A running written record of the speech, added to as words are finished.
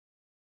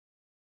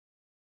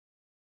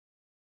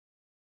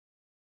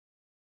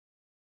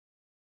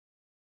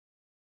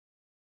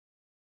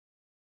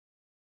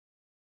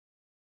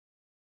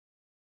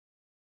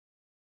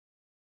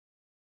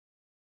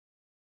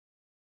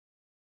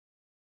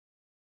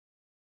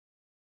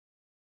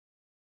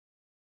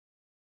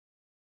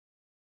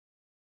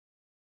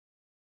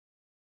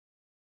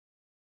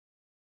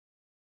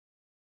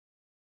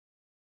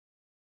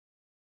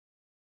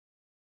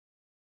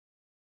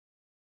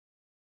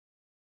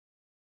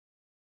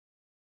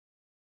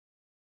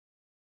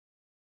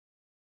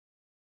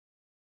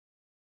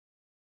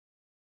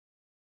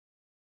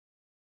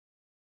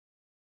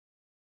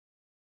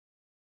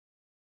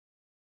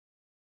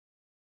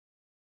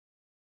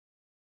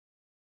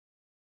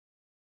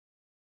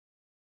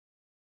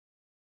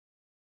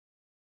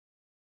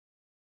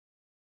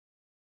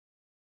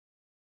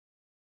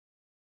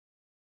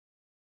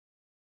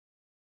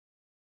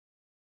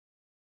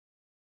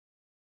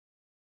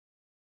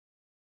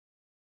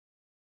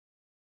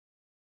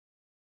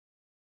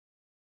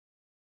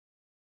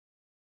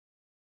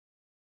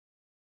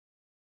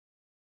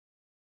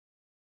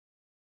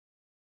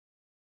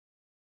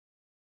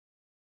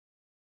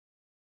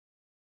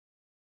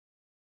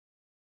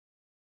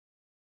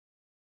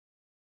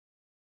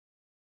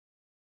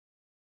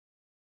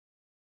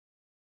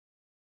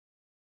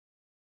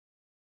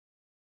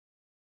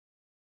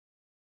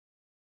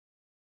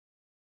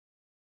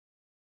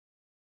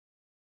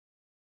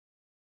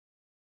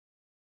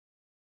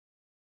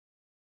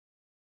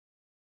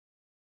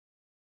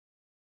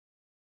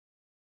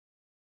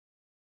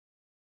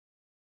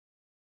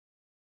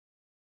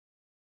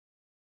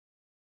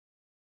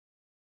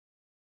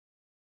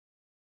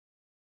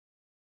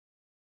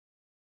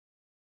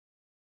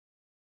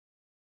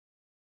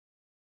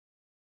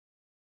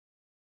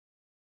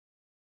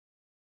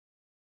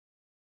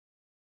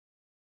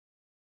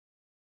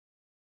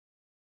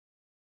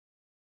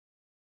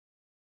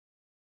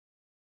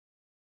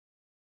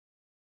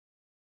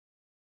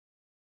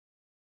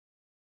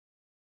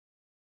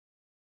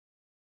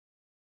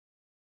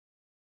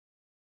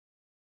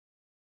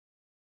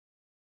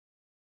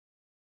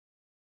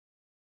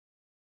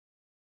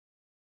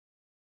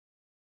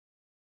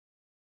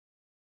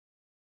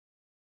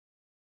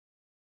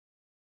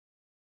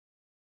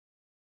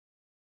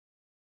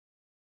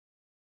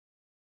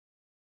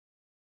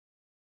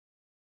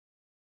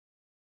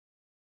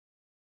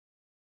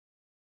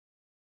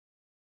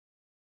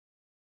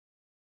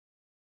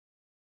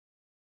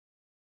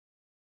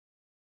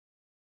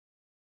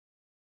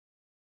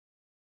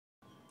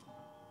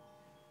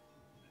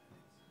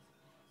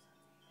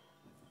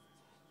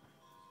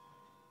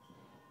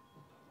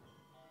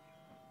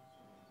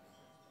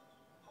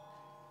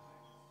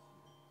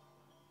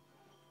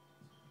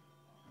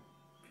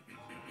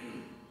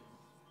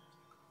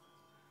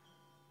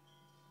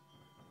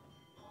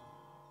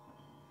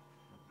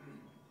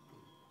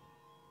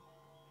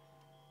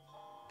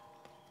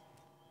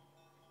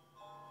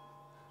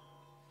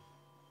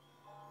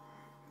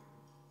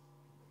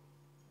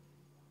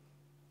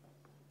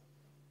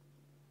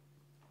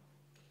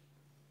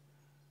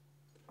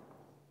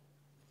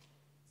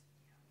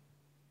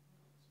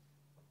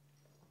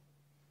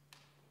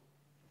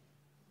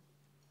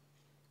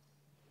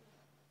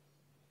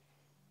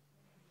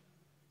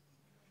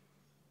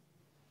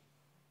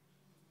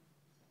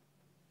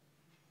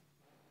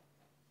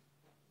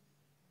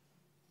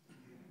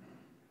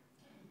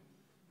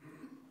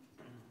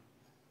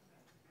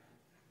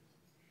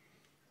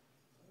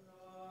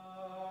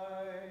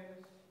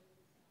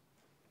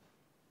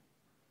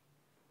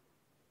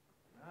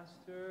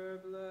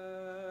Master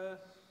bless.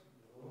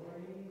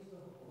 Glory is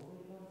the Holy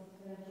One,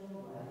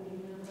 potential,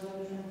 lightning and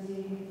brother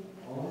transcending,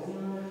 all the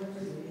honor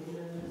for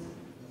ages.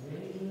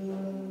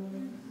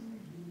 Amen.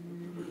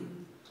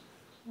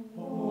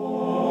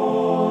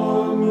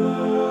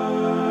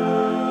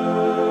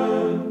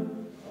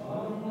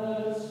 Come,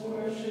 let us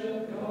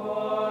worship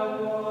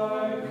God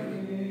our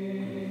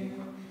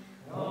King.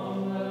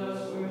 Come, let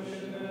us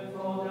worship and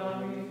fall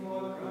down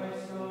before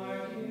Christ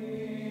our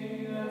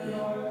King and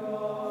our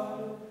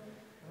God.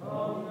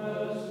 Come, let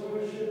us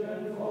worship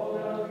and fall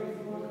down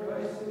before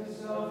Christ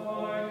himself,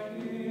 our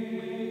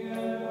King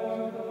and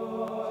our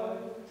God.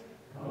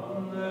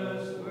 Come, let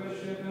us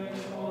worship and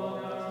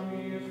fall down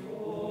before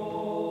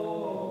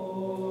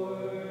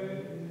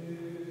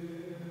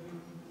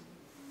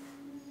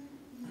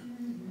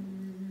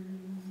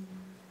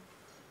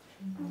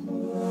Bless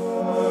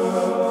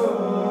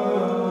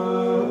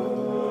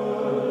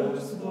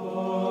the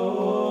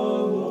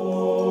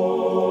Lord,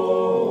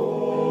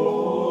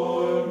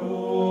 O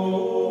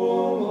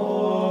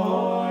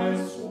my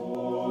soul.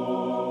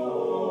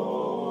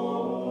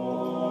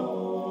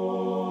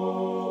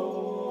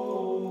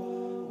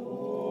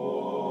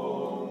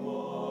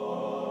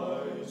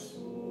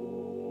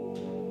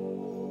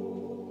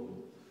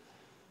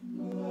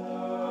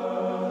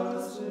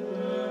 Blessed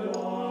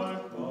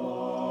art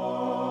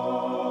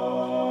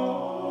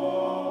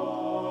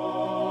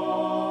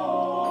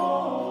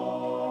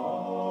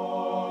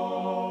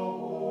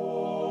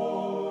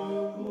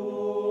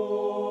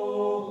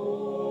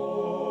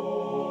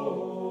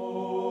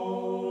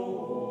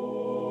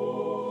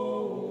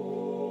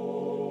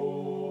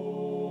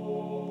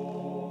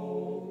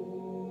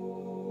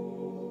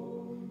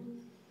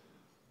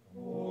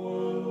Lord,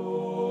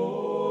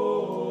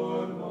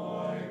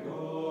 my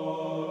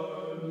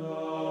God,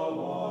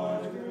 thou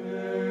art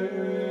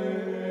greatly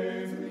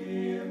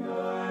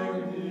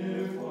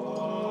magnified,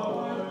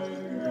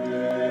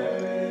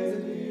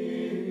 greatly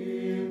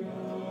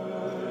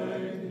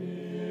magnified.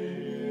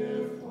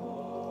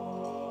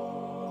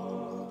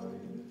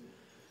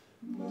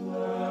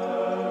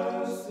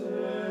 Blessed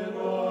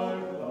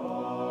art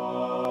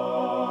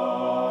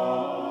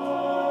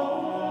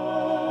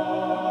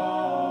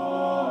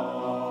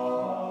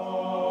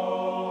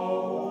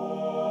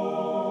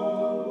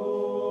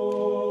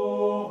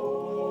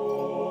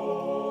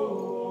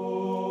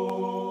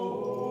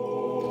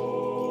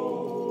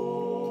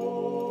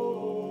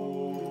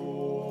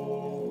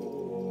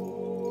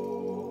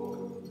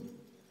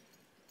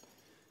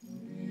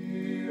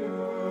The earth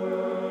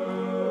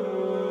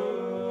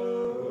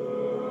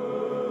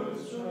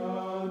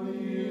shall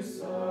be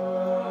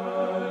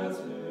satisfied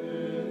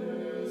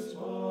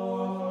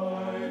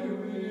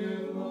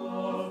with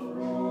the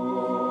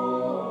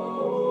fruits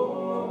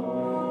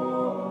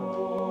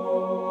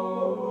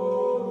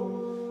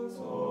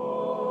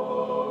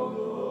of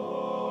thy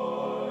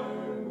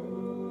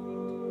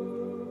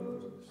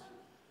works.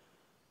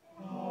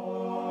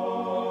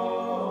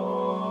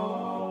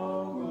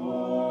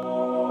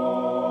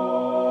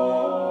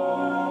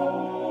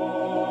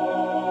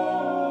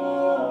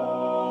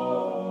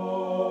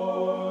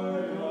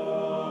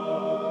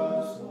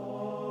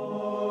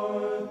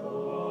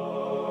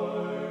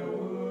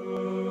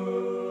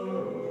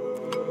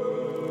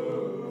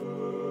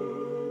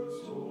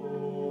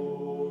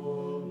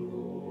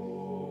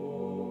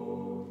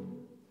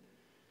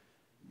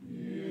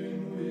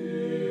 In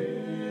wisdom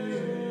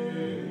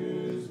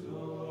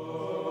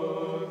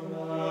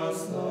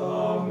hast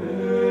thou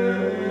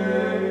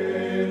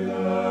made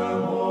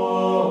them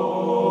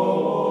all,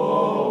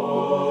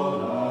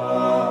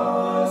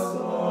 hast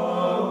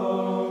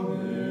thou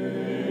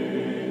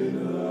made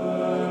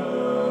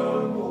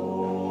them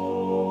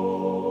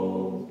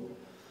all.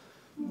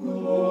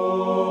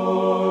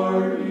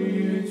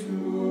 Glory to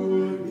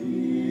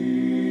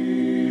thee,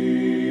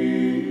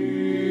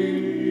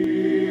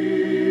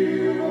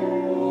 O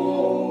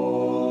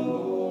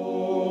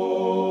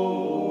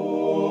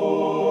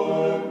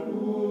Lord,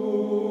 who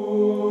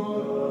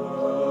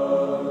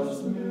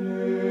hast made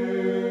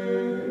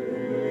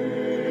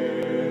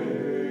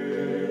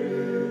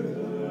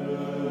them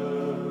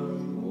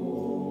all.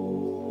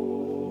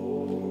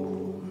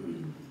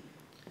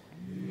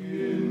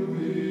 In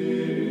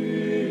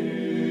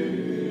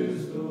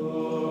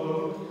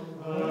wisdom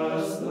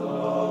hast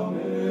thou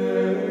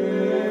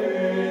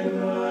made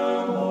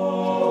them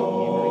all,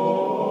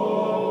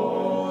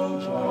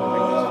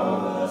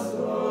 hast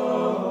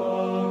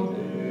thou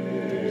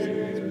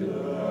made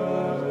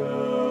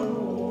them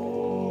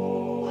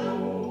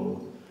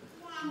all.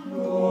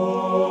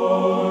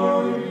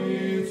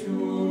 Glory to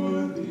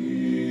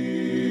thee,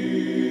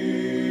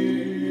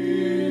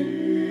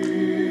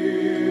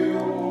 O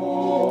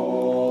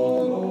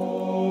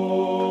Lord,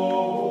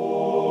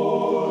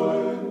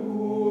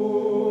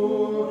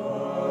 who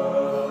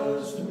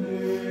hast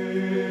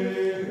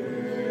made them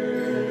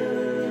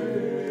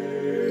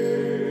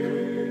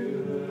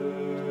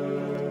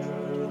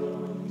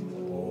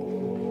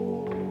all.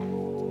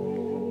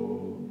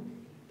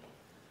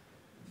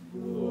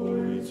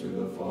 Glory to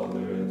the Father,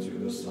 and to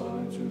the Son,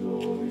 and to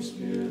the Holy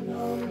Spirit,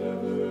 now and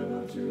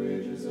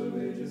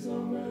of ages.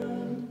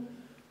 Amen.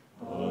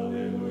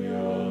 Alleluia,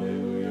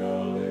 alleluia,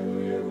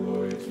 alleluia,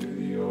 glory to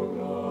thee, O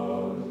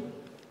God.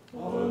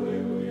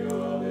 Alleluia,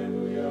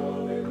 alleluia,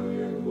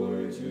 alleluia,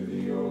 glory to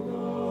thee, O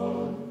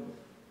God.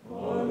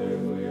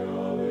 Alleluia,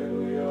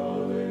 alleluia,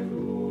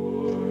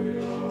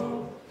 alleluia,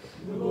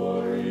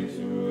 glory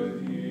to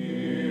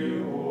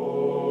thee, O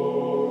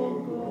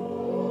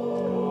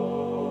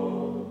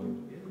God.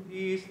 In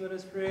peace, let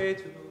us pray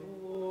to the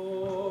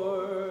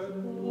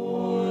Lord.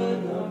 Lord,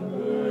 have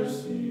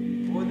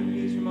mercy. For the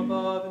peace from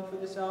above and for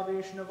the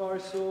salvation of our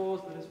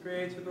souls, let us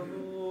pray to the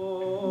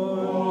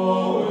Lord.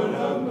 Lord,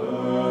 have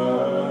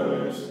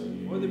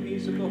mercy. For the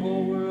peace of the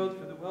whole world,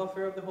 for the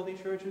welfare of the holy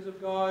churches of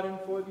God, and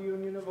for the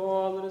union of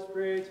all, let us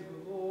pray to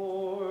the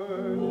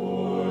Lord.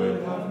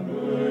 Lord, have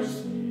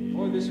mercy.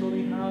 For this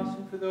holy house,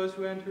 and for those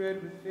who enter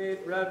it with faith,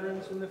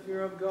 reverence, and the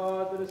fear of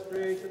God, let us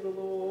pray to the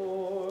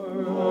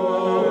Lord.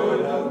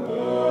 Lord, have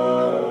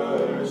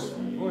mercy.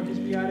 For his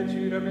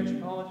beatitude, our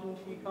Metropolitan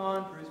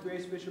Tikhon, for his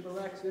grace Bishop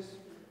Alexis,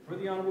 for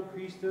the honorable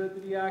priesthood,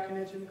 the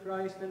diaconate in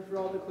Christ, and for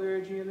all the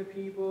clergy and the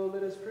people,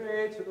 let us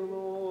pray to the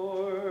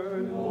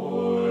Lord.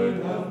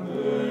 Lord, have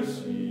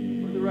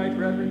mercy. For the right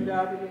reverend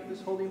abbot of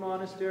this holy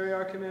monastery,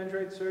 our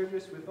commandrite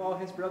Sergius, with all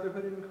his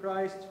brotherhood in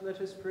Christ, let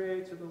us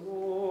pray to the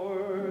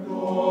Lord.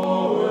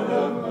 Lord,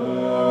 have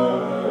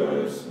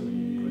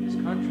mercy. For this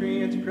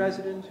country, its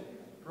president,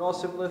 for all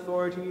civil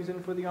authorities,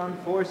 and for the armed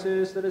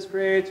forces, let us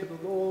pray to the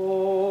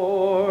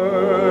Lord.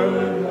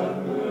 Lord,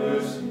 have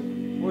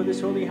mercy. For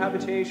this holy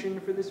habitation,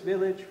 for this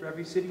village, for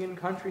every city and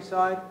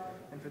countryside,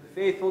 and for the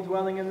faithful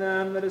dwelling in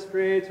them, let us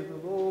pray to the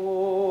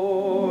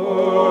Lord.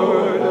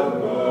 Lord,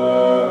 have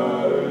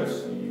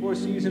mercy. For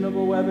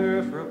seasonable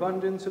weather, for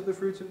abundance of the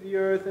fruits of the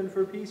earth, and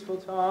for peaceful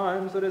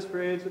times, let us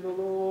pray to the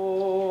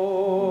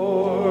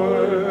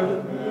Lord. Lord,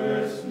 have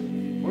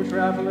mercy. For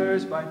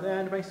travelers by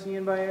land, by sea,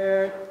 and by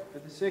air, for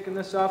the sick and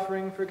the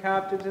suffering, for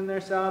captives in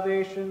their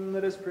salvation,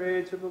 let us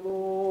pray to the Lord,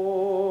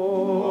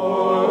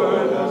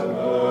 Lord. have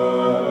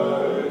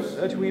mercy.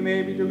 That we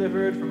may be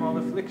delivered from all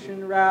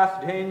affliction,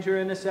 wrath, danger,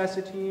 and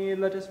necessity,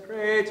 let us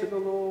pray to the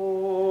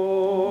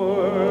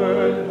Lord.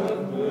 Lord,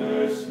 have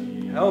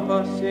mercy. Help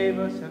us, save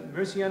us, have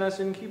mercy on us,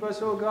 and keep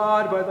us, O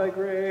God, by thy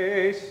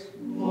grace.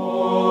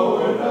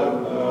 Lord,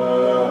 have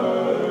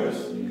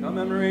mercy.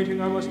 Commemorating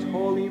our most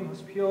holy,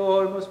 most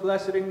pure, most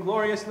blessed, and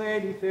glorious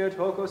Lady,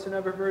 Theotokos, and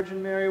ever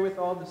Virgin Mary, with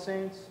all the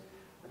saints,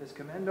 let us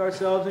commend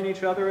ourselves and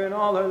each other in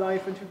all our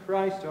life unto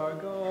Christ our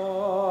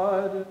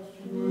God.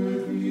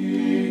 With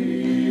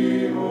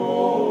thee,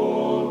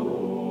 O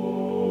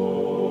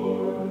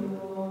Lord.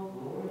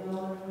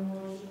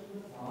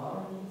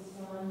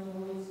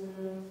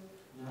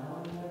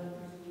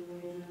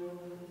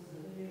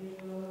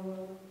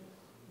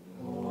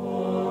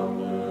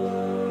 Amen.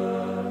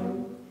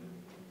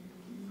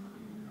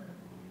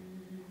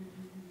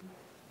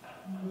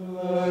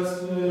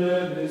 Blessed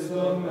is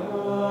the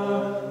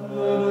man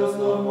that has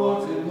not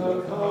walked in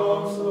the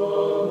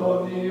counsel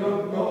of the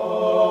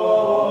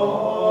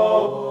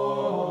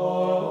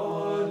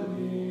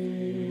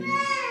ungodly.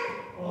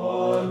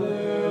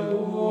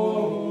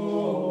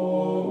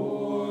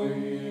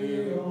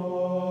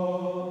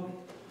 Alleluia.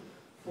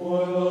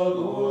 For the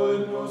Lord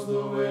knows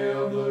the way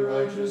of the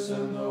righteous,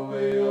 and the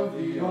way of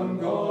the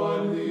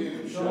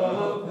ungodly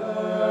shall perish.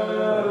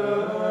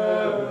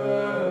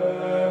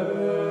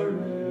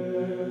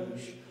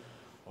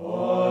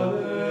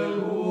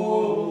 Alleluia.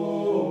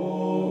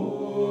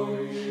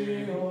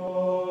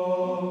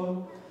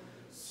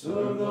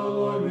 Serve the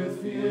Lord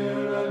with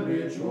fear and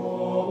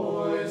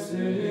rejoice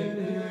in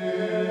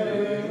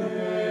him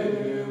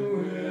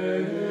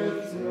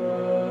with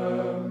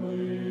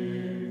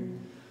trembling.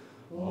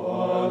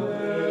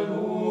 Alleluia.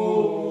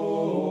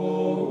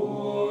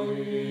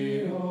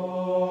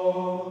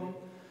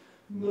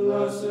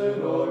 Blessed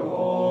are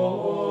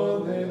all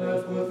they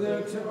that put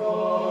their trust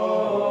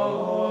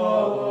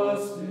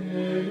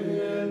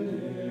in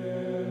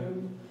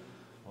him.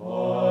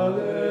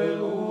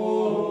 Alleluia.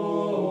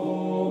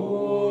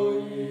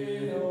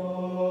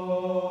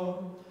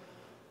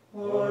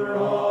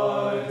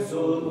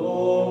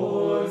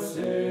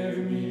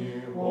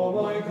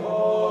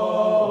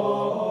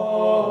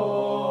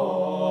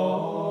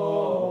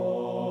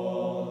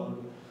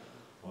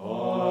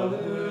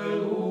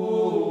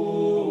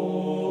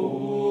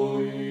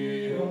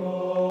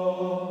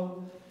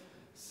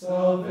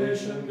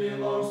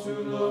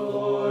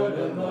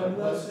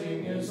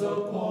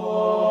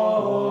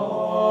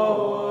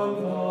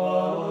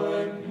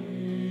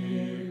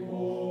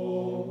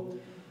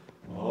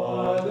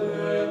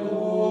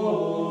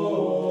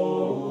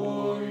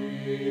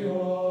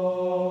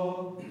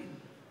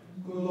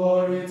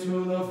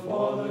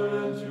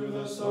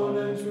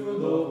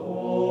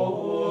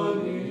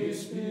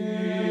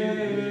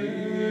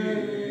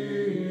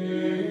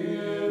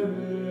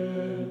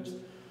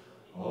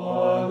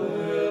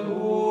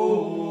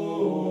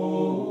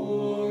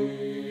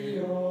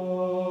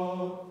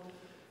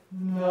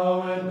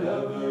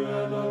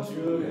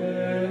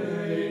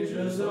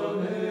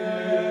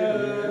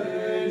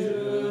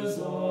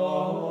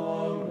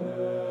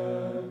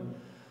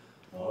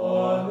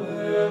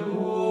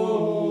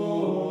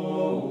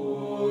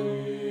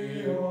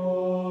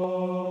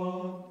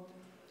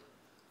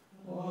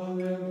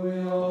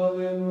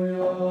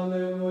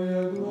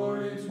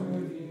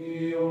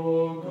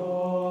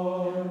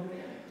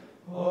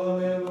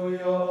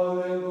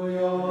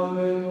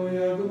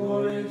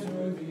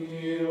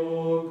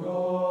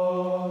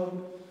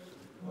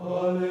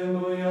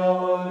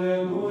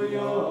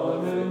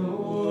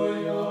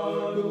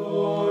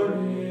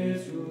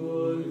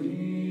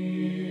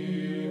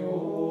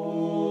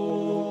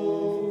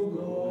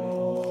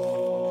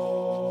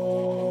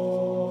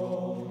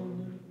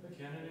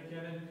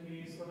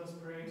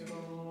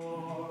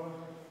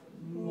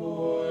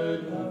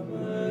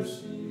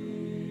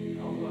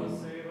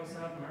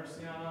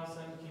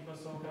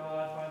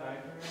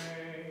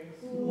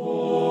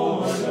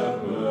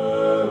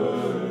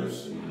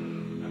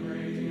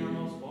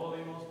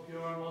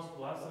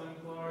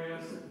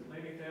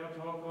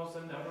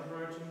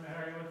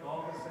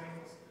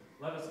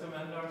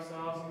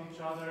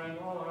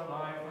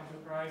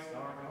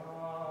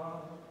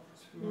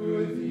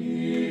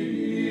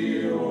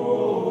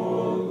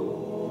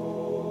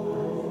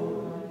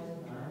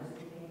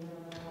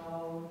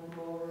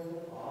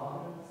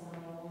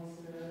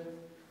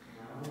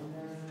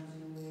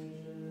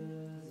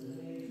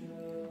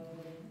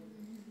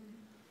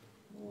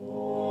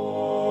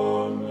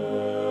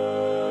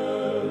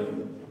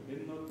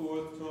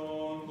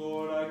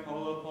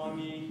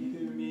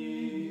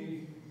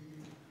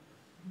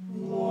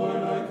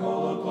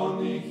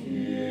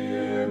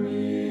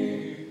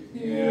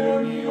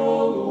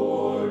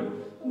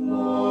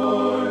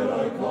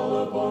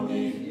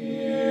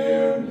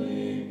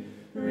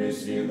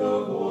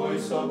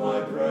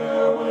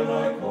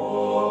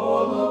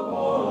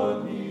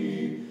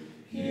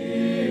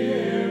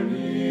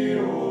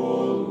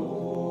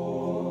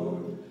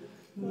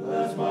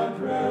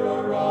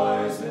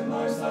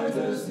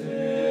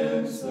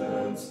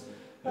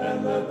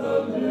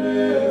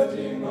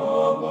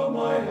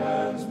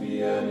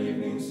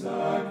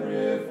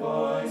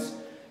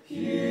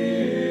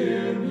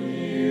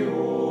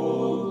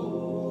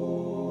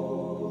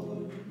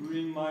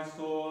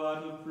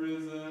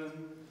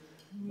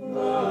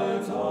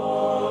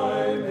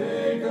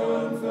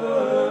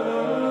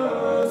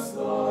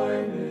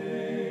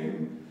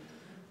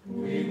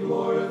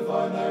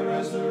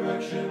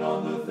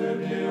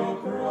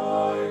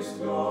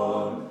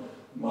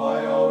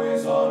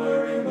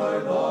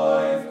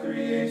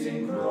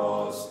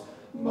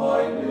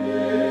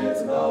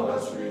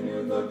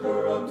 the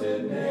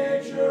corrupted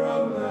nature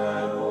of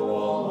man, O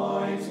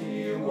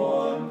Almighty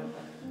One.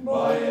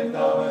 By it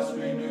thou hast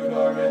renewed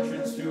our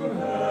entrance to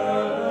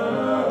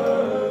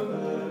heaven.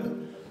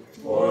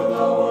 For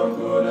thou art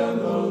good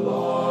and the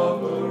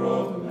lover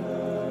of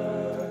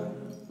man.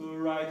 The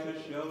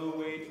righteous shall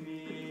await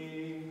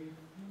me,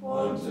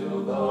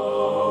 until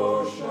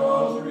thou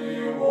shalt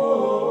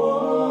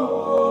reward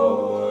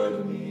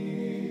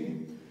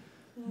me.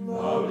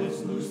 Thou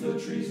didst loose the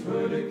tree's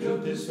verdict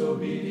of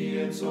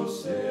disobedience, O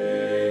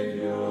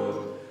Savior,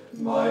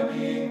 by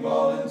being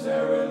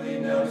voluntarily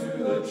nailed to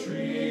the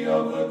tree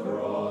of the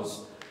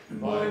cross,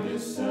 by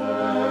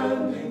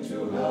descending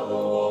to hell,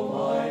 O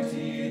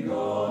Almighty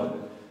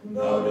God.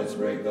 Thou didst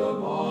break the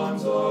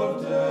bonds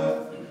of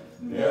death.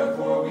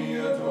 Therefore we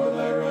adore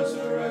thy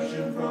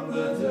resurrection from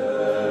the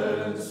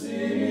dead,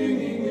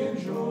 singing in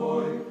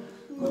joy.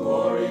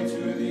 Glory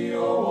to thee,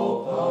 O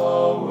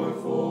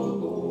all-powerful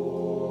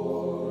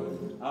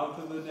Lord. out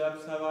of the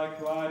depths have I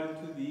cried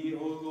unto thee,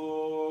 O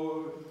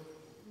Lord.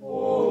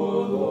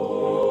 O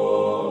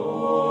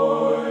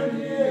Lord,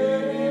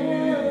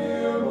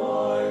 hear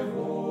my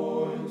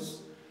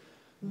voice.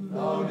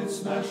 Thou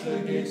didst smash the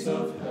gates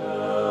of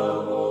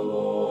hell, O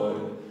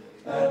Lord,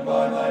 and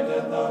by thy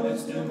death thou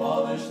didst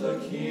demolish the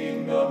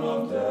kingdom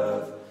of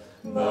death.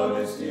 Thou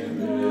didst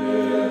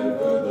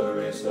deliver the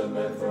race of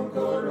men from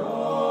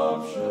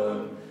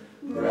corruption,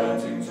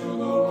 granting to the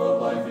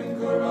world life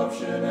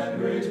incorruption and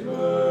great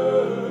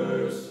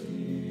mercy.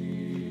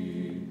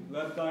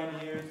 Let thine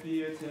ears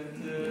be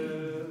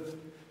attentive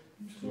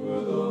to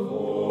the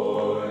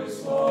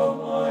voice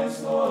of my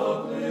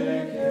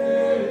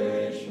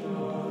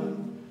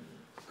supplication.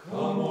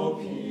 Come, O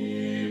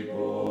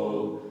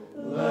people,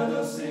 let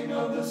us sing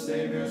of the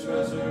Savior's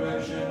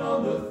resurrection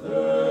on the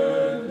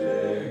third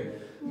day.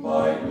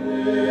 By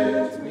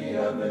it we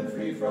have been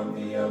free from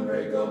the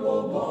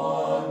unbreakable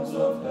bonds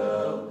of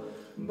hell.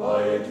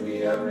 By it we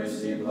have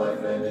received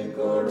life and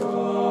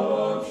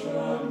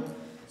incorruption.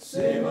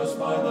 Save us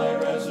by thy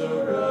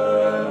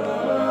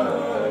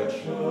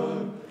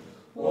resurrection.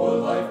 O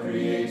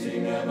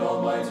life-creating and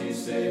almighty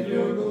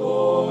Savior,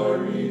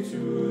 glory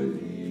to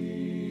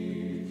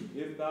thee.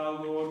 If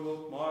thou, Lord,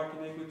 wilt mark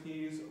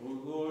iniquities, O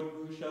Lord,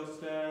 who shall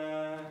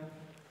stand?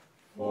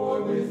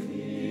 For with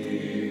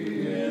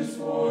thee is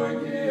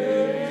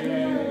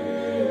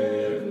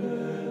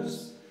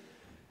forgiveness.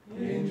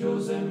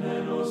 Angels and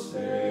men, O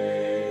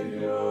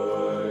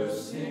Savior,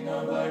 sing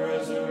of thy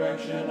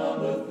resurrection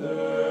on the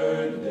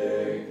third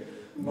day.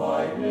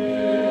 By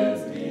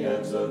it the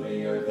ends of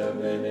the earth have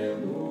been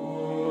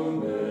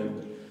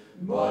illumined.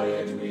 By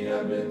it we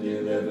have been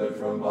delivered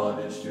from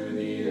bondage to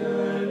the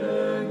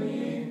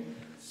enemy.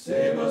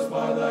 Save us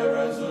by thy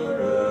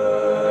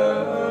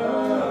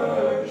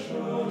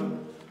resurrection.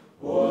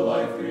 O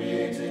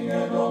life-creating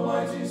and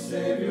almighty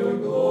Savior,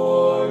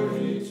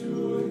 glory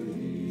to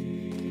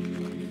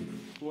thee.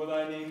 For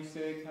thy name's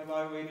sake have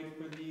I waited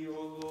for thee,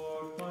 O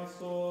Lord. My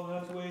soul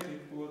has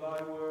waited for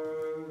thy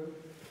word.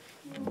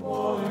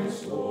 My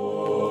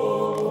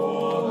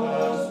soul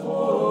has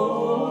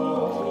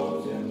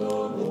hoped in the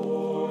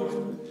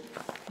Lord.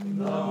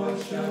 Thou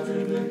hast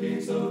shattered the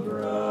gates of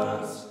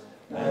brass,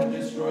 and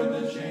destroyed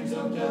the chains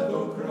of death,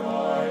 O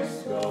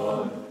Christ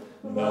God.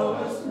 Thou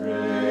hast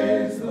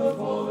raised the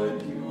fallen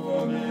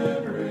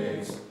human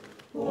race.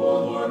 O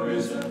Lord,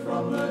 risen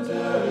from the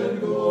dead,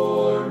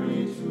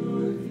 glory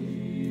to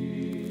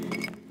thee.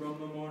 From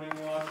the morning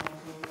watch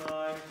until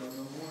night, from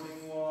the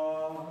morning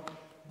watch.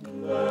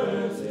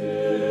 Let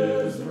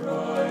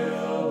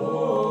Israel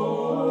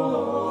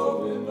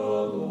hope in the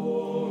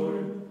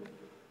Lord.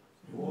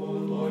 O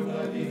Lord,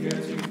 thy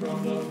begetting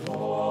from the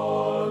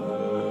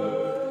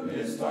Father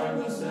is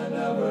timeless and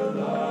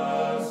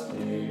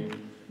everlasting.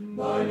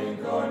 Thine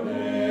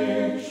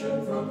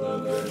incarnation from the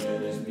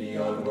Virgin is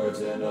beyond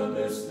words and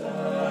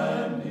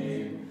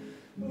understanding.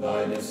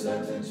 Thy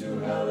descent into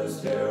hell is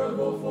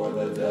terrible for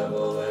the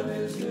devil and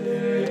his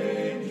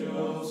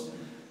angels.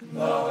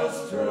 Thou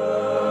hast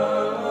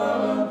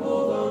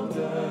trampled on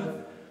death,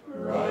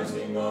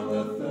 rising on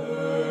the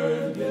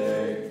third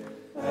day,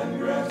 and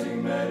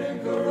granting men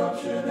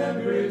incorruption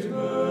and great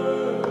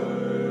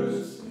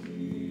mercy.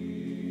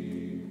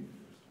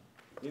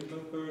 In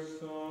the first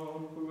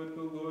psalm, for with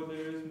the Lord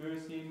there is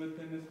mercy, and with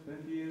him is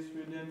plenteous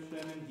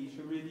redemption, and he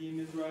shall redeem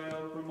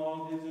Israel from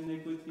all his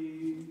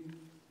iniquities.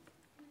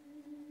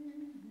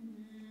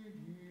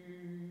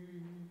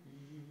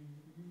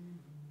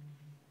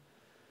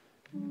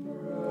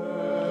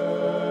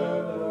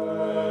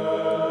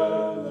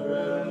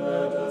 Brethren,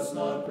 let us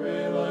not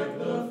pray like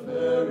the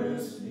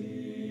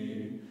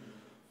Pharisee,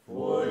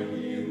 for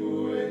he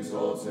who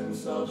exalts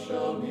himself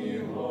shall be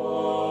humbled.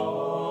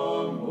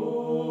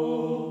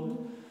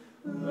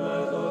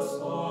 Let us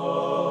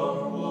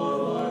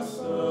humble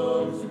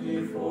ourselves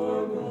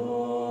before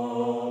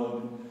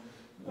God,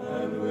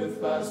 and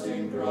with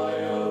fasting cry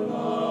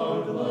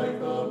aloud like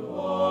the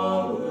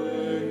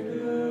publican,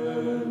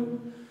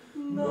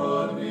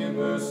 God be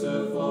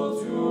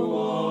merciful to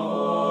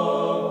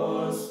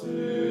us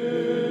sinners.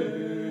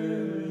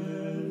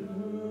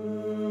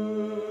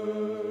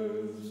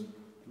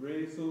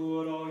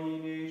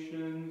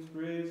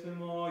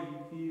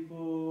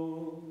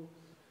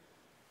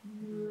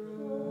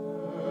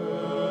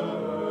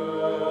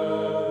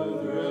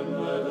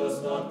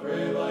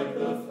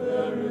 the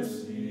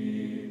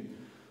Pharisee.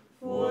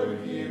 For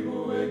he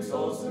who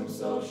exalts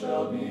himself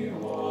shall be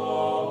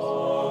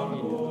humbled.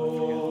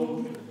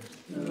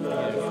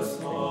 Let us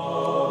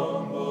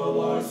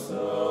humble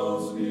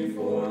ourselves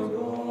before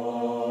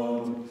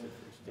God,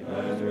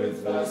 and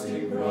with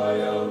fasting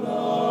cry out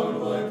loud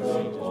like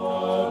a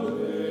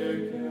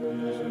publican.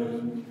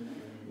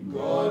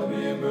 God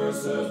be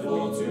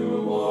merciful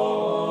to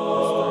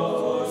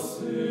all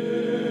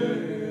sinners.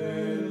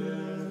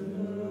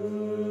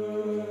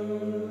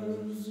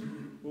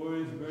 For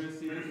his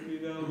mercies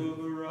prevail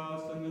over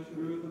us, and the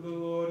truth of the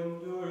Lord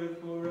endureth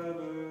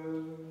forever.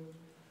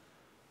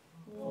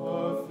 A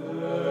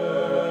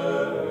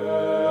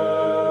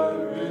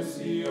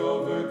Pharisee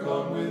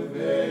overcome with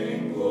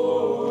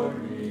vainglory,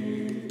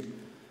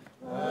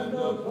 and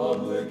a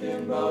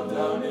publican bowed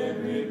down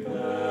in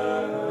repentance,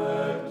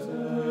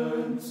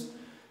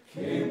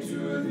 came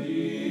to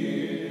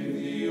thee,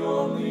 the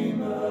only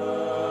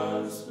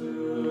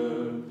Master.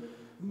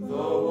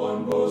 The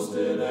one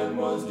boasted and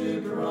was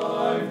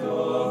deprived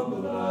of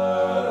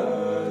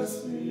blessings,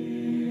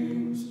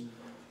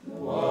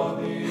 while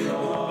the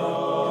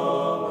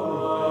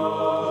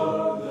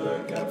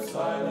other kept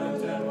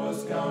silent and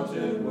was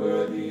counted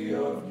worthy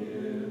of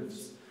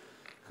gifts.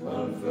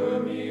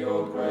 Confirm me,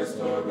 O Christ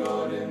our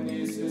God, in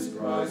these his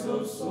cries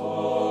of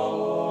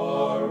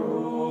sorrow,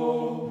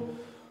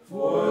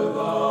 for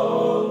thou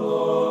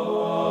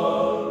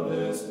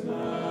lovest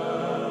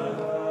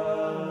mankind.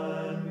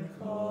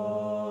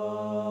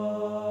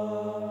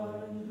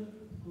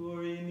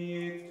 Glory in the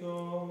eighth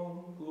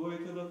tone. Glory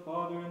to the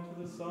Father, and to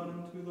the Son,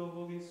 and to the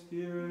Holy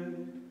Spirit.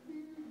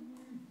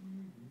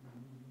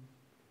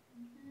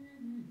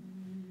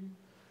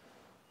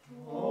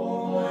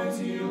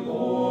 Almighty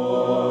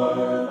Lord,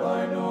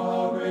 I know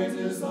how great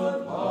is the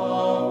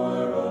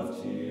power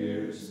of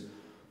tears,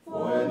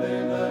 for they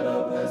led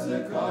up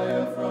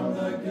Hezekiah from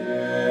the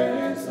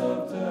gates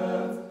of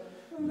death.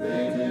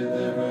 They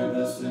delivered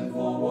the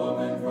sinful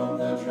woman from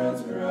the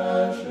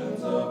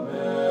transgressions of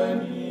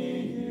many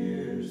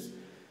years.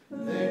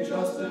 They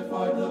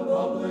justified the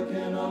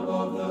publican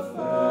above the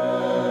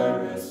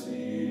Pharisee,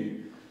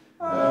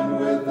 and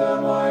with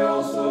them I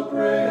also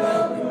pray,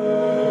 have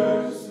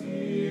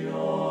mercy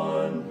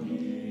on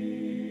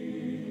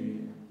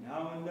me.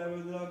 Now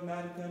endeavor the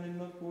dogmatic and in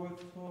the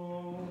fourth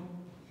tone.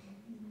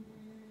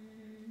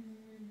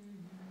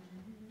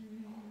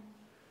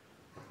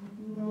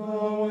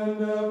 Now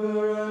and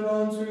ever and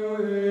unto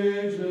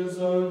ages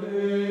of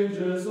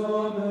ages,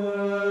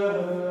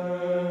 amen.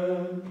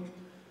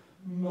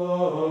 The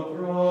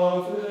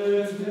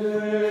prophet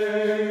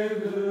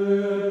David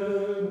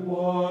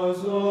was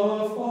a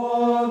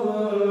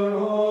father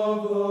of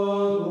the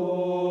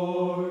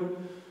Lord.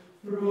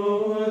 Through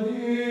the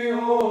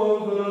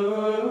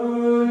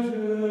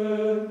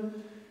Virgin,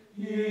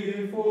 he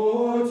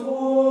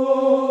foretold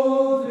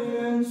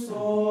in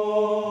Psalms.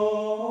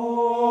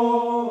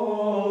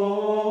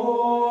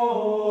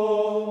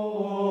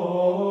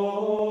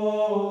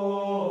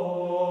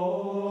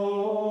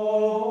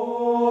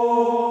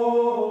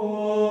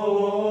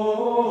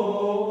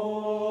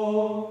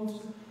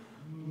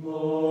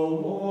 The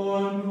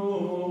one who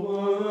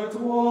worked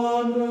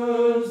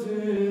wonders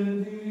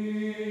in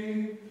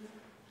thee,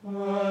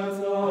 at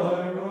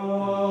thy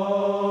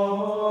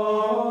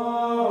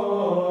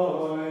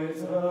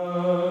right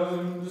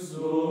hand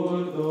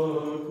stood the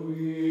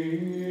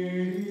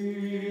Queen,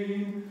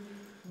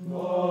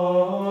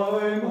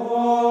 thy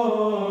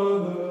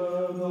mother,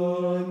 the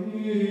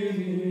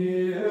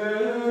mediatrix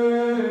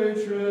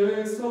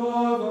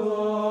of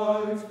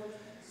light,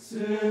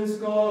 since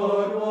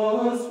God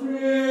was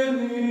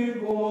freely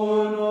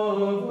born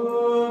of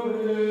her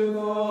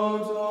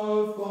without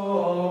a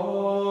father.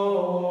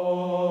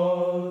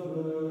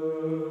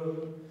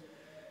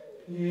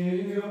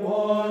 He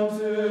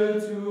wanted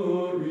to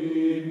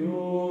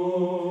renew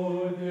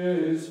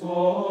his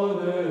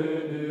fallen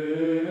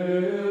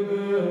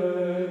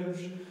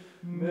image,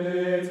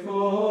 made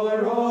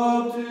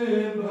corrupt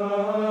in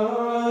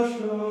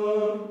passion.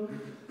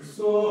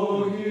 So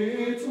he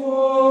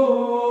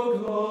took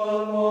the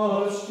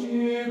lost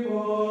sheep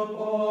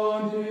upon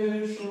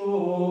his shoulder,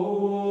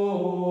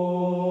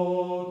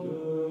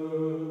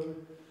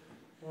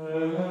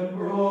 and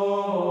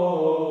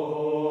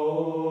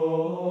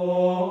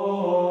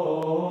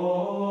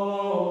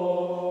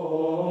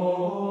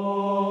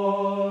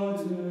brought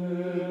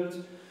it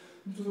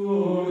to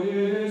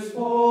his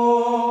Father,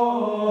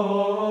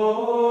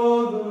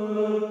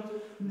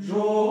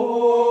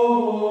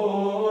 joining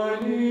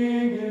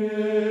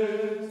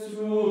it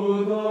to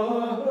the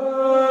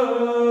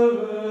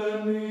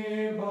heavenly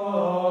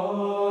powers.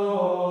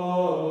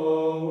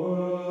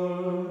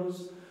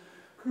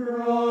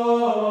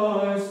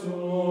 Christ,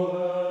 who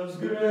has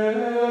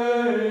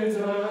great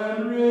and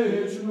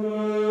rich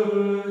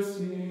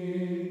mercy,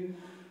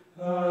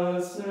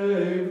 has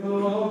saved the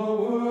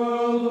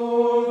world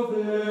of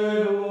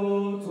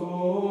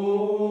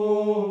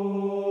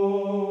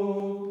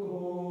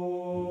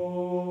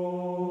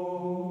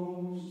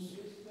Theotokos.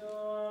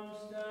 Wisdom,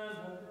 stand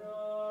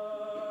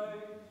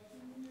upright.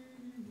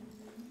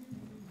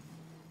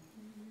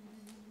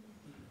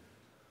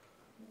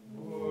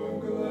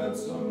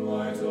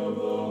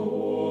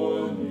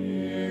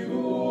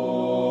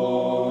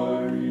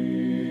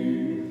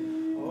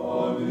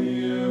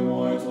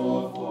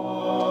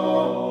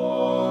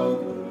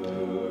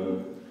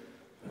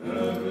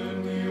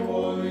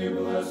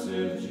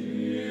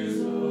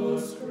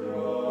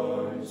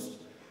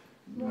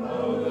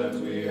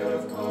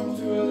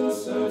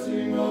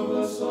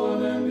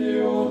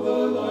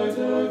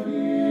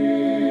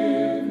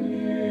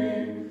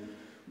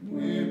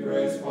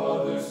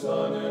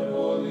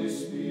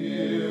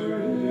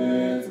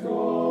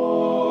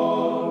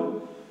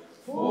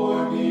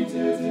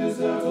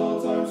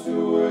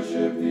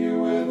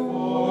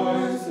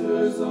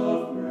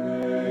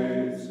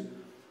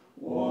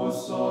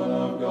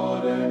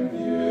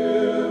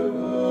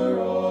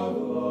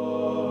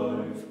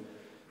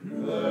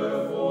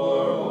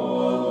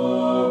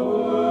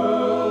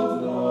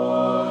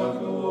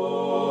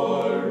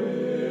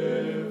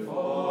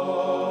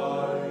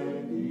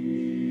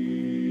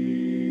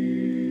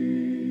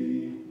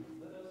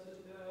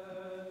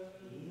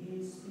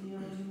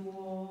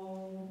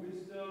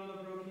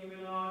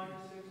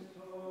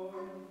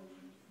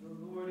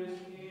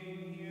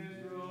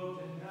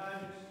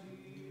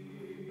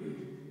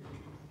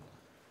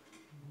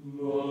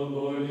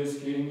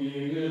 is King,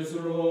 he is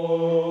robed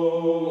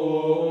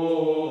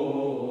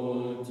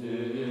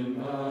in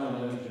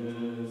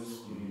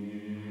majesty.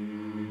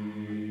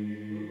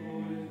 The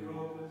Lord is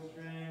robed with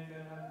strength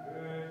and hath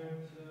girded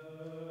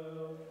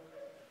himself.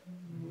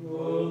 The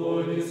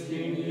Lord is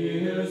King, he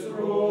is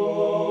robed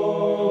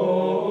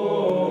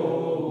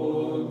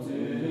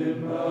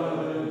in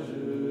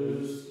majesty.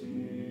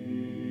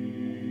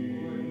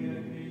 For he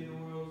hath made the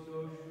world so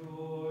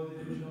sure that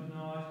it shall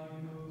not be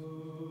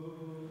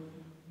moved.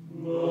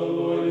 The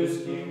Lord is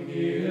King,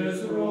 he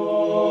is robed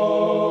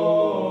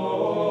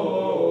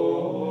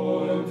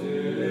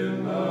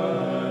in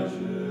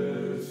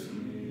majesty.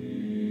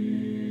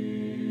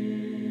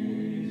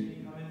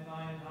 He cometh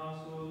thine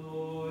house, O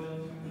Lord,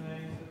 unto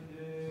length of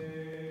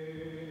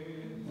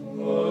days. The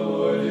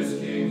Lord is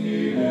King, he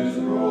is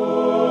robed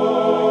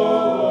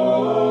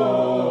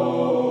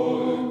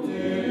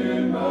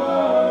in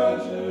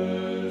majesty.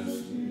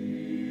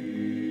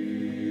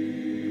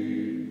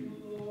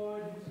 The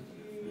Lord is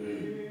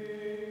King.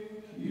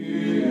 He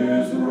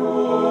is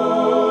robed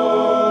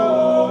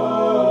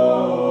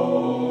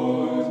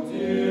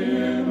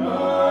in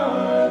majesty.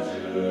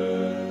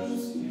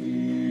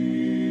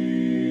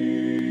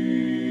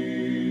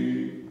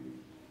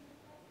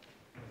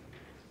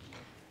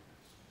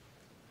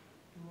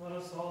 Let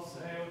us all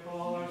say with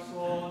all our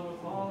soul and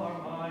with all our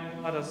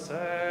mind, let us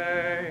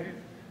say,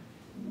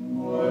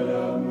 Lord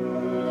have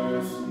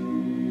mercy.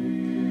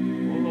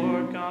 O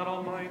Lord God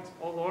Almighty,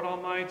 O Lord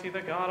Almighty,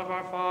 the God of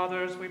our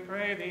fathers, we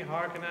pray thee,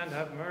 hearken and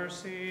have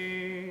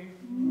mercy.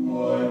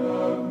 Lord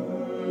have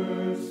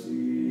mercy.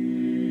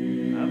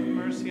 Have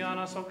mercy on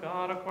us, O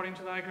God, according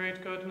to thy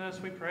great goodness,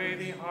 we pray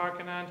thee,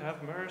 hearken and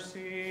have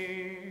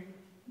mercy.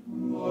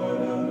 Lord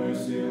have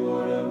mercy,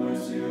 Lord have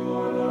mercy,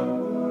 Lord have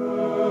mercy.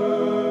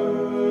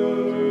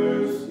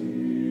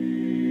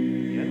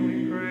 Again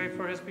we pray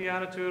for his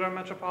beatitude, our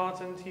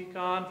Metropolitan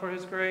Tikhon, for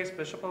his grace,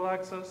 Bishop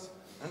Alexis,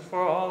 and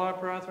for all our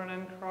brethren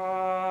in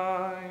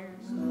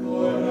Christ.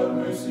 Lord have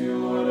mercy,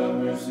 Lord have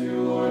mercy,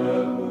 Lord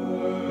have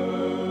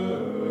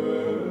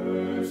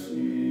mercy.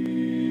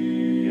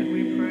 Again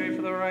we pray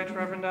for the Right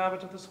Reverend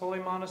Abbot of this holy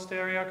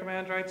monastery, our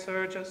Commandrite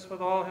Sergius,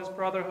 with all his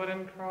brotherhood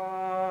in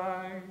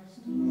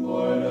Christ.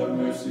 Lord have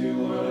mercy,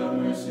 Lord have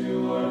mercy,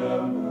 Lord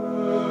have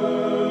mercy.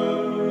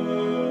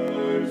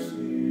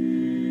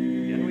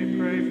 Again we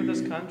pray for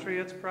this country,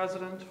 its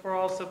president, for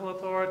all civil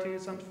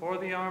authorities, and for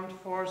the armed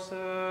forces.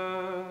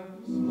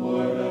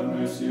 Lord have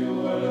mercy,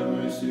 Lord have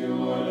mercy,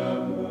 Lord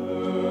have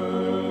mercy.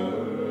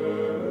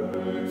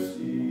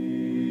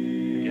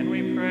 Again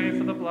we pray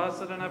for the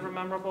blessed and ever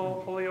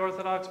memorable Holy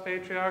Orthodox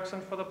Patriarchs,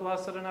 and for the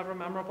blessed and ever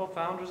memorable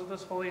founders of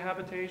this holy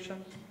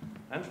habitation,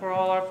 and for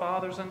all our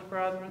fathers and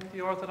brethren,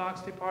 the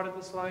Orthodox departed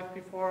this life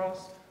before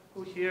us,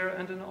 who here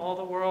and in all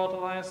the world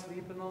lie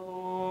asleep in the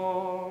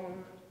Lord.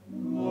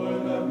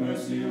 Lord have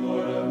mercy,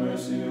 Lord have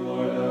mercy,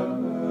 Lord have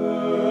mercy.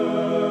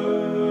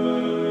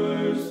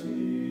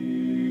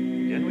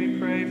 Again we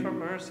pray for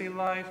mercy,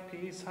 life,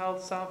 peace,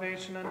 health,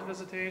 salvation, and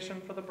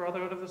visitation for the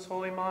brotherhood of this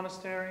holy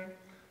monastery,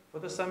 for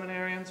the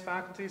seminarians,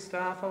 faculty,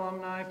 staff,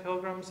 alumni,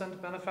 pilgrims, and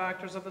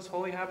benefactors of this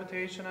holy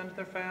habitation and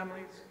their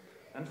families,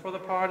 and for the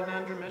pardon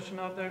and remission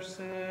of their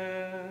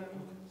sins.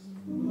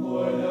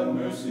 Lord have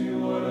mercy,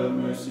 Lord have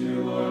mercy,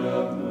 Lord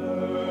have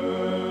mercy.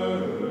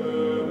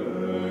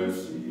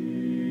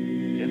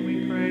 Again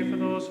we pray for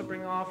those who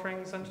bring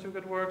offerings and do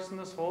good works in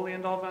this holy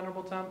and all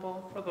venerable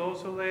temple, for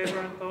those who labor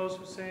and those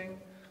who sing,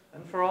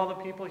 and for all the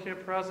people here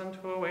present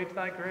who await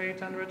thy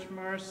great and rich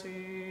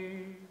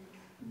mercy.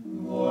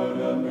 Lord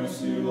have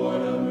mercy,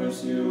 Lord have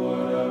mercy,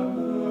 Lord have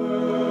mercy.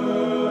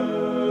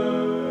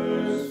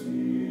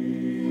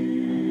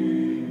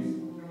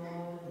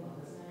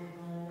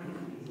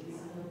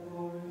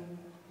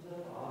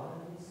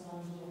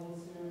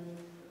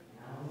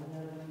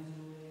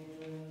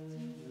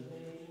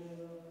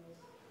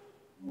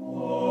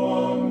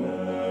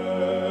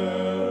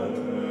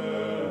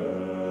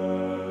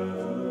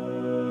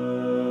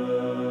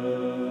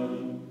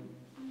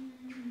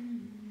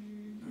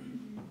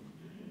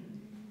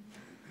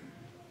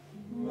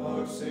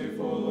 Vouchsafe,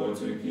 O Lord,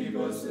 to keep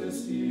us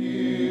this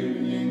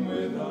evening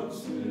without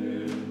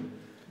sin.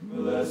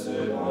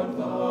 Blessed art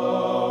thou,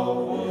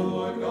 O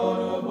Lord God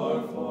of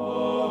our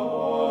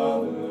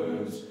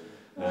fathers,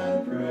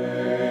 and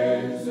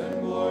praised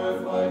and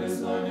glorified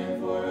is thy name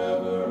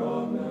forever.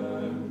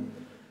 Amen.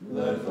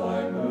 Let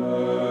thy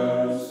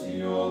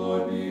mercy, O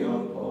Lord, be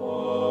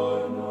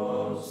upon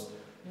us,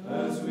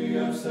 as we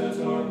have set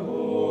our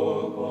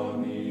hope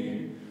on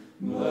thee.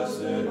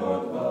 Blessed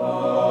art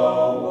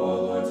thou,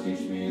 O Lord,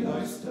 teach me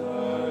thy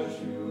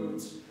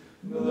statutes.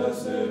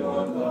 Blessed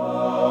art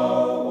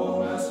thou, O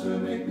Master,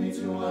 make me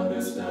to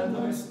understand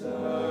thy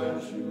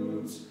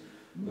statutes.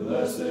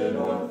 Blessed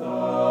art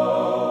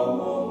thou,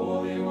 O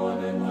Holy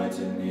One,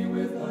 enlighten me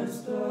with thy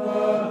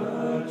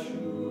statutes.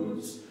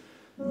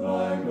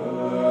 Thy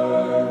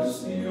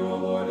mercy, O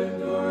Lord,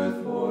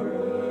 endureth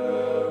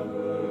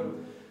forever.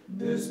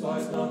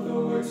 Despise not the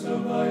works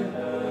of thy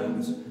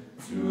hands.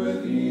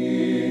 To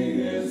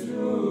thee is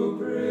true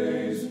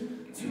praise.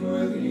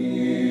 To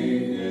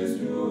thee is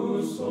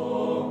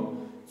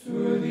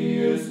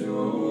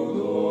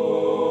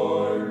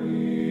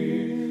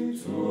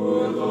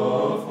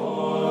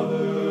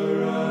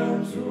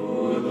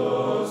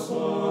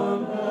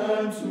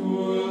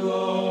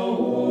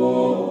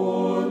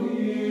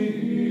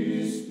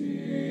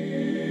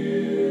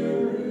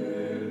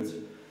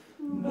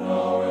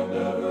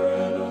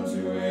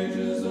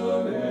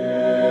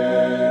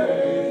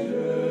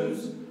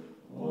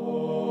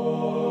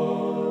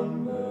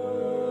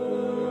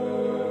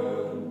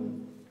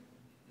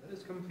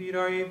repeat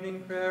our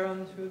evening prayer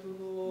unto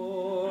the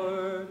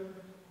Lord.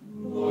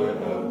 Lord,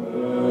 have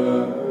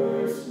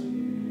mercy.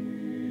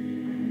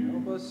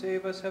 Help us,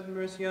 save us, have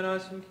mercy on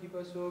us, and keep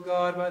us, O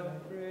God, by thy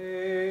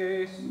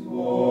grace.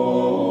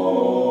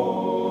 Lord,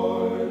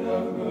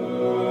 have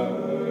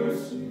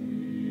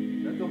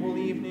mercy. That the whole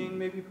evening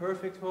may be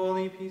perfect,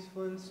 holy,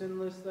 peaceful, and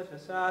sinless, let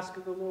us ask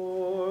of the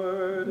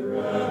Lord.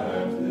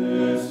 Grant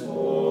this, O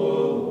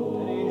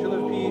Lord. An angel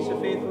of peace, a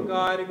faithful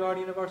guide, a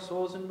guardian of our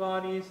souls and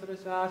bodies, let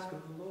us ask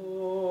of the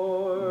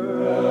Lord.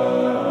 Grant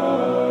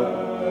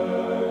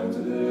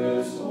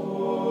this, O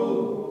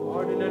Lord.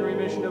 Pardon and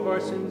remission of our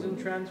sins and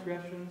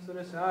transgressions, let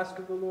us ask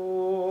of the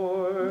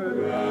Lord.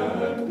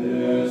 Grant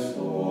this,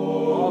 O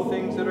Lord. All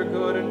things that are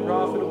good and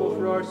profitable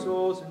for our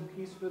souls and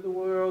peace for the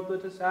world,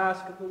 let us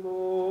ask of the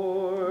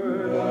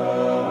Lord. Grant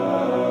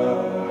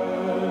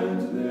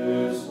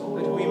this, O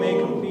That we may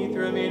complete the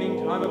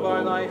remaining time of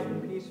our life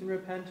in peace and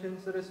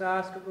repentance, let us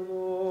ask of the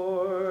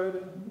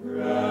Lord.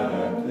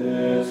 Grant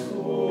this, O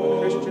A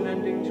Lord. Christian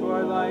ending to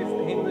our life,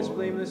 painless,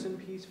 blameless, and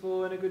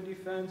peaceful, and a good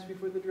defense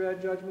before the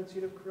dread judgment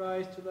seat of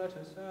Christ, let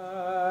us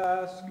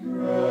ask.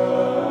 Grant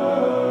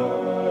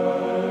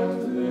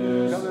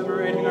this,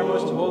 Commemorating our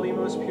most holy,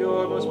 most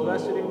pure, most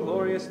blessed, and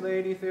glorious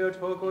Lady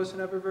Theotokos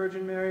and ever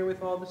Virgin Mary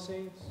with all the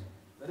saints,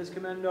 let us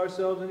commend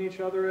ourselves and each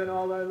other in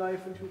all our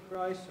life unto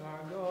Christ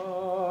our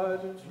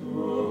God.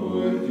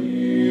 to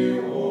thee,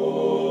 O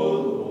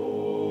Lord.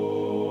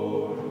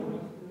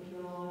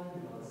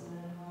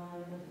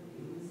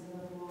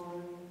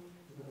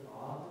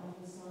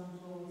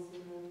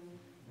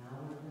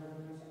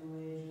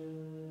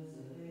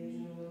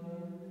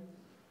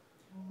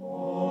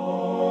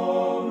 Amen.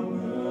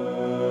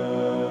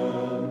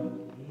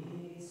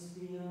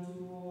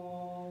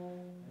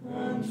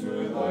 And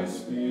to thy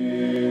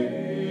spirit.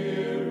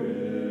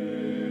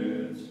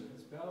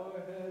 Let's bow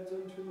our heads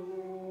unto the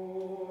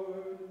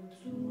Lord.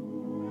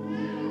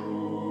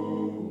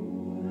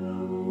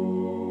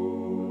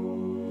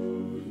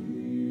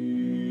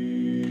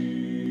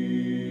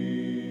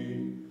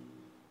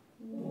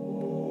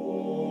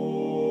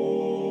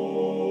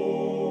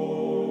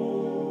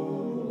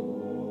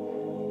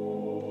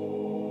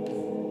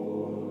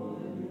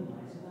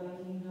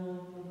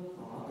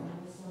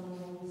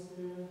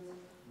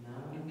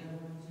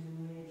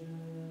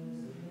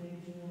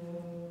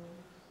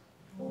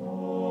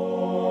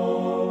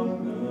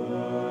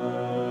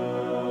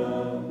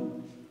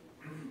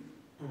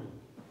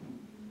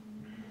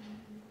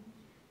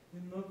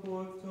 In the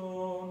fourth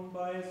tone,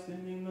 by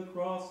ascending the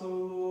cross, O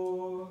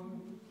Lord.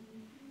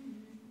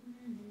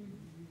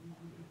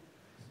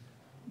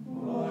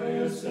 By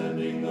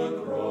ascending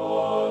the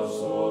cross,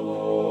 O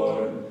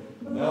Lord,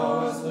 thou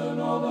hast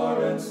annulled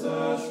our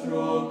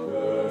ancestral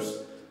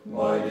curse.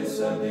 By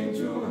descending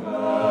to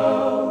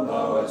hell,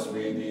 thou hast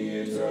freed the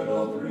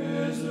eternal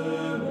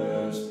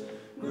prisoners,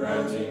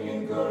 granting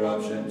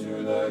incorruption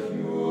to the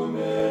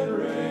human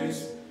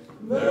race.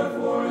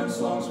 Therefore in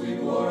songs we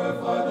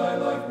glorify thy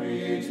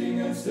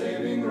life-creating and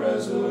saving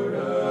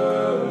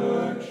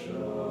resurrection.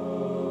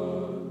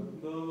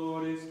 The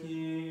Lord is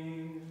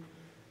King.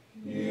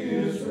 He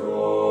is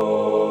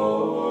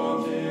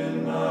robed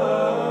in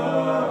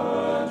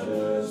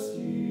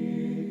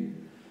majesty.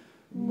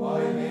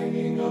 By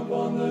hanging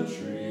upon the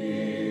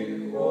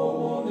tree,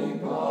 O only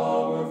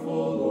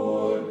powerful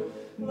Lord,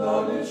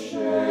 thou didst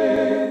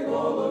shake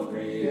all of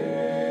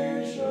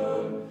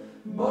creation.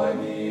 By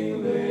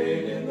being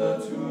laid in the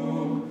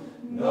tomb,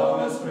 thou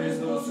hast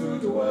raised those who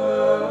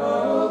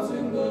dwelt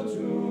in the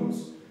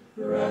tombs,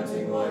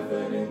 granting life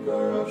and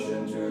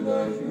incorruption to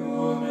the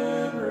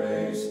human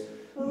race.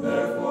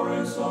 Therefore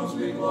in songs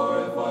we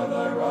glorify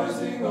thy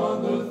rising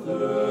on the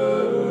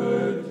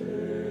third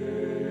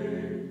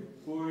day.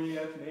 For he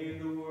hath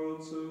made the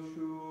world so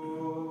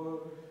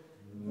sure.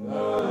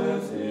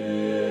 That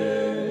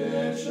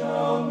it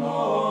shall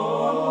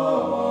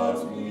not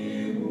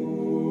be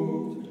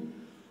moved.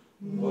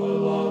 The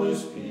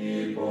lawless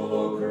people,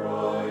 O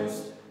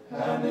Christ,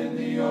 handed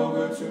thee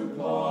over to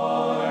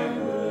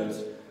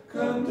Pilate,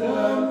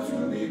 condemned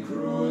to be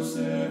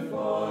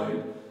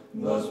crucified,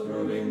 thus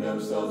proving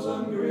themselves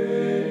ungrateful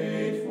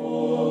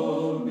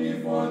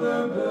before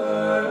their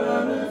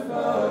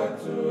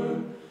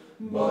benefactor.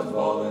 But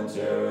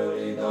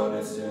voluntarily thou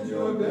didst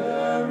endure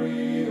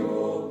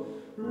burial,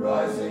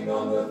 rising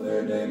on the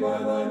third day by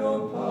thine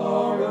own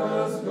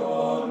power as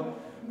God,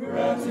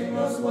 granting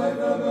us life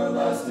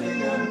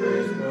everlasting and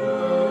great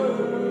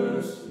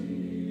mercy.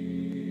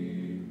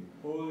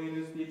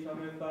 Holiness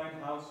becometh thine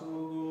house, O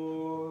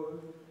Lord.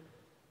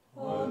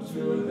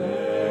 Unto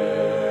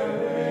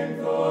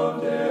length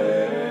of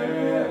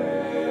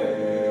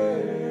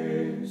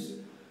days.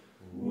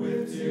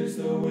 With tears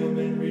the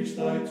women reached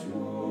thy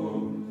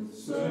tomb,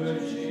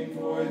 searching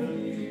for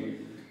thee,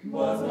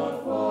 but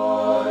not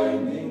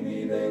finding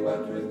thee, they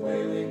wept with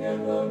wailing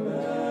and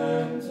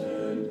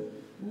lamented.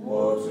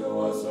 Woe to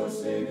us, our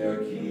Savior,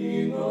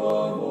 King of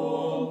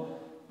all,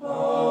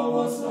 how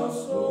wast thou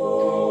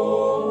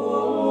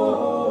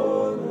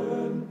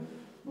stolen?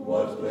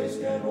 What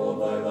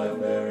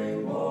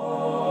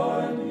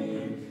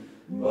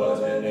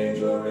an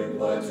angel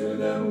replied to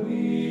them,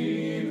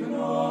 "Weep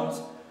not,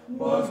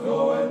 but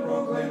go and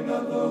proclaim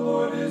that the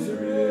Lord is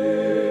risen,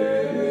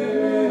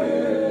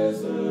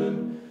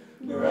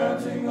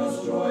 granting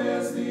us joy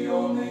as the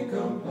only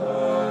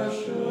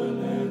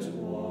compassionate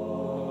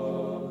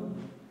one."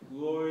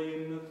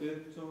 Glory in the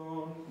fifth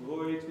tone.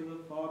 Glory to the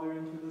Father,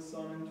 and to the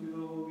Son, and to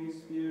the Holy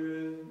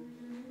Spirit.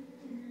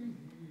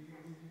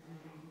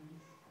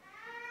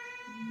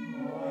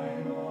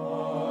 Mine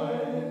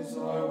eyes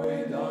are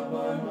weighed down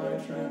by my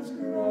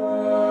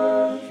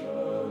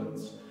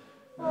transgressions,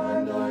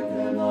 and I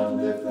cannot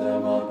lift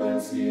them up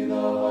and see the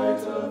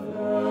height of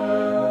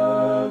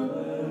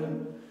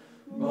heaven.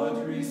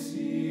 But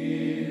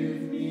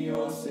receive me,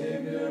 O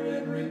Savior,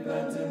 in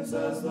repentance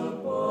as the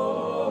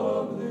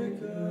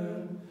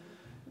publican,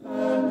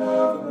 and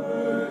have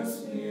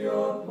mercy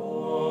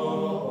upon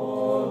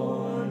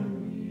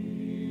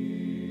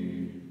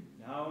me.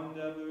 Now and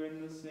ever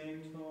in the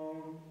same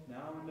tone.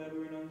 Now and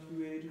ever and unto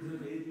ages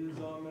of ages.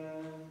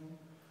 Amen.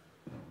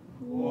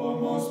 O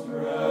most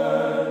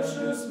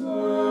precious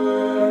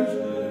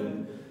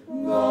Virgin,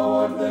 thou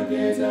art the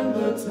gate and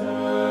the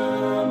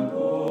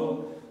temple,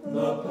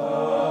 the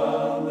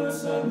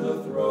palace and the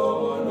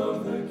throne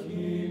of the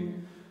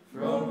King.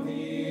 From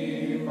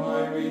thee,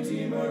 my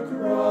Redeemer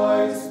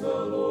Christ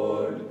the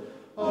Lord,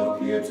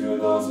 appeared to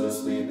those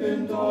asleep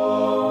in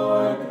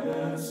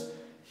darkness.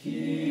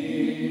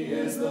 He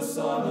is the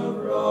Son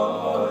of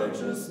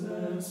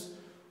righteousness,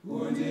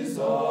 who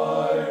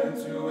desired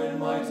to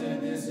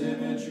enlighten his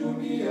image whom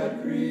he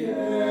had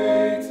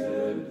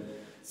created.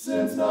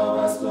 Since thou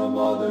hast a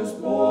mother's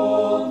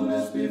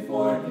boldness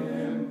before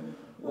him,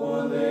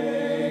 O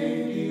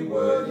Lady,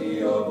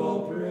 worthy of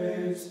all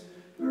praise,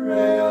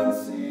 pray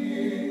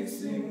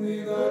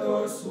unceasingly that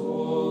our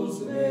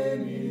souls may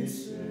be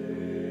saved.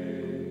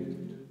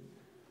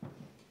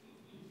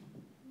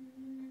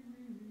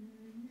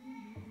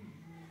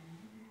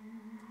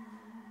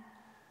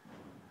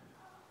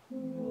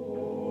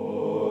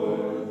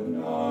 Lord,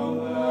 now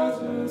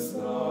lettest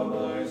thou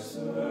thy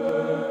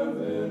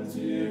servant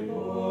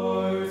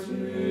depart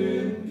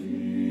in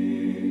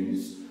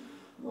peace,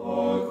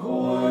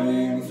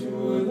 according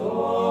to thy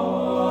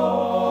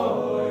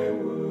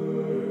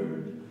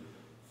word.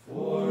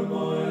 For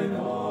mine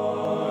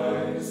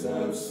eyes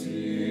have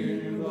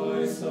seen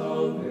thy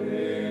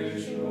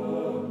salvation,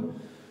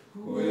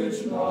 which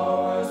thou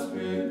hast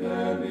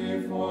prepared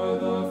before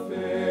the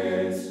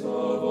face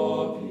of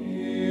all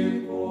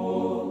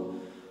people,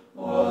 a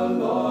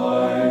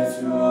light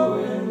to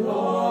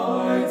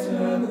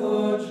enlighten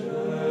the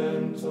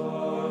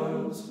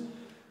Gentiles,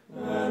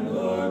 and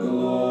the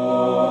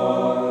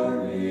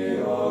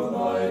glory of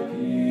thy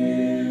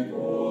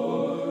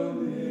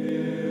people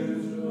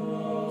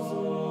Israel.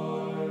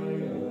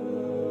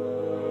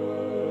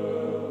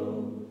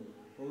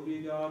 Holy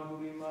God,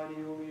 holy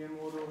mighty, holy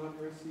immortal, have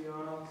mercy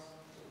on us.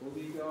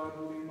 Holy God,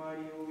 holy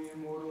mighty, holy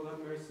immortal, have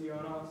mercy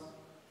on us.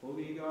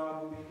 Holy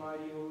God, holy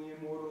mighty, holy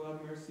immortal,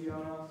 have mercy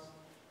on us.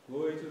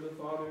 Glory to the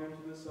Father, and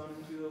to the Son,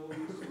 and to the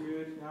Holy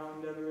Spirit, now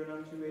and ever and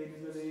unto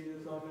ages of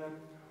ages. Amen.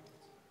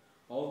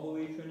 All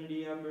Holy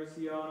Trinity, have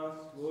mercy on us.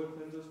 Lord,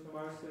 cleanse us from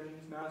our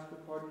sins. Master,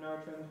 pardon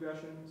our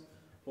transgressions.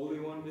 Holy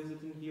One,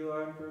 visit and heal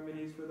our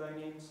infirmities for thy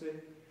name's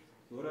sake.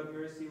 Lord, have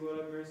mercy, Lord,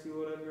 have mercy,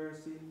 Lord, have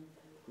mercy.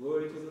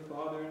 Glory to the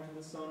Father, and to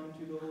the Son, and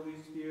to the Holy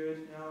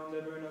Spirit, now and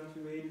ever and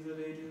unto ages of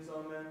ages.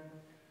 Amen.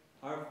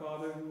 Our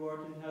Father, who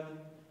art in heaven,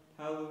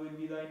 hallowed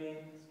be thy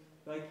name.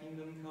 Thy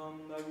kingdom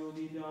come, thy will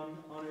be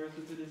done, on earth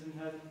as it is in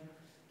heaven.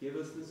 Give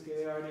us this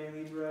day our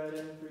daily bread,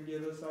 and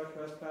forgive us our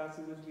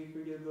trespasses as we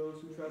forgive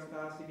those who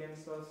trespass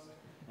against us.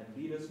 And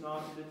lead us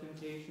not into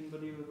temptation,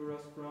 but deliver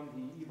us from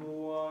the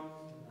evil one.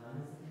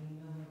 Thine is the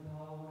kingdom, the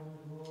power, and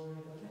the glory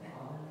of the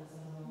Father, and the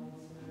Son, and the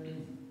Holy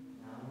Spirit,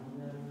 now and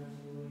ever, and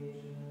to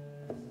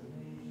ages of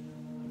ages.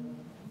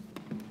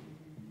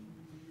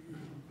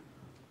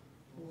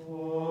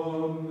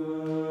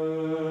 Amen.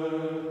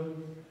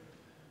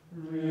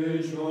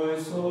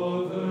 Rejoice,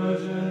 O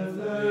Virgin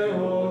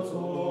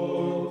Theotokos,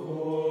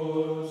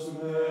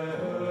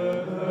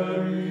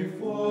 Mary,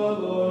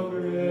 full of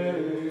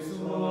grace,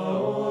 the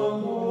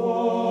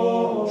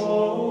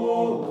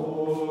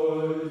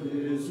Lord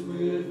is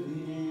with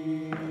thee.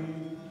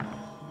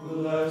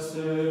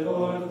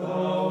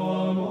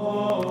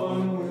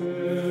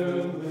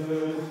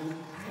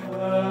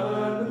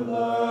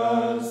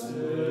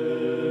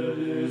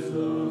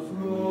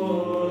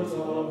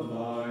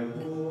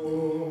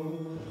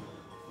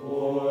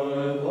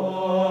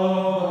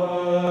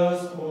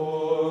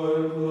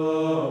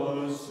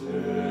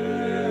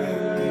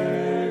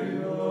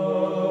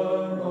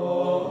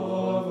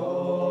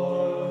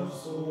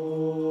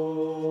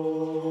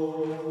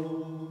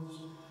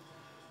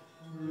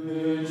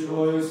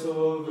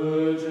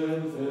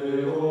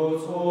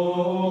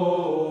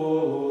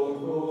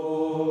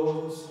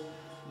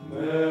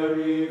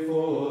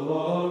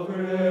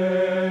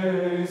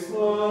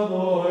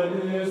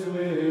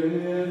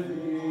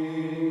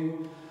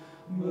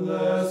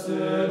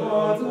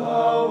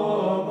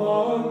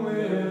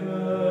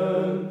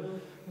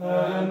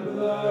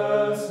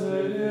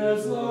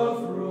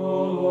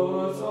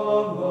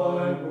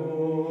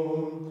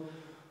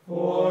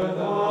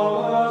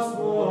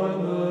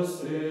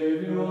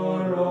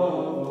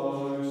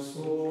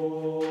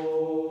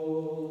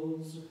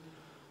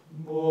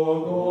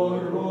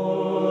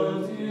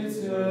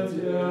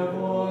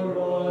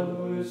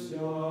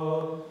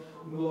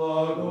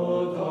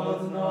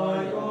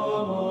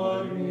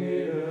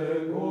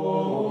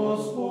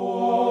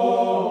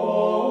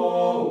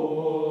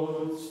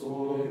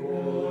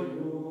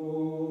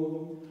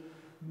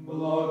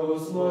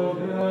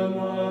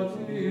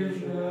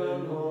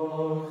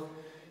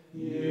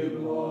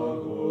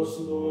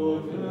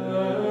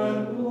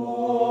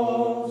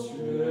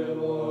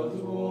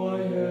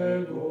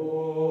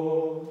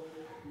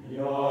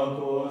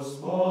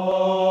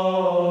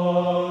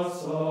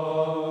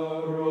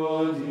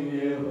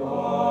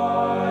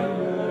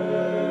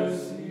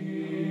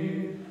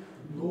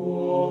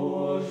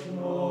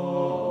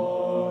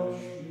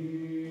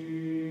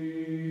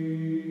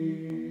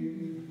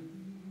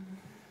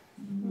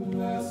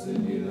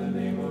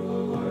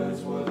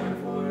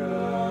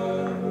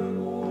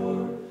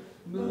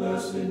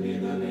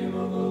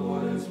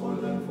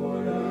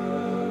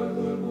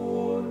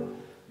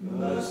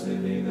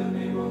 commending the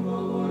name of the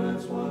Lord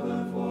and sworn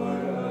them forevermore.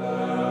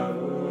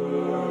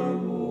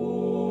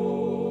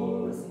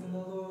 Blessing of the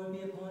Lord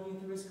be upon you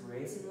through his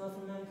grace and love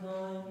for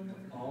mankind,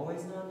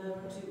 always and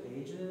never to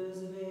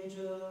ages of ages.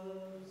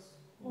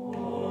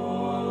 Amen.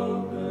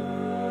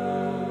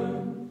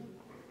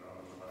 With God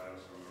in the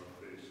highest, on earth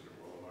peace, to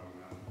all among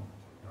men.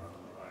 With God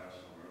in the highest,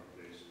 on earth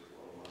peace, to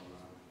all among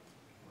men.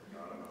 With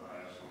God in the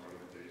highest, on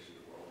earth peace, to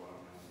all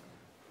among men.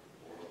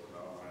 For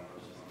without my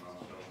lips, my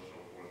mouth shall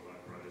show forth thy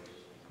praise.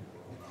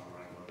 For without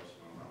my lips,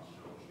 my mouth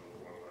shall show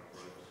forth thy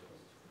praise.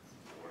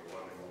 For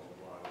what they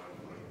multiply thy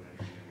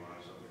indignation, and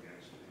rise up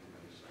against me, and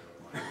they say of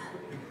my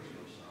soul, there is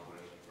no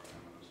salvation for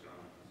him in his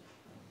God.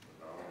 But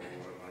thou, O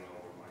Lord, my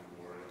hope and my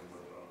glory, and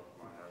lift up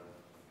my head.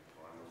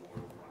 For I, the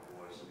Lord, my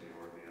voice, and the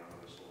Lord, the honor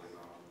of this holy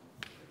mountain.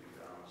 Take me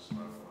down and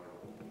slap my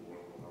hope, the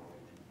Lord will help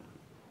me.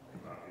 I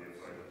will not be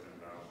afraid of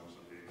 10,000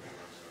 of people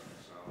that set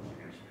themselves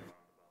against me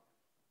round about.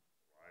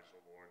 Rise, O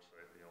Lord,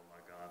 save me, O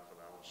my God, for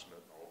thou hast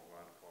smitten all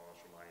my cause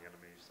for my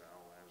enemies. Thou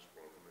hast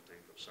broken the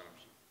teeth of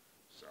sinners.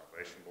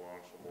 Salvation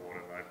belongs to the Lord,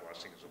 and thy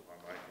blessing is upon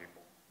thy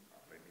people.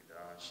 Not make me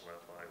die,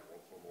 slap thy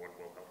wolf, the Lord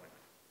will help me.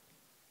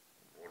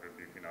 Lord,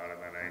 rebuke me not in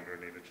thine anger,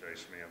 neither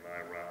chase me in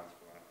thy wrath,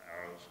 for thine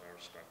arrows are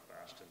stuck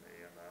fast in me,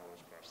 and thou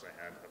hast pressed thy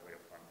hand heavily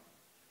upon me.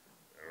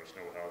 There is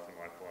no health in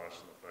my flesh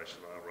in the face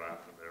of thy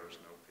wrath, and there is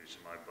no peace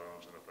in my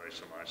bones in the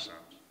face of my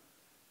sins.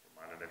 For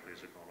mine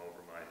iniquities have gone over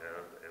my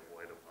head, they have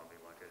weighed upon me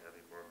like a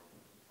heavy burden.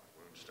 My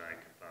wounds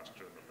stank and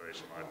fester in the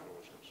face of my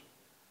foolishness.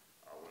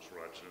 I was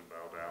wretched and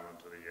bowed down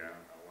unto the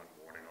end. I went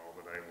mourning all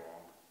the day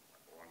long.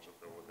 My bones are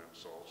filled with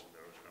insults, and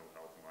there is no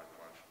health in my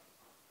flesh.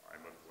 I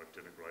am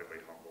afflicted and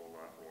greatly humbled,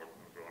 I Lord,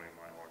 and groaning in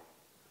my heart.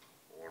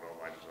 Lord, all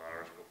my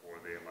desires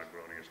before thee, and my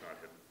groaning is not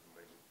hidden from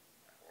thee.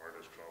 My heart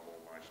is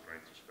troubled, my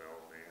strength has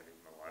failed me, and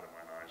even the light of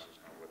mine eyes is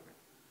not with me.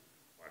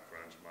 My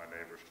friends and my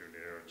neighbors drew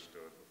near and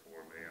stood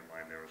before me, and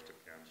my nearest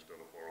of kin stood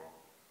afar off.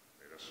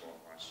 They that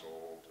sought my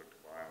soul took to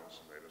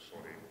violence, and they that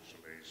sought evil to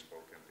me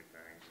spoke empty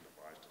things, and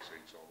devised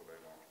deceits all the day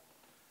long.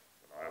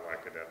 But I,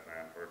 like a deaf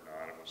man, heard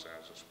not, and was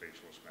as a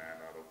speechless man,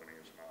 not opening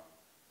his mouth.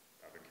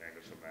 Thou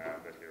becamest a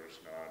man that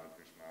hearest not, and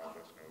whose mouth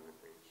has no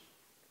reproofs.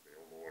 Of thee,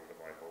 O Lord, have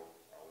I hope.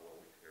 I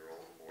will hear, O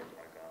Lord,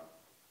 my God.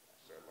 I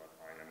said, let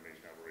mine enemies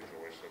never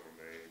rejoice over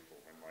me, for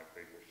when my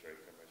feet were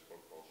shaken, they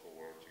spoke boastful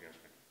words against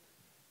me.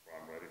 For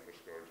I am ready for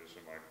scourges,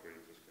 and my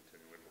grief is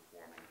continually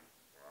before me.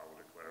 For I will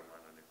declare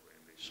mine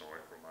iniquity and be sorry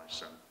for my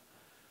sin.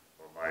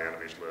 For my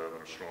enemies live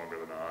and are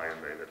stronger than I,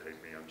 and they that hate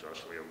me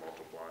unjustly have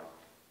multiplied.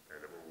 They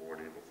that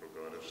reward evil for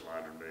good have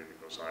slandered me,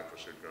 because I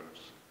pursued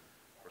goodness.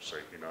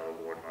 Forsake me not, O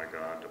Lord my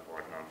God,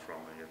 depart not from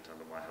me, attend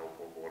to my help,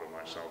 O Lord of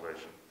my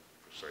salvation.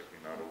 Forsake me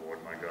not, O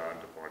Lord my God,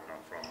 depart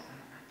not from me,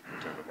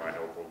 attend to my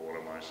help, O Lord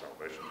of my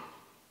salvation.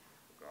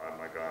 God,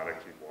 my God, I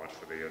keep watch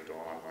for thee at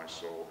dawn. My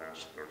soul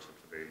has thirsted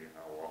for thee.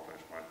 How often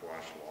is my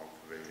flesh longed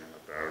for thee in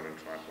a barren and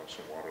trackless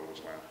and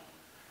waterless land.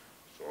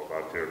 So if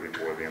I appear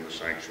before thee in the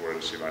sanctuary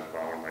to see thy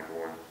power and thy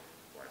glory,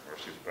 thy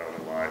mercy is better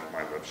than life,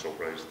 my lips shall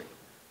praise thee.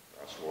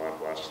 Thus will I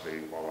bless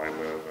thee while I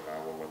live, and I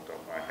will lift up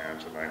my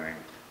hands in thy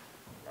name.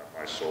 Let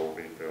my soul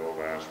be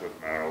filled as with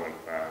marrow and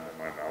fat, and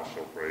my mouth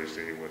shall praise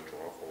thee with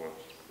joyful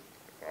lips.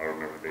 If I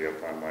remember thee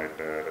upon my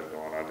bed at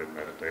dawn, I did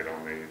meditate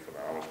on thee, for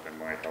thou hast been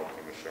my help,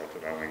 and the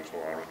shelter of thy wings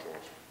will I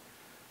rejoice.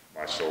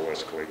 My soul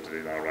has cleaved to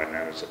thee, thy right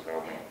hand has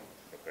upheld me.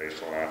 But they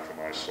shall after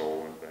my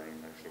soul in vain.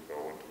 They shall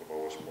go into the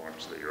lowest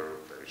points of the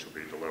earth. They shall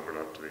be delivered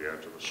up to the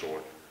edge of the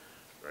sword.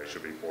 They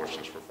shall be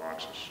portions for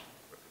foxes.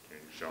 But the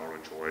king shall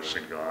rejoice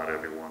in God.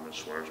 Every one that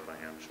swears by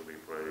him shall be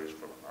praised,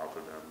 for the mouth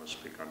of them that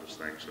speak unto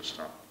things is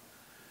stopped.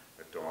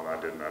 At dawn I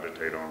did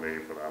meditate on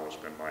thee, for thou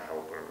hast been my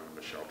helper, and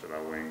the shelter of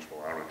thy wings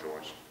will I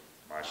rejoice.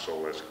 My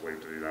soul has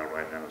cleaved to thee, thy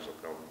right hand has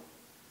upheld me.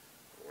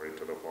 Glory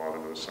to the Father,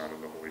 and to the Son,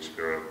 and the Holy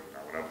Spirit,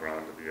 now and ever,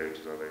 unto the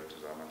ages of ages.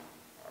 Amen.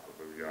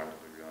 Hallelujah,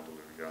 hallelujah,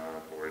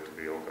 hallelujah. Glory to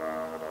thee, O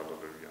God.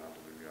 Hallelujah,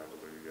 hallelujah,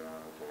 hallelujah.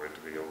 Glory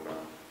to thee, O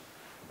God.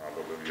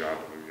 Hallelujah,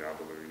 hallelujah,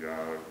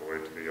 hallelujah.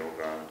 Glory to thee, O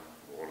God.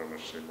 Lord of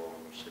mercy, Lord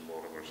of mercy,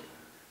 Lord of mercy.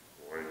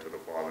 Glory to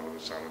the Father, and to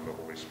the Son, and the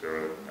Holy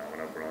Spirit, now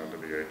and ever, unto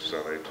the ages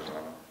of ages.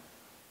 Amen.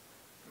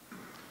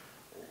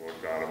 Lord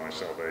God of my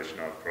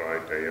salvation, I cry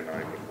day and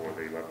night before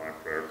thee. Let my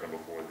prayer come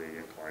before thee.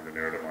 Incline an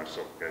ear to my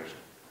supplication.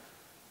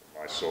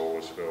 My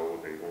soul is filled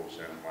with evil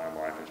sin. My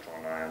life is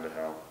drawn nigh unto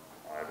hell.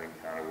 I have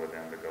encountered with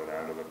them to go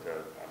down to the pit.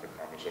 I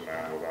become as a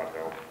man without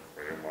help,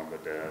 free among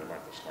the dead,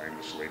 like the slain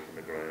to sleep in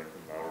the grave.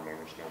 And thou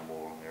rememberest no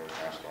more, and they are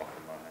cast off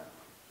from my hand.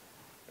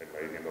 They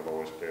laid me in the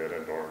lowest pit,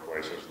 in dark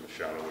places, in the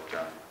shadow of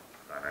death.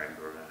 Thine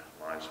anger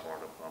lies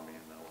hard upon me,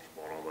 and thou hast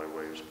brought all thy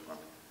ways upon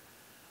me.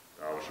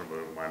 Thou hast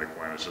removed mine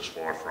acquaintances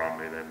far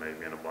from me. They made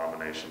me an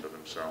abomination to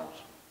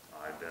themselves.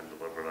 I have been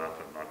delivered up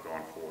and not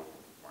gone forth.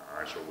 My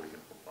eyes are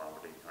weakened from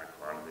poverty. I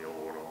cry to thee, O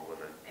Lord, all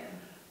the day.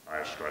 I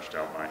have stretched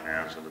out my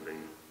hands unto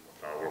thee.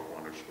 Thou work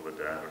wonders for the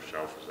dead, or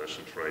shall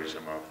physicians raise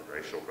him up, and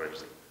they shall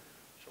praise thee.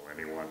 Shall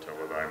anyone tell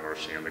of thy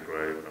mercy in the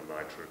grave, and of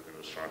thy truth in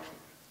destruction?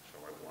 Shall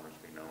thy wonders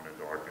be known in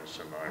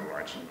darkness, and thy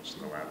righteousness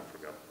in the land of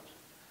forgetfulness?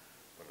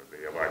 But of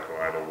thee have I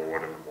cried, O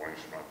Lord, in the morning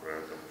shall my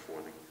prayer come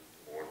before thee.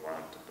 Lord,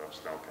 not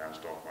dost thou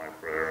cast off my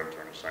prayer and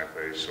turnest thy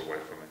face away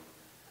from me.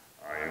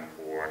 I am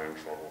poor and in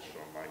troubles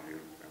from my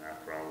youth, and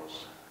after I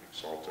was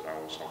exalted, I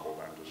was humbled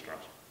and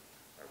distressed.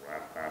 Thy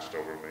wrath passed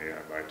over me,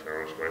 and thy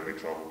terrors greatly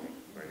troubled me.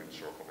 They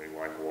encircle me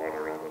like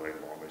water, all the day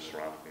long they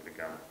surround me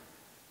together.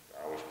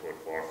 Thou was put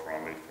far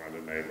from me, friend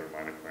and neighbor,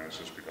 mine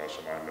acquaintances, because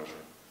of my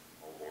misery.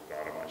 O Lord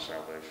God of my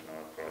salvation, I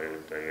pray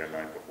day and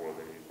night before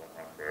thee. Let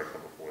my prayer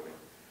come before thee.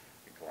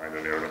 Incline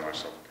an ear to my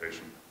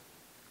supplication.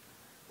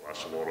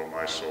 Bless the Lord, O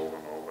my soul,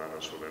 and all that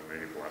is within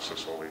me. Bless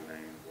his holy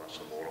name. Bless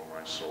the Lord, O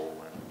my soul,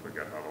 and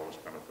forget not all his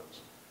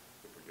benefits.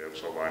 Who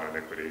forgives all thine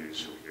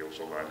iniquities, who heals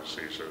all thy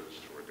diseases,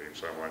 who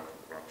redeems thy life from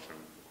corruption,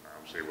 who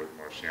crowns thee with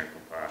mercy and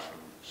compassion,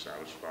 who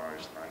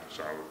satisfies thy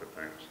desire with good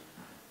things,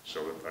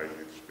 so that thy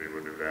youths be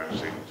renewed as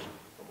eagles.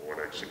 The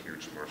Lord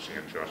executes mercy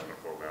and judgment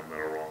for them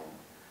that are wrong.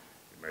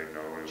 He made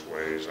known his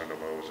ways unto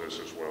Moses,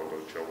 as well to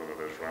the children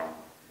of Israel.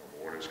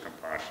 The Lord is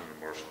compassionate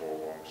and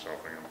merciful,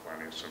 long-suffering, and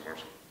plenteous in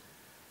mercy.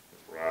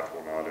 His wrath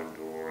will not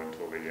endure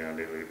until the end.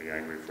 He leave the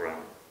angry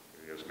forever.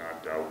 He has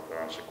not dealt with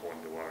us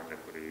according to our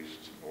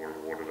iniquities, nor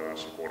rewarded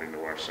us according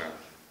to our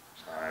sins.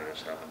 As high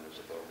as heaven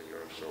is above the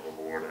earth, so the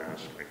Lord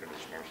has making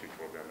his mercy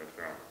toward them that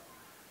fear him.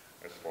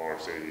 As far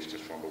as the east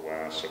is from the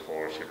west, so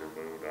far as he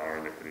removed our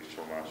iniquities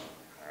from us.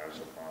 As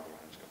a father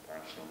has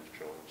compassion on his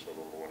children, so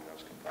the Lord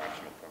has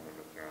compassion upon them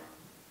that fear him.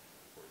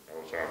 For he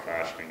knows our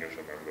fashioning is,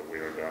 remember that we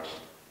are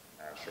dust.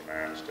 As for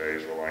man's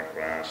days are like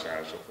grass,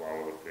 as the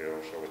flower of the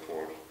field shall it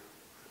flourish.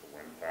 The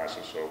wind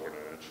passes over it,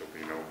 and it shall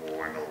be no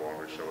more, and no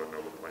longer shall it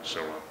know the place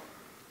thereof.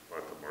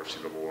 But the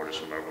mercy of the Lord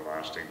is from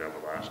everlasting to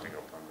everlasting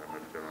upon them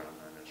that fear him,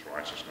 and his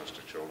righteousness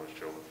to children's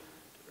children,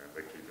 to them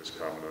that keep his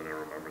covenant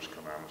and remember his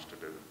commandments to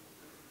do them.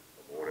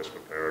 The Lord has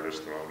prepared his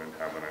throne in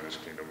heaven, and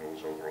his kingdom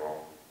rules over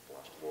all.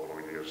 Bless the Lord,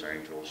 O ye his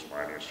angels,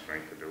 mighty in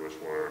strength to do his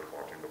word,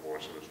 hearkening the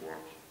voice of his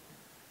words.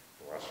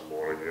 Bless the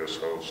Lord, ye his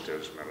host,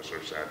 his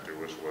ministers that do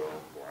his will.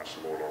 Bless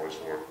the Lord, all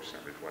his works,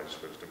 every place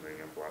of his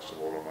dominion. Bless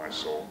the Lord, O my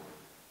soul,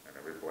 and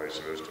every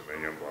place of his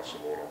dominion. Bless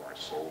the Lord, O my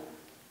soul.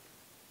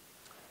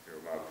 Hear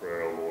my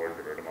prayer, O Lord,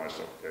 give ear to my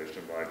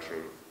supplication by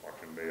truth.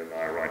 Hearken me in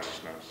thy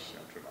righteousness.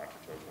 Enter not to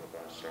judgment with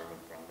thy servant.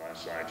 From thy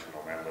sight shall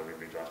no man living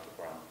be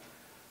justified.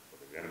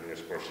 The enemy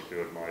has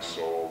persecuted my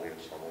soul. He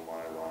has humbled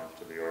my life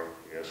to the earth.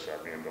 He has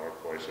set me in dark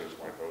places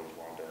like those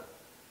long dead.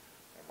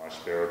 And my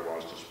spirit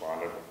was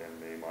despondent within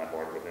me. My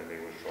heart within me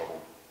was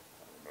troubled.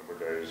 I remember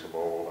days of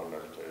old. I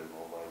meditated on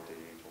all thy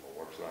deeds, all the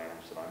works of thy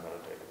hands that I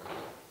meditated.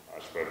 I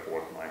spread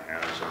forth my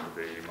hands unto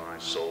thee. My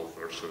soul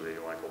thirsts for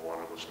thee like a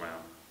waterless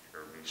land.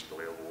 Hear me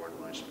speedily, O Lord.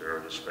 My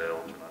spirit has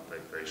failed. Do not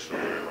take face from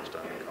me, lest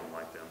I become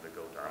like them that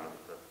go down to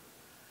the pit.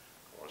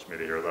 Cause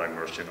me to hear thy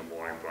mercy in the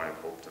morning, for I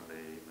have hoped in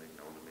thee. Make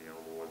known to me, O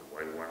Lord, the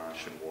way wherein I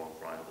should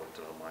walk, for I have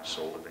lifted up my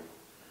soul to thee.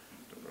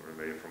 Deliver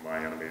me from my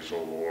enemies,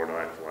 O Lord.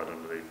 I fled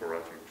unto thee for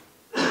refuge.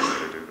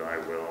 To do thy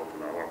will, for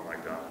thou art my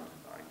God.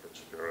 Thy good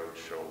spirit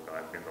shall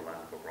guide me in the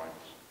land of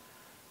righteousness.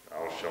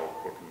 Thou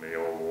shalt quicken me,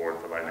 O Lord,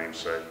 for thy name's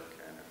sake,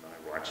 and in thy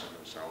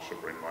righteousness thou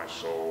shalt bring my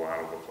soul out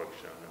of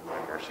affliction. In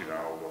thy mercy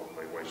thou wilt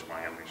lay waste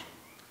my enemies.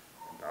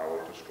 And thou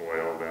wilt destroy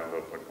all them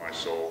that afflict my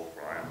soul,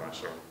 for I am thy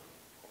servant.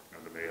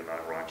 Hearken unto me in thy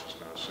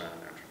righteousness, and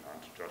enter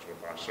not to judge with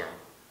thy servant.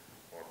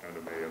 Hearken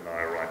unto me in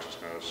thy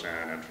righteousness,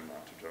 and enter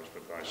not to judge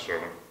with thy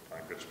servant.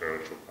 Thy good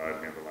spirit shall guide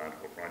me in the land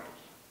of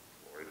righteousness.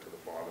 Glory to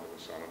the Father, to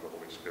the Son, and to the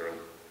Holy Spirit,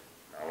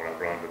 now and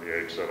ever unto the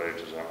ages of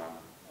ages. Amen.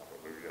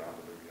 Hallelujah,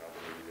 hallelujah,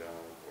 hallelujah.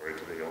 Glory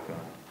to thee, O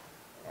God.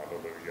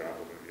 Hallelujah,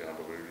 hallelujah,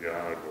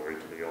 hallelujah. Glory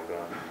to thee, O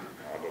God.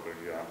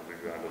 Hallelujah,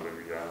 hallelujah,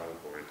 hallelujah.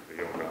 Glory to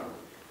thee, O God.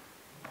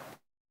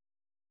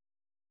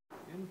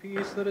 In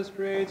peace, let us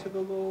pray to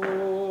the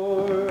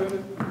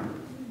Lord.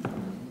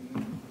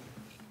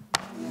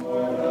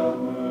 Lord, have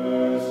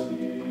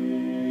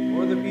mercy.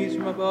 For the peace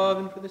from above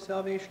and for the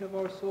salvation of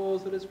our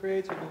souls, let us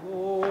pray to the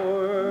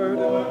Lord.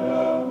 Lord,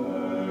 have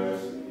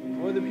mercy.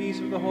 For the peace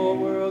of the whole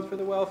world, for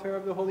the welfare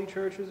of the holy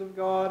churches of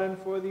God, and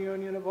for the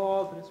union of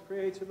all, let us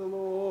pray to the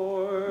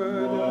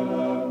Lord. Lord,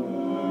 have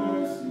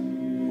mercy.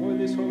 For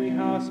this holy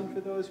house, and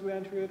for those who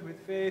enter it with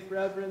faith,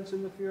 reverence,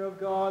 and the fear of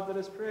God, let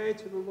us pray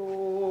to the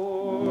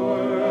Lord.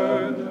 Lord,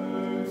 have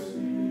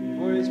mercy.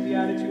 For his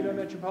beatitude our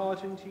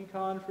Metropolitan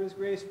Tikhon, for his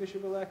grace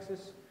Bishop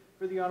Alexis,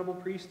 for the honorable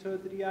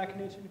priesthood, the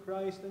diaconate in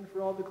Christ, and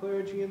for all the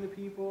clergy and the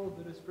people,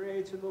 let us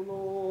pray to the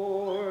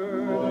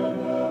Lord. Lord,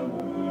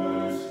 have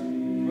mercy.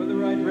 For the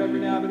right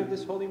reverend abbot of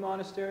this holy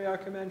monastery, our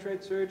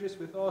commendate Sergius,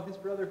 with all his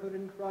brotherhood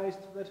in Christ,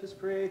 let us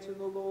pray to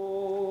the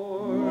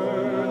Lord.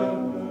 Lord,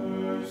 have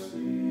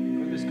mercy.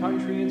 For this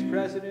country, its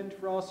president,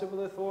 for all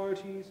civil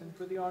authorities, and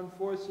for the armed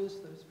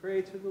forces, let us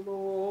pray to the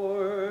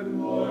Lord.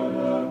 Lord,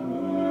 have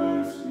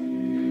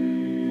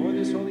mercy. For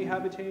this holy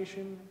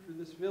habitation, for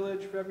this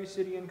village, for every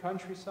city and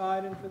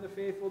countryside, and for the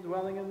faithful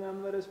dwelling in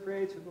them, let us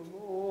pray to the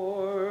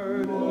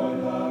Lord. Lord,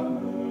 have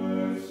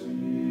mercy.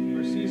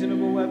 For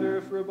seasonable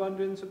weather, for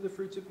abundance of the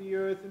fruits of the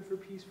earth, and for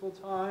peaceful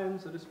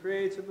times, let us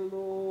pray to the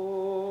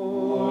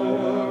Lord. Lord,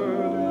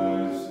 have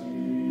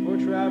mercy. For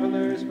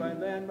travelers by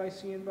land, by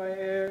sea, and by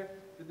air,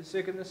 for the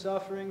sick and the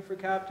suffering, for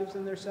captives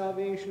and their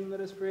salvation, let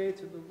us pray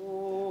to the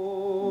Lord.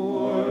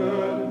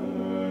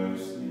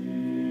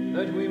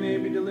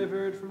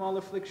 from all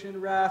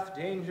affliction, wrath,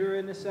 danger,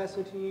 and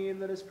necessity.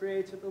 Let us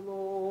pray to the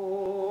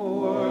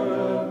Lord.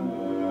 Have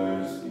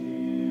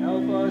mercy.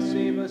 Help us,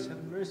 save us,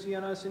 have mercy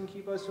on us, and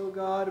keep us, O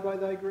God, by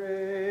thy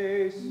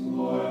grace.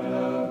 Lord,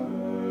 have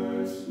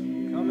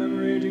mercy.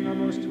 Commemorating our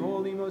most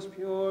holy, most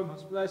pure,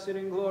 most blessed,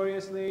 and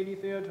glorious Lady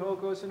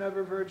Theotokos and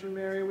ever Virgin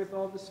Mary with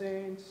all the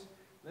saints,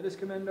 let us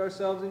commend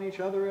ourselves and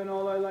each other and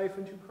all our life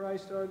unto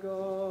Christ our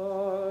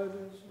God.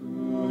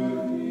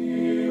 To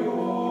thee,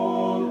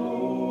 O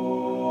Lord.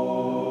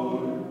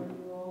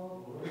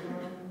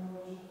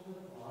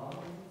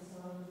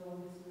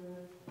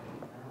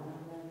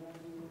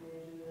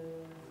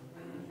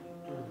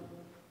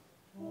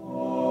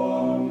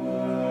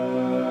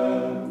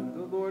 Amen.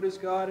 The Lord is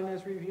God and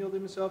has revealed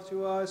himself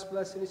to us.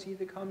 Blessed is he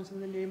that comes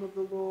in the name of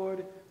the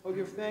Lord. O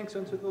give thanks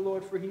unto the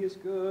Lord, for he is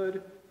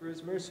good, for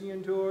his mercy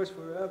endures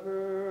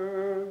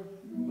forever.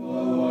 The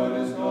Lord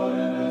is God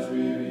and has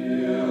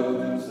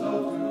revealed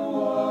himself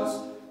to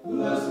us.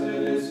 Blessed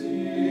is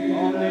he.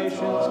 All that nations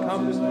comes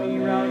compass in the me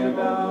round name of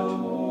the about, but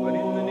in the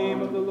Lord.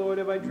 name of the Lord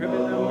have I driven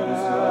The them Lord is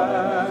God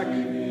and has back.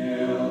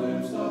 revealed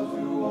himself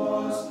to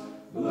us.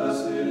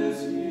 Blessed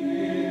is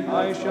he.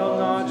 I shall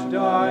not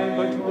die,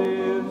 but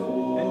live,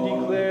 and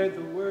declare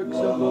the works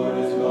of the Lord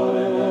is God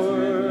and has Lord.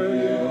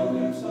 revealed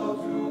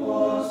himself to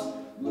us.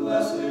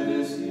 Blessed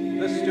is he.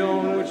 The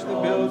stone which the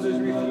that builders comes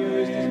in the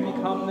refused has name of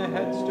become the the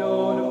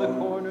headstone of the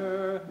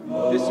corner.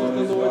 This is the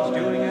Lord's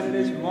doing, and it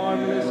is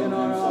marvelous in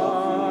our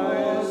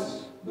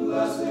eyes.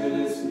 Blessed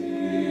is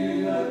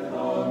he that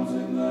comes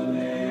in the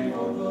name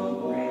of the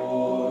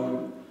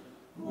Lord.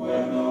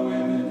 When the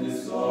women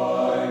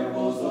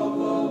disciples of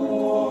the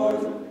Lord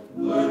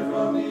learned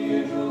from the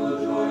angel the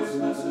joyous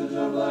message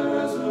of thy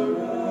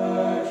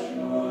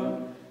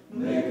resurrection,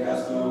 they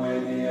cast away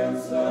the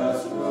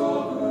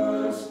ancestral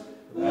curse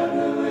and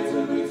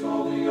relatedly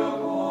told the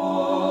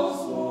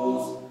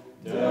apostles,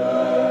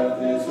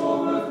 death is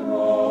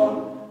overthrown,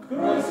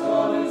 Christ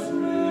God is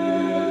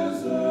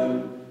risen,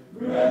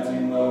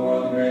 granting the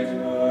world great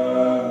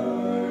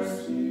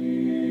mercy.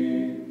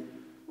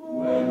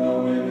 When the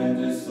women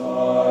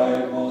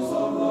disciples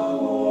of the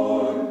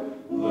Lord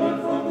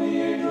learned from the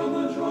angel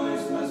the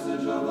joyous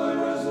message of thy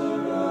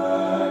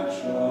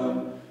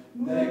resurrection,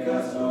 they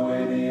cast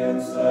away the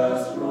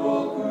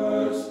ancestral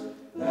curse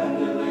and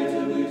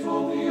elatedly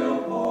told the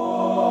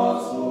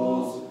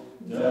apostles,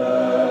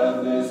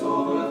 death is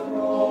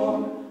overthrown,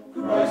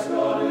 Christ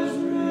God is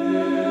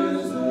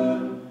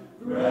risen,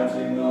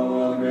 granting the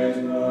world great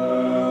mercy.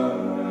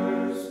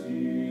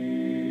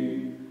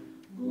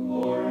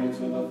 Glory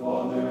to the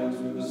Father, and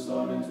to the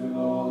Son, and to the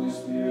Holy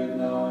Spirit,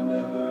 now and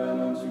ever,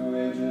 and unto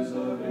ages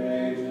of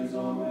ages.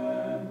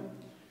 Amen.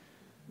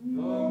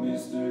 The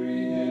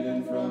mystery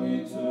hidden from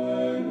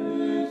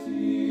eternity,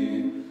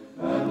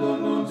 and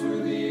unknown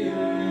to the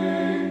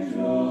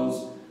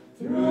angels,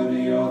 through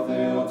the O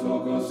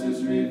Theotokos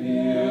is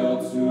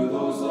revealed to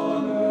those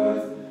on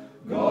earth.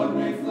 God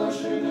made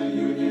flesh in a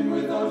union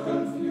without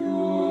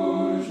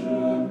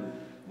confusion,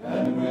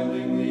 and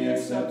willingly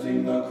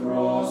accepting the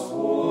cross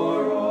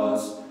for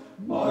us,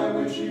 by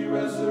which he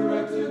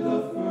resurrected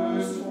the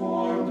first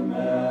formed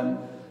man,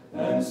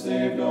 and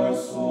saved our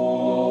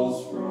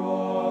souls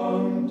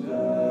from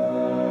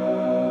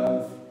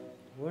death.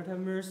 Lord have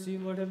mercy,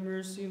 Lord have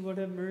mercy, Lord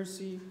have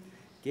mercy.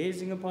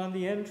 Gazing upon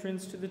the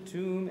entrance to the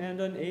tomb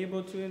and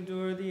unable to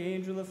endure the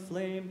angel of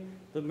flame,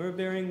 the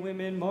myrrh-bearing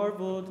women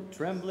marveled,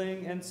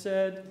 trembling, and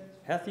said,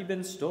 Hath he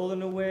been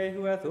stolen away,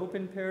 who hath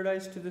opened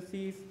paradise to the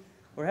thief?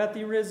 Or hath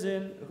he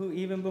risen, who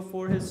even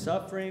before his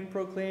suffering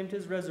proclaimed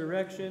his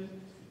resurrection?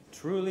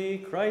 Truly,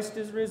 Christ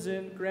is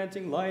risen,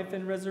 granting life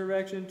and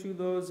resurrection to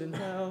those in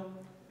hell.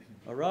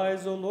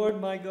 Arise, O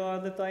Lord my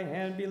God, let thy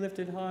hand be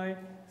lifted high.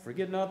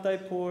 Forget not thy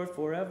poor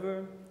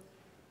forever.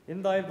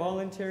 In thy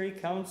voluntary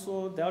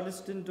counsel thou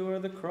didst endure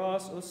the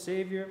cross, O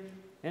Savior,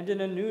 and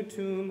in a new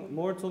tomb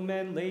mortal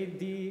men laid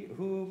thee,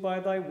 who by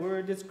thy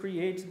word didst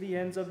create the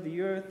ends of the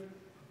earth.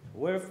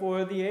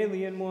 Wherefore the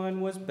alien one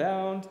was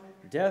bound,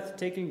 death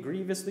taken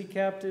grievously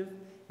captive,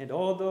 and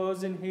all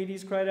those in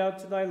Hades cried out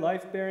to thy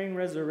life-bearing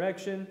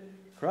resurrection.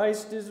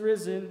 Christ is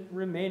risen,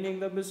 remaining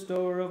the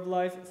bestower of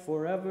life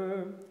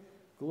forever.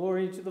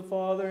 Glory to the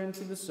Father, and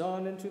to the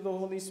Son, and to the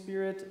Holy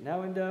Spirit,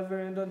 now and ever,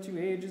 and unto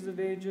ages of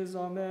ages.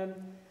 Amen.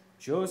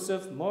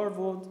 Joseph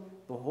marveled,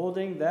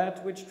 beholding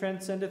that which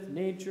transcendeth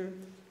nature,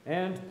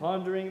 and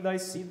pondering thy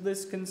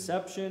seedless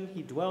conception,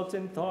 he dwelt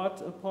in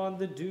thought upon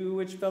the dew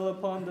which fell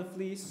upon the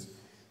fleece,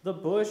 the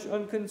bush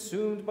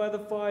unconsumed by the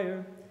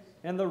fire,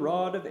 and the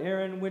rod of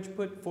Aaron which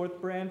put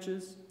forth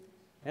branches.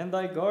 And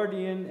thy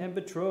guardian and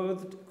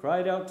betrothed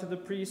cried out to the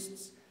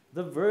priests,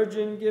 The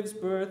virgin gives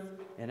birth,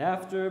 and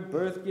after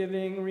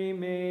birth-giving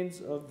remains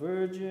a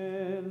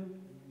virgin.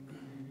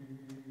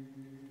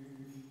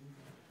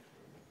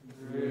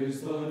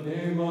 Praise the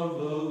name of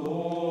the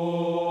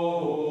Lord.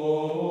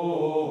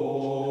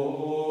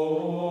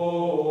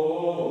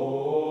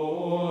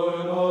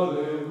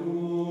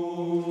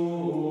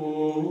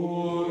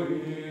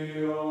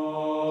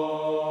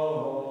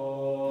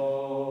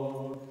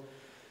 Alleluia.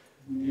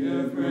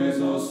 Give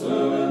praise, O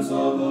servants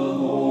of the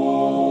Lord.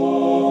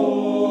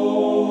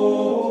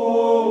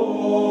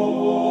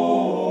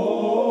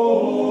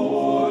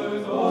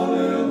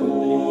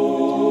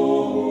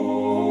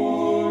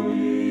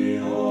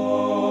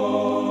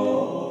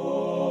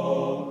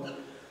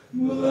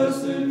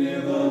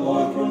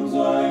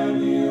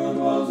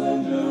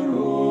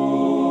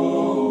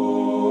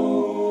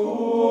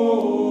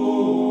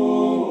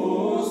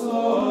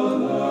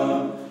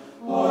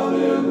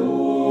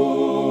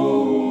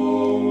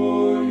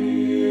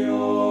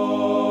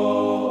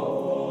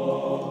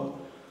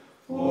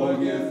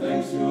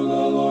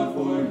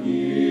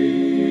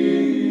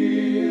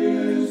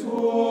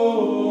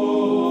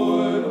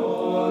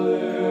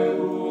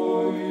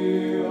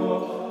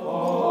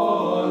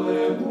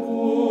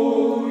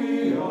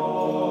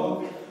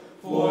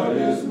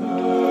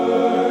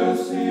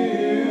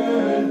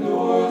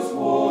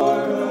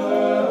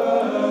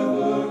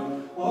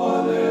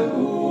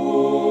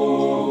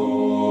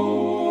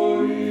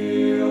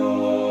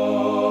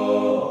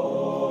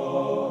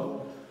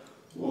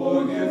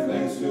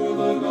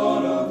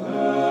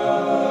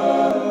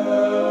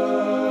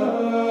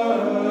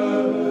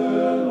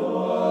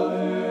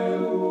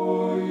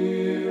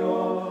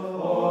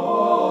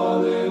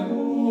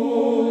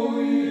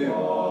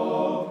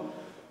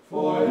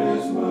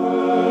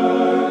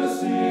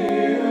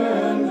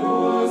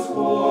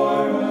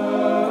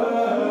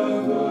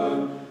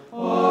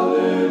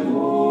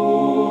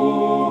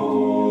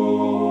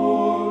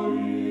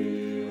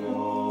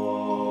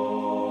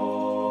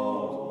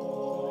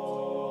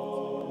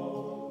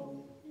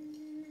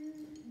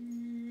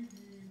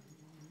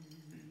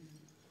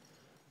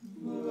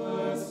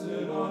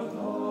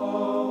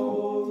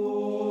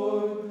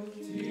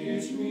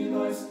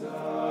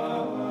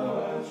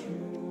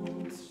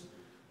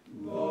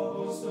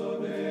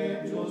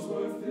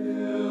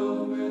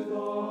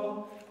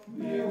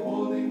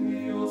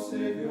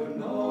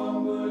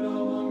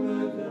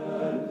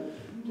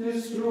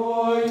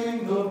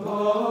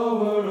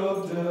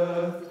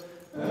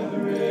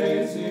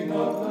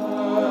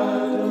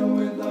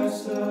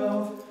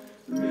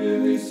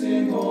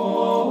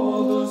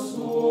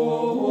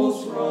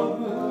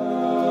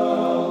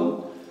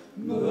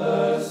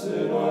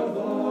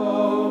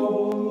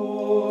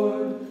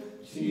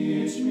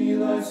 me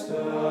thy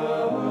statutes.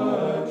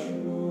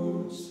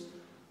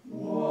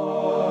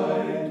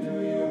 Why do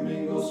you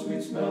mingle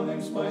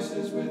sweet-smelling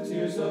spices with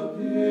tears of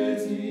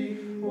pity,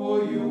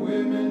 O you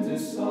women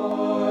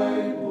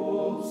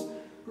disciples?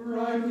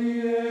 Cried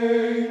the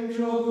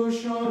angel who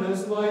shone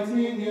as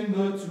lightning in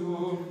the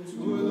tomb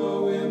to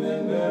the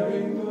women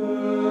bearing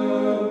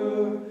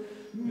myrrh.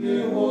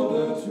 Behold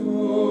the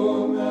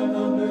tomb and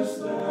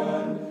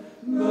understand,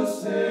 the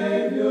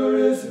Savior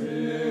is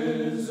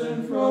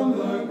risen from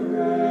the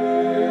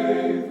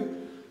grave.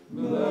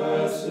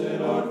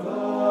 Blessed art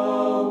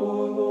thou, O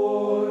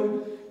Lord,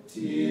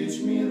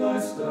 teach me thy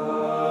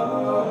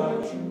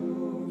statutes.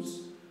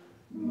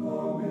 The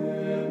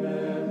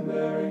women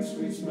bearing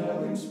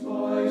sweet-smelling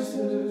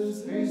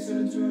spices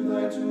hasten to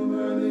thy tomb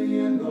early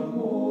in the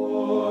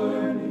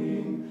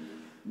morning.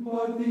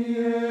 But the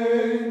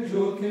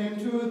angel came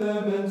to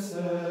them and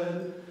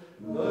said,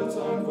 the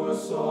time for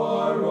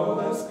sorrow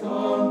has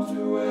come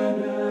to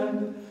an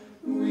end.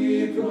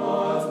 Weep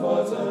not,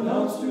 but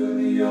announce to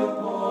the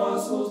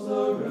apostles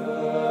the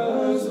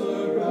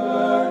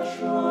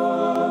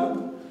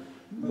resurrection.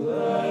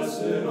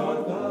 Blessed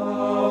art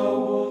thou,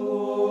 O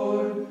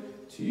Lord,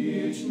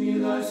 teach me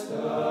thy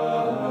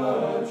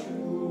statutes.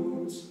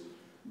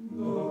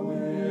 The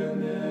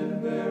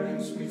women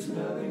bearing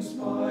sweet-smelling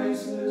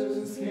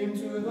spices came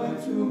to thy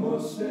tomb, O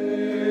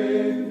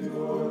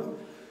Savior.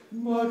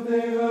 But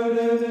they heard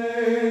an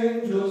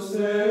angel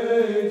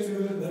say to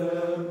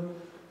them,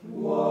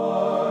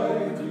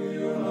 why do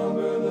you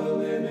number the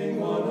living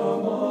one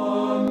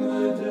among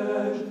the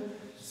dead?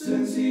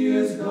 Since he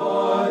is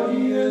God,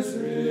 he is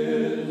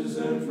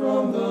risen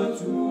from the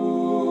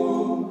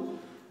tomb.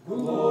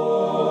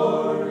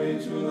 Glory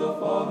to the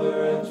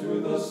Father, and to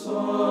the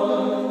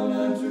Son,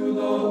 and to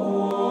the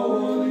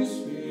Holy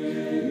Spirit.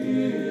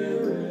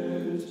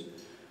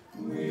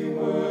 We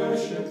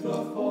worship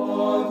the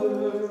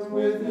Father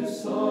with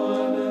his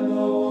Son and the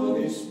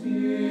Holy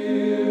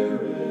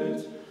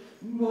Spirit,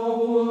 the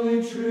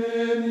Holy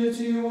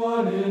Trinity,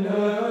 one in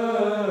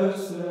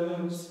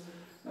essence.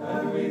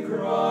 And we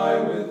cry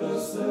with the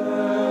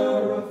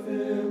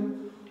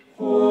seraphim,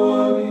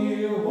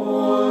 holy,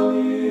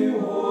 holy,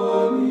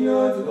 holy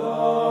art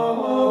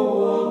thou, O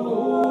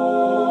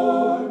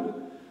Lord,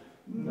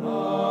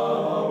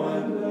 now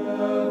and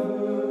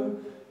ever,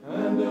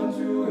 and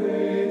unto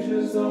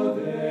ages of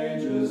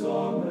ages.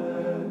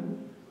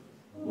 Amen.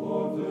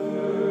 O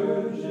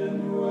Virgin,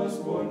 who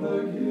hast borne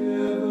the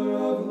giver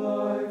of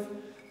life,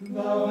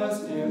 thou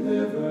hast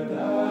delivered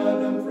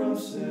Adam from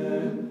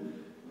sin,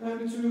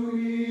 and to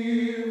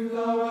Eve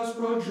thou hast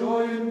brought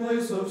joy in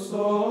place of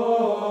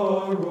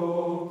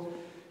sorrow.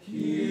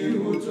 He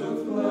who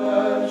took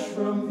flesh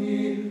from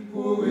thee,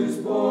 who is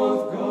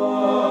both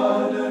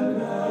God and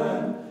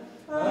man,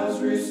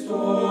 has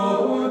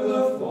restored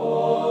the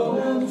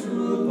fallen to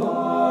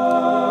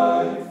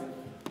life.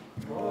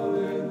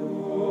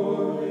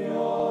 Alleluia,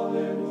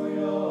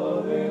 alleluia,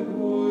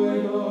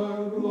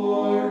 alleluia,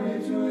 glory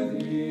to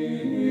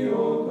thee, O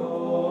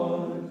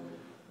God.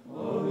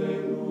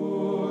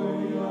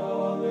 Alleluia,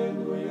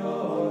 alleluia,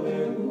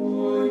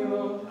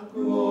 alleluia,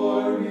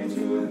 glory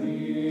to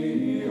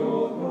thee, O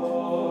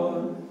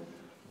God.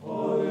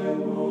 Alleluia,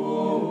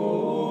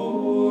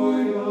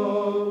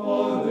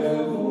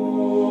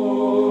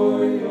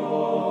 alleluia,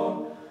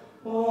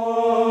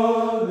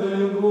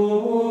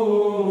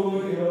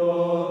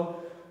 alleluia,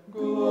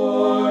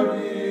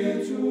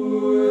 glory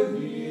to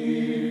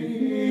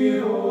thee,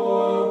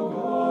 O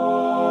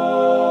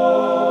God.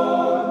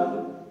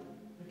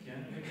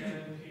 Again,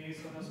 in peace,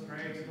 let us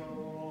pray to the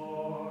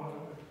Lord.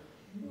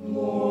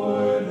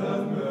 Lord,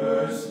 have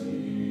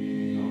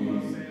mercy.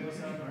 Lord, save us,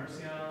 have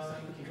mercy on us,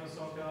 and keep us,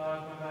 O God,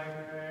 by thy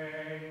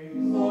grace.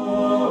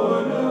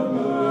 Lord, have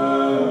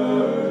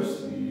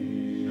mercy.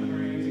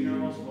 Memories of your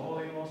most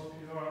holy, most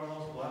pure,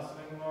 most blessed,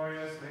 and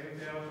glorious Lady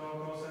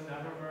Theotokos, and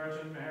ever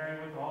Virgin Mary,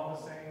 with all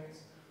the saints,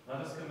 let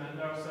us commend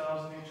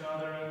ourselves and each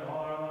other and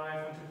all our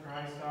life unto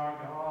Christ our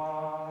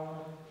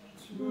God.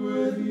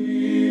 To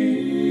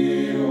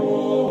thee, O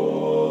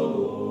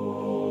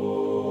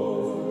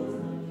Lord.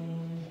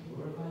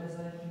 Glorified is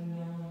thy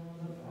kingdom,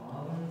 the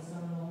Father, and the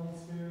Son, and the Holy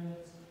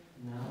Spirit,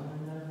 now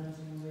and ever,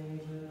 to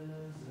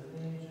ages of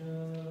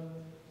ages.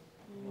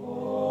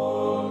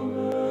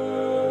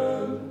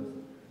 Amen.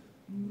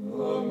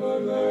 The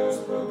good verse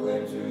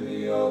proclaimed to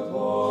the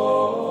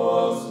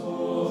apostles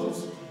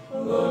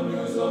the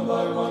news of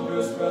thy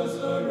wondrous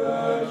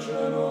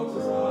resurrection, O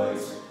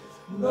Christ,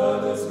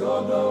 that as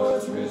God thou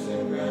hast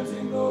risen,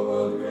 granting the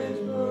world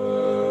great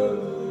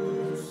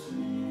mercy.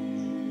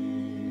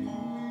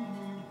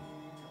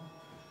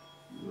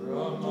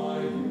 From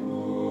my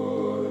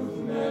youth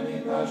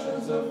many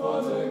passions have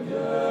fought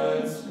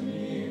against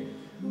me,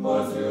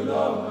 but do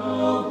thou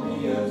help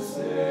me and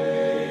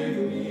save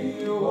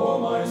me, O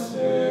my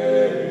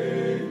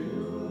Savior.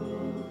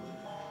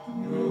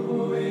 You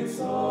who in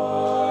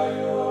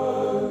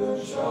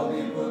Zion shall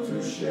be put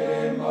to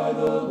shame by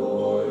the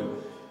Lord,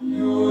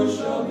 you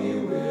shall be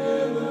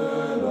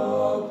withered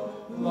up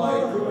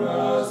like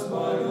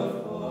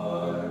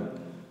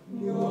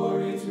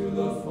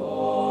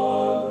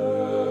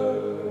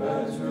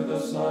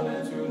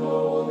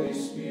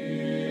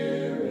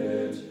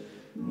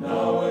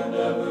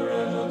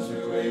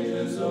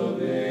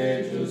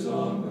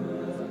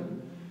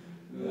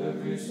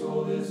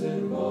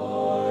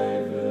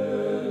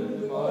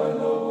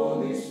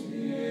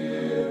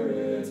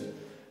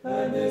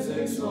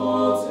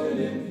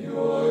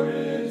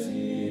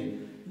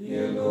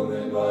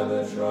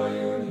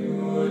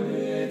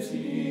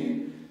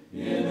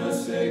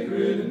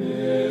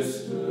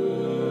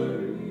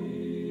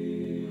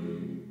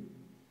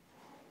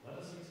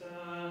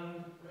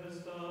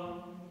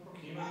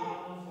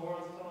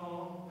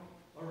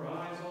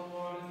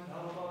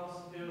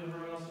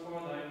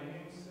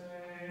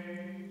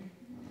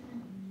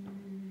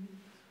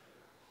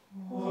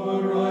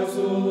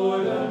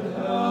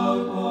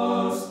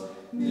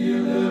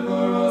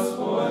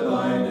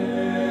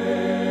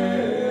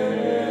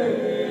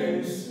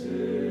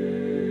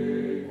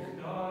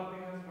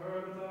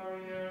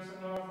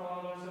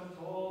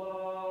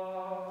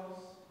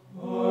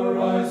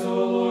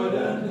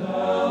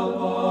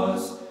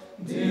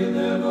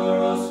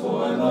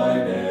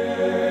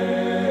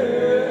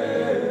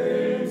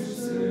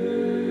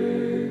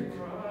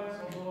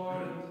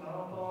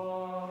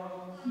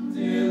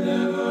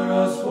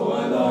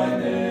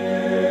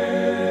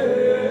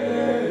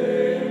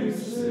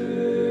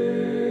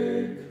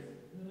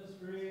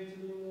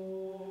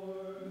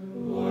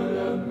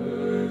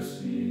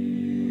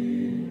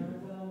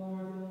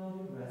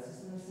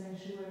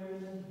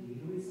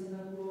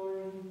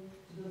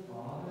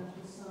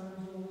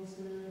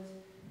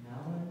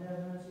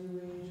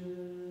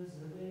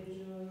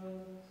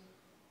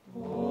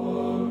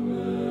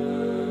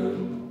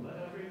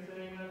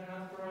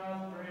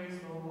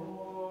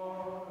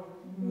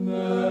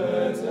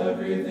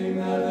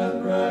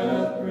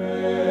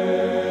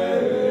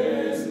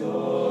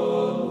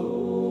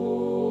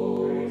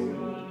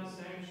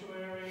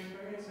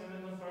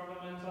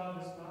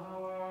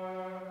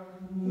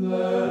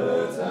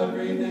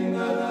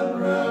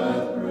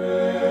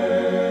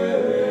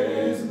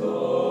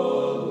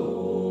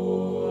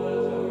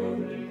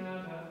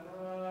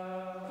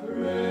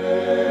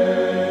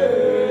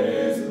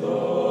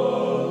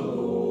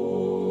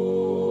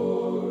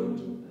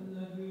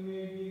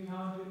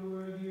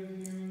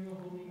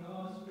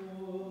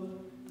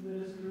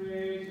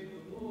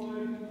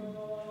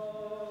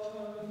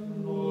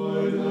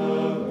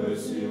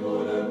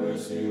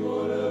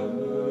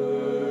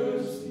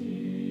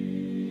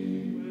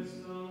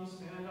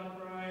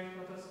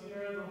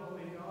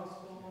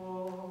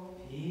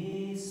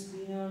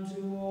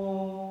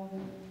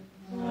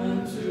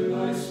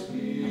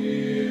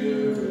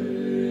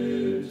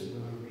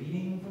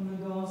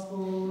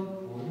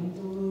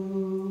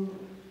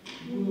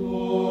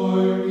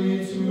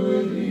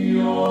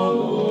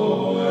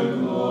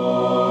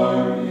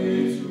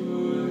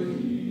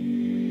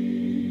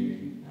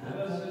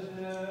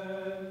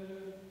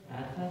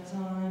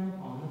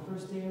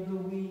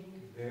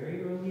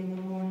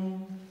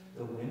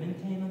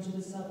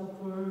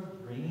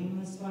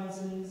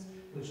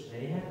which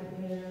they had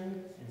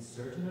prepared, and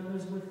certain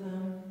others with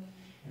them.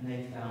 And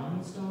they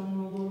found the stone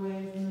rolled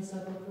away from the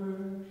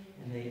sepulchre,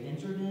 and they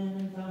entered in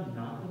and found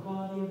not the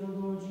body of the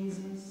Lord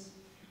Jesus.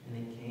 And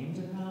it came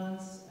to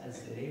pass,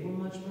 as they were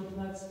much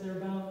perplexed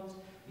thereabout,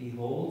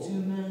 behold,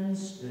 two men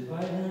stood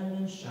by them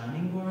in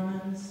shining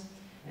garments.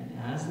 And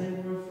as they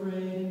were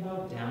afraid and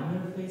bowed down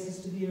their faces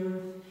to the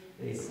earth,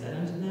 they said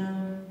unto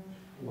them,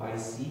 Why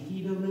seek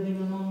ye the living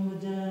among the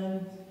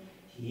dead?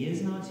 He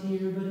is not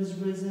here, but is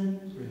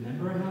risen.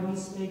 Remember how he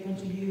spake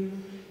unto you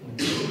when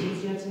he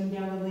was yet in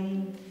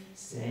Galilee,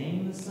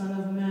 saying, The Son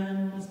of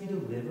Man must be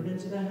delivered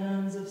into the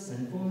hands of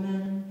sinful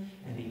men,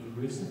 and be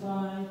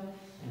crucified,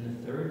 and the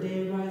third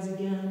day rise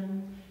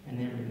again. And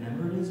they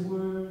remembered his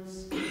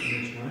words, and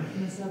returned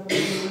from the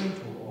sepulchre and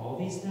told all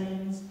these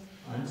things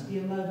unto the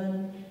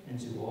 11, and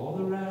to all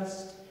the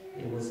rest.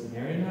 It was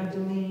Mary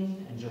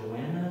Magdalene, and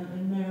Joanna,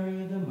 and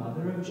Mary, the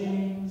mother of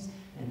James,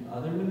 and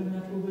other women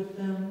that were with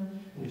them,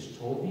 which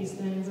told these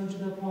things unto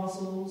the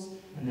apostles,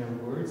 and their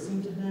words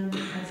seemed to them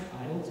as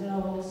idle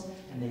tales,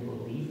 and they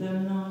believed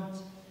them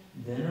not.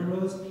 Then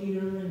arose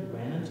Peter, and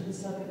ran unto the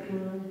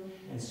sepulchre,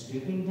 and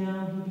stooping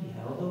down he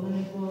beheld the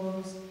linen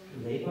clothes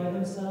laid by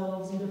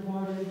themselves, and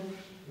departed,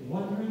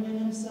 wondering in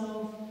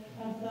himself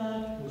at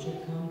that which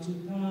had come to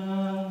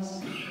pass.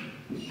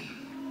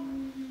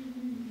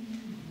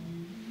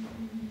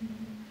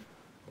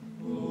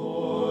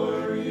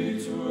 Glory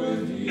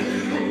to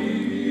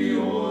thee,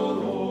 O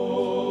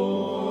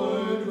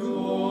Lord,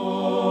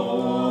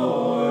 glory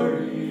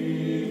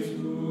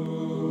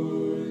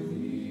to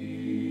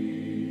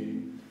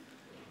thee.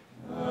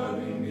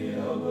 Having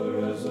beheld the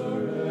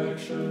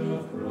resurrection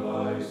of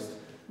Christ,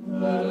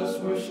 let us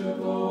worship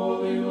the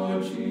Holy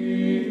Lord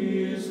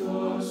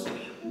Jesus,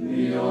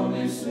 the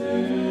only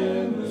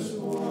sinless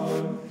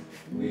one.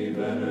 We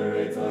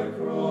venerate thy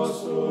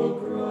cross, O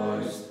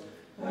Christ,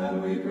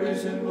 and we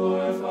praise and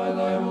glorify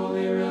thy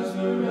holy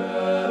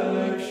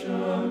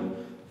resurrection.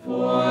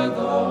 For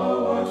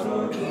thou art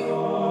our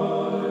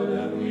God,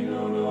 and we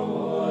know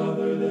no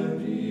other than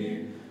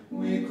thee.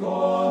 We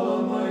call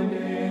on thy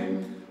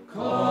name.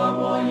 Come,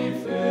 all ye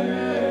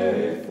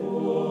faithful,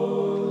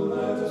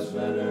 let us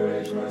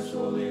venerate Christ's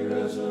holy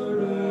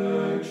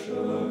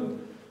resurrection.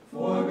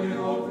 For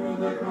behold, through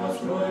the cross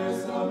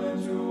joyous come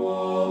into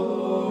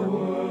all the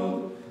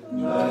world.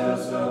 Let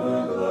us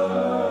ever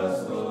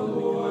bless the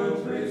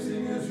Lord,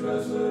 praising his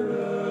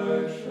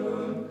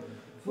resurrection.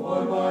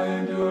 For by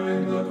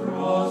enduring the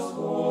cross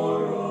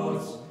for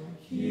us,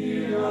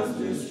 he has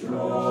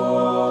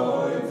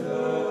destroyed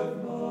death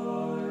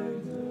by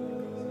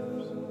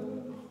death.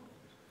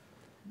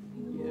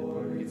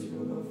 Glory to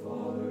the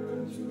Father,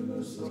 and to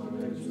the Son,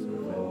 and to the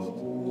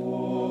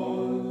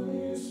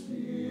Holy Spirit.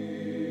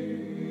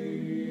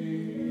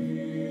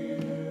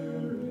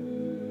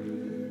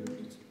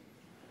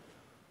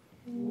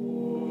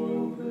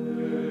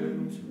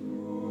 Open to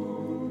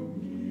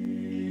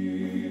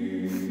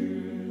me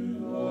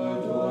the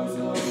doors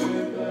of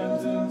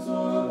repentance, O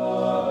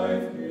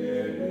life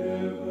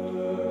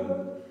giver.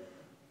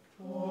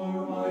 For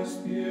my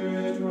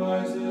spirit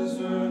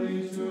rises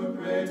early to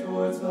pray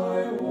towards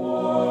thy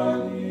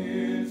warm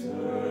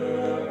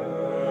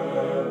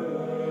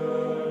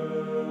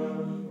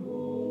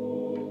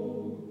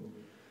temple.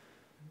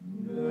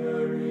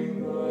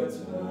 Bearing the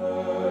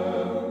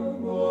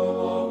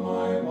temple of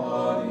my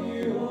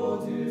body all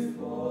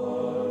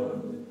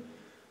defiled,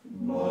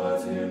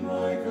 but in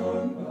thy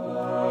compassion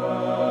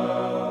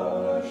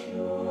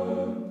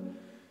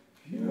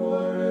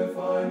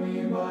purify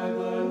me by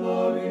thy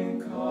loving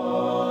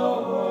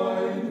kindness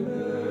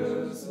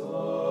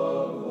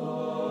of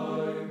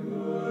thy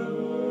good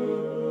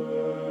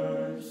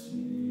mercy.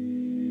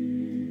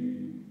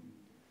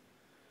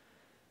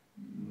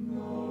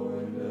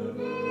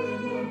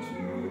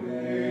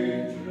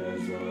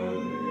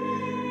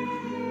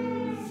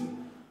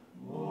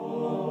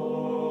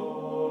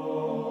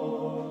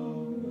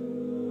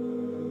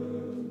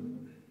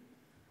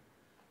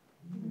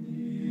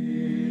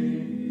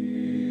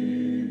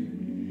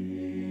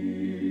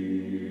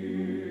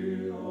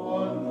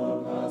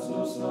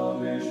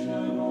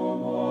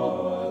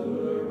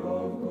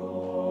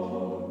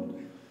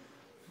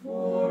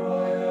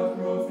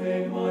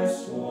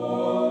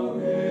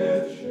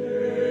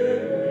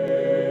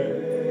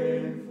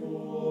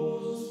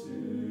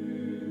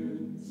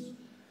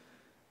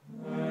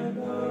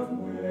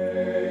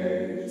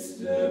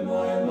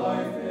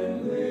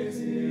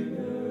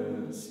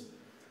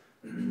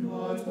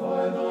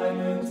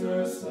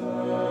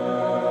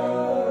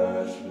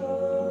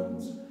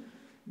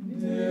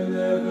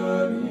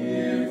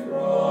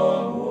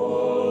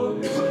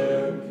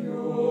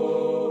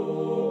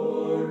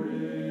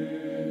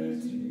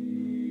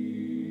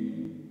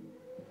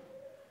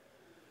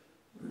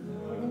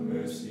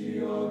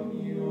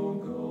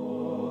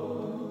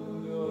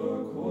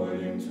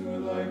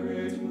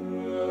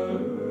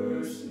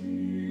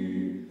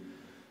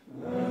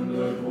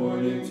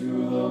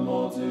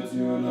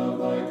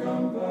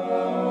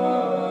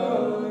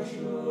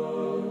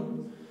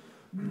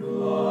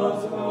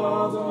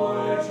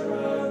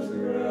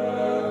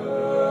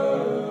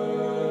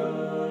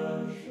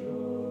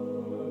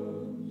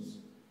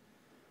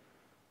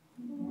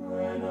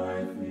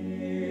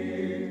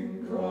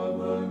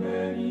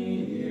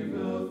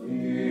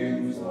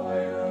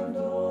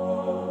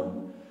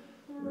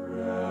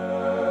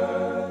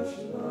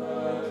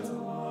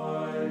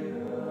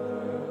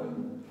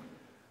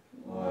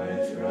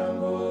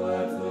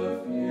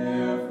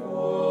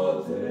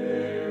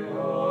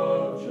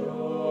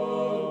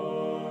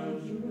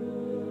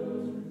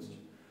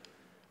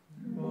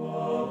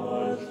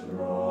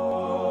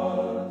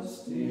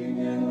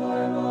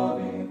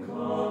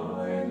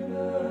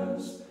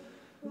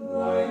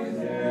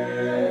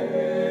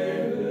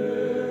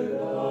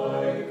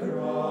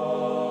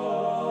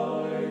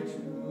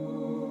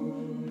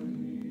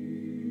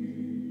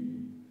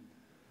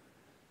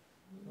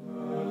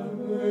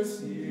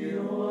 mercy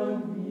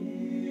on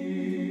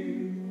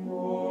me, O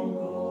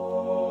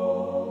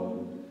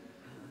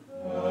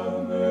God.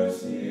 Have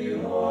mercy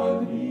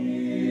on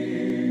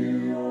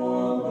me,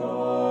 O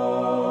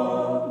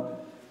God.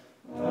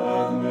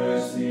 Have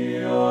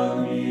mercy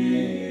on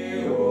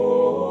me,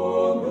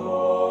 O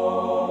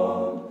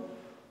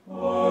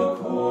God,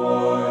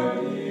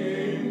 according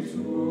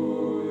to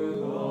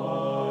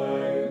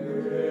thy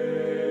great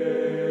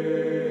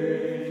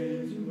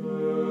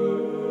mercy.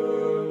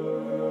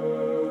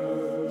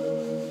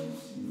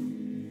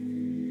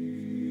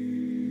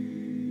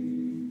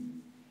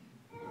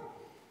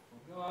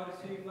 God,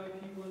 save thy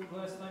people and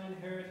bless thine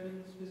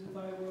inheritance. Visit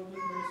thy world with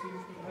mercy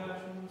and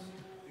compassions.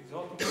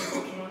 Exalt the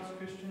Orthodox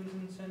Christians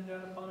and send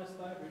down upon us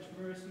thy rich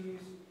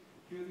mercies.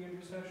 Through the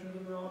intercession of the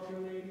ever all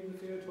pure Lady of the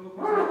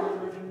Theotokos and the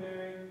Virgin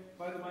Mary,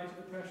 by the might of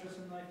the precious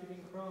and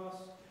life-giving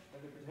cross, by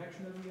the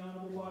protection of the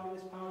honorable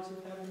bodiless powers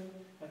of heaven,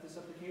 at the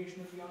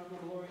supplication of the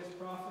honorable glorious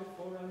prophet,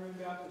 forerunner and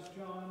Baptist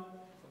John,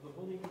 of the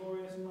holy,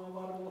 glorious, and all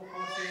laudable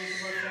apostles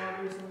of our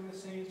fathers among the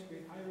saints,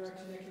 great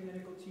hierarchs and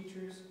ecumenical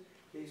teachers,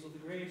 Basil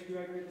the Great,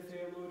 Gregory the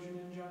theologian,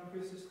 and John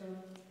Chrysostom,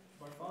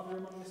 of our father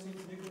among the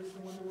saints, Nicholas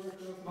the wonder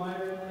worker of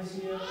Myra and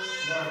Lycia, of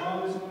our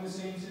fathers among the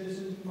saints,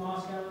 citizens of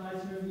Moscow,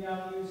 enlightener of the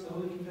Aleuts, the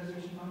holy confessor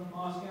of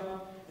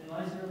Moscow,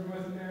 enlightener of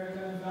North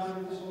America, and founder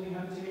of this holy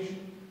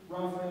habitation,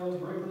 Raphael of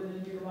Brooklyn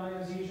and Nikolai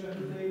of Zisha,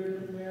 who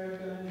labored in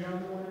America, and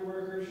John the wonder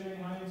worker of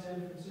Shanghai and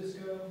San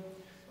Francisco,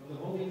 of the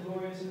holy,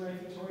 glorious, and right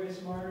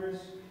victorious martyrs,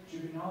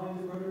 Juvenali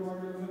the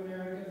proto-martyr of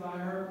America,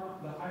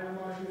 the higher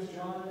martyrs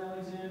John and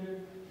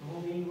Alexander, the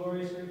holy and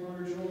glorious great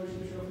martyr George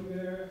the trophy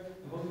bearer,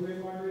 the holy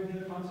great martyr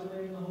Peter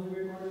Consolation, the holy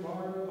great martyr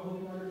Barbara, the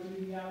holy martyr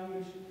Peter the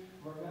Aleuch,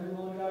 our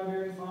venerable and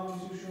God-bearing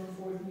fathers who shone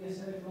forth in the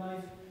ascetic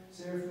life,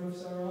 Seraphim of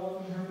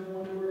Sarov, and Herman the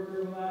wonder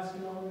worker of Alaska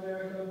and all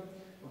America,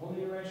 the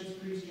holy and righteous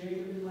priest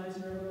Jacob,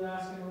 enlightener of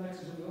Alaska, and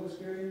Alexis of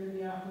Wilkes-Barre in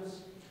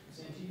Minneapolis, the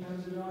St. Tikhon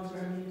of Dawn's our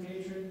heavenly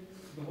patron,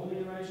 the holy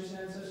and righteous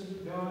ancestors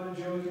of God, and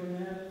Joachim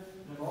and Anna,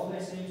 and of all thy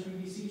saints we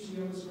beseech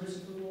thee, O most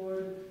merciful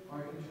Lord,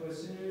 hearken to us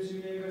sinners who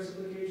make our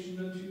supplications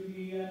unto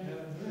thee, and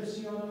have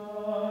mercy on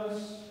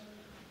us.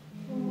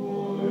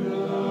 Lord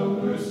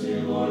have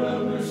mercy, Lord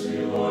have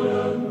mercy, Lord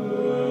have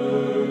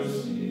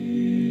mercy.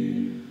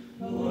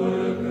 Lord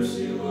have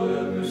mercy, Lord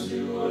have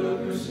mercy, Lord have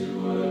mercy,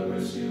 Lord have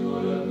mercy,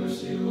 Lord have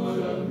mercy,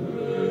 Lord have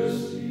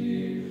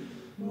mercy.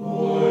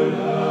 Lord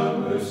have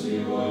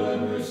mercy, Lord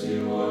have mercy,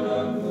 Lord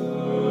have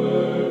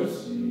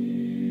mercy.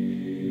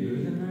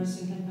 Through the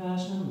mercy,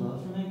 compassion, and love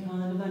for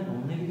mankind of thine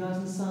only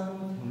begotten Son,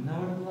 with whom thou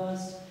art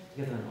blessed,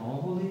 together in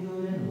all holy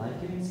good and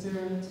life-giving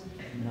Spirit,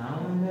 now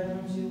and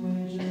ever to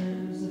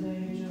ages of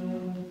ages.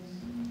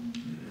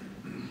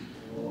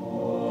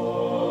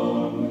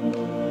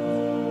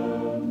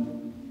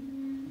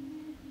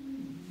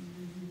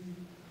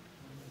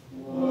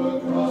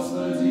 Across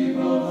the deep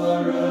of the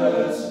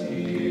Red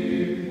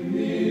Sea,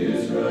 the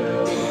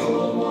Israel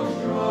almost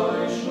dry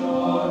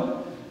shod,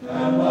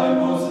 and by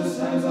Moses'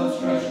 hands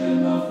outstretched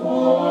in the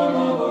form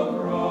of a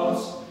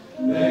cross,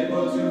 they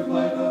put to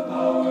flight the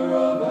power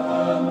of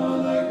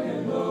Amalek in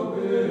the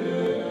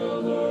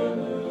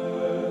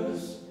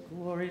wilderness.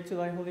 Glory to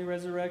thy holy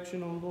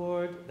resurrection, O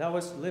Lord. Thou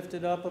wast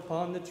lifted up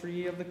upon the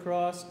tree of the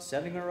cross,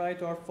 setting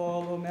aright our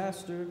fall, O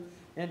Master,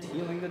 and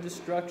healing the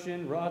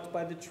destruction wrought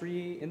by the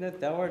tree, in that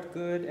thou art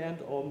good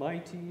and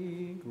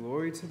almighty.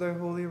 Glory to thy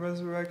holy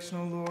resurrection,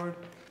 O Lord.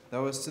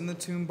 Thou wast in the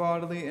tomb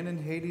bodily, and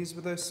in Hades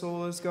with thy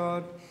soul as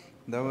God.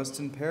 Thou wast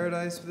in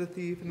paradise with the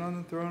thief, and on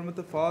the throne with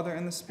the Father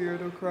and the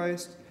Spirit, O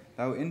Christ,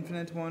 thou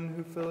infinite one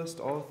who fillest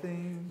all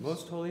things.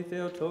 Most holy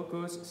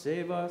Theotokos,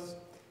 save us.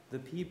 The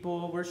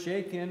people were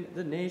shaken,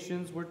 the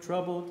nations were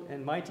troubled,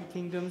 and mighty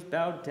kingdoms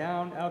bowed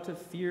down out of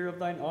fear of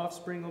thine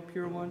offspring, O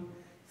pure one.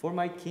 For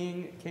my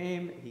King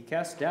came, he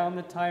cast down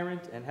the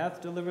tyrant, and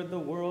hath delivered the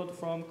world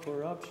from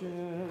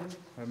corruption.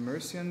 Have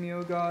mercy on me,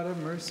 O God, have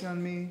mercy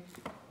on me.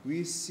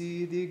 We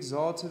see the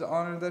exalted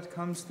honor that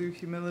comes through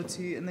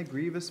humility, and the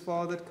grievous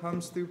fall that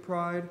comes through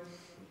pride.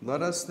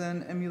 Let us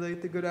then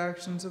emulate the good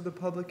actions of the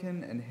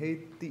publican, and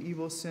hate the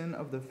evil sin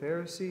of the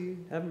Pharisee.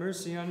 Have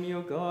mercy on me,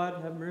 O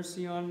God, have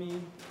mercy on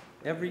me.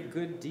 Every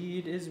good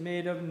deed is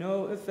made of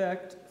no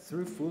effect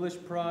through foolish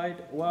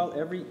pride, while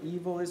every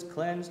evil is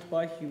cleansed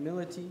by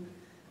humility.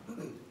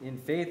 In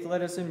faith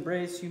let us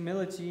embrace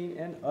humility,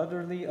 and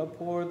utterly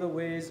abhor the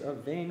ways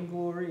of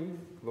vainglory.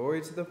 Glory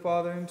to the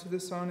Father, and to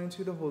the Son, and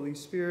to the Holy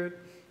Spirit.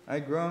 I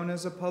groan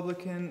as a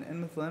publican,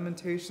 and with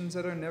lamentations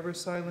that are never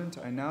silent,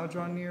 I now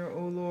draw near,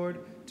 O Lord,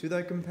 to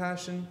thy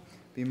compassion.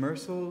 Be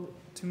merciful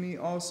to me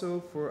also,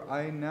 for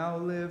I now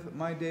live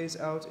my days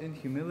out in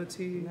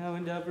humility. Now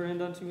and ever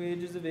and unto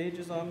ages of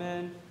ages.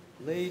 Amen.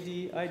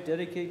 Lady, I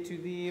dedicate to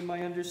thee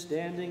my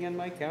understanding and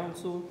my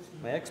counsel,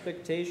 my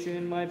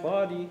expectation, my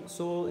body,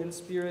 soul, and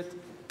spirit.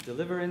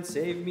 Deliver and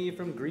save me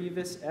from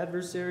grievous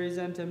adversaries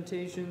and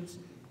temptations,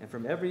 and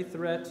from every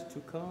threat to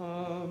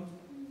come.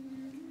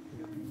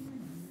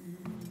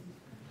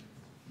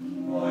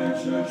 My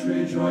church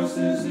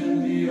rejoices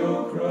in thee,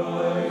 O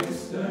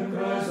Christ, and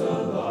cries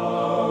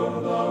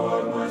aloud, thou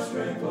art my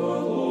strength, O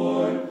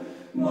Lord,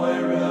 my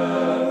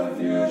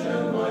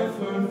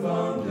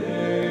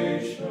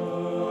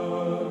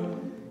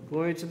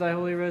to thy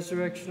holy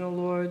resurrection, O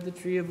Lord, the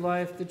tree of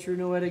life, the true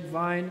noetic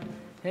vine,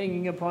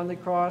 hanging upon the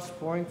cross,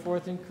 pouring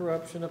forth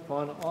incorruption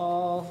upon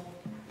all.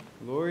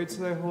 Glory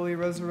to thy holy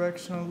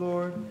resurrection, O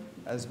Lord,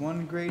 as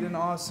one great and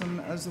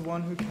awesome as the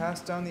one who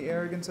cast down the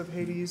arrogance of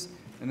Hades,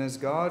 and as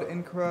God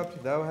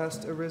incorrupt, thou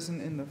hast arisen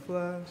in the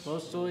flesh.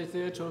 Most holy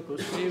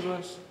Theotokos, save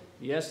us.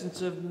 The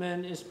essence of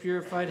men is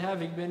purified,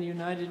 having been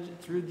united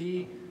through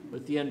thee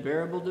with the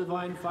unbearable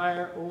divine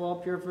fire, O all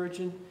pure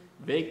Virgin,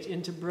 baked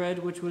into bread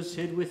which was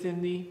hid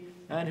within thee,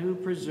 and who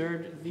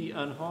preserved thee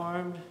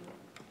unharmed.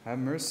 Have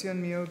mercy on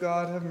me, O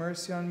God, have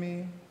mercy on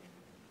me.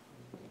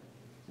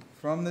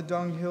 From the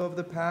dunghill of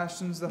the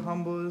passions the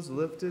humble is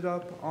lifted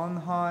up on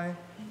high,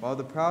 while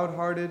the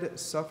proud-hearted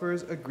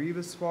suffers a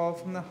grievous fall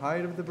from the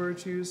height of the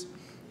virtues.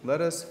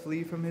 Let us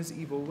flee from his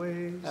evil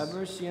ways. Have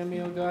mercy on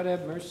me, O God,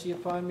 have mercy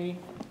upon me.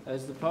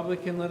 As the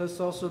publican, let us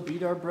also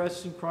beat our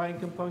breasts and cry in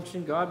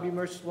compunction, God, be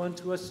merciful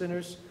unto us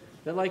sinners,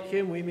 that like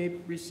him we may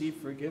receive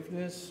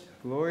forgiveness.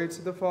 Glory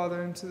to the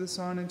Father, and to the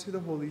Son, and to the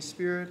Holy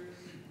Spirit.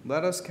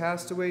 Let us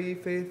cast away, ye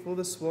faithful,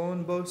 the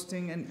swollen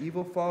boasting and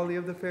evil folly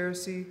of the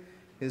Pharisee,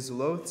 his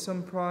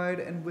loathsome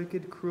pride and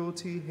wicked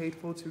cruelty,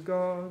 hateful to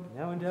God.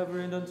 Now and ever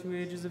and unto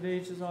ages of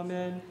ages,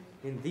 amen.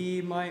 In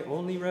thee, my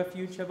only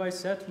refuge, have I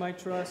set my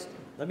trust.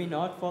 Let me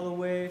not fall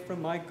away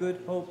from my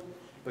good hope,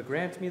 but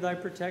grant me thy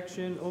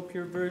protection, O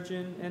pure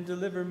Virgin, and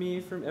deliver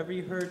me from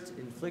every hurt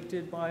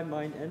inflicted by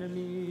mine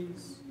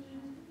enemies.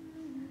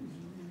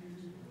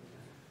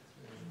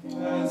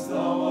 As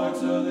thou art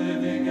a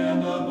living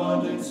and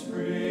abundant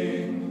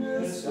spring,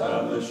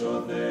 establish,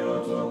 O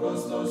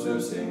Theotokos, those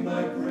who sing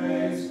thy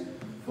praise,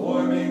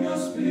 forming a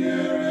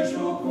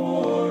spiritual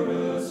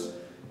chorus,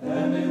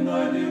 and in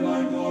thy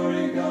divine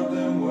glory count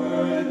them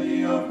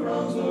worthy of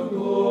crowns of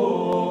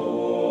glory.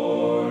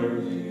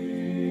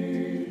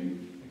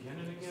 Again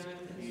and again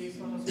in peace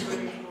let us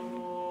praise the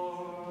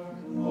Lord.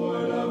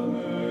 Lord, have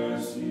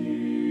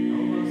mercy. O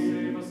Lord,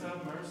 save us,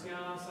 have mercy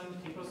on us, and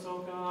keep us,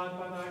 O God,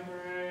 by thy grace.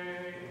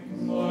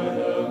 Lord,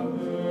 have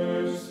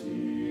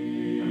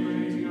mercy. And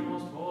praising our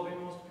most holy,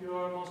 most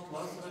pure, most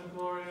blessed and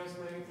glorious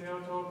Lady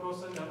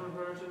Theotokos and ever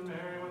Virgin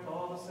Mary with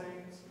all the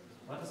saints,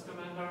 let us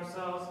commend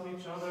ourselves and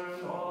each other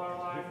and all our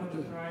life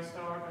unto Christ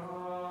our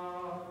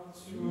God.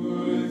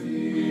 To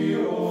thee, O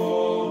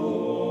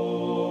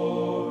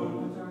Lord.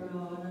 Lord our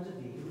God, unto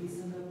thee we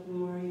send up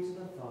glory to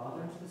the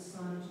Father, and to the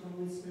Son, and to the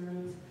Holy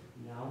Spirit,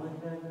 now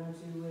and ever, and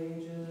to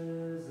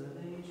ages of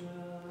ages.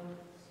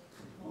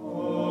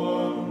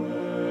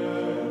 Amen.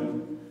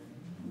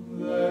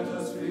 Let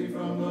us flee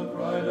from the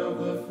pride of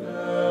the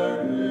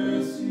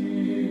Pharisee.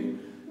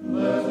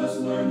 Let us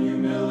learn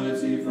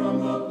humility from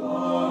the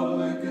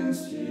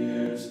publican's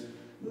tears.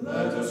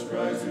 Let us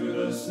cry to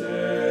the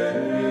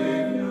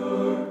Savior,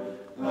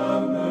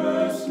 have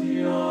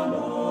mercy on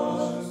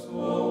us,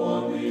 O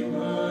only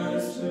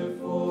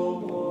merciful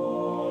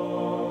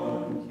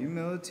one.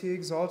 Humility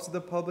exalted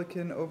the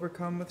publican,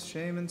 overcome with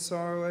shame and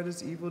sorrow at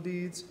his evil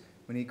deeds,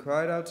 when he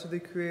cried out to the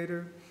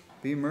Creator,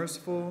 be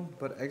merciful.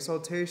 But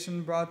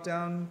exaltation brought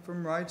down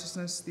from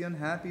righteousness the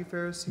unhappy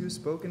Pharisee who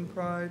spoke in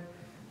pride.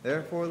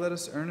 Therefore let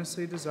us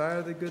earnestly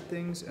desire the good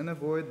things and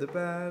avoid the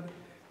bad.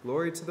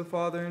 Glory to the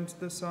Father, and to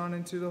the Son,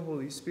 and to the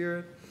Holy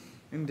Spirit.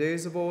 In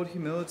days of old,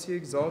 humility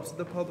exalted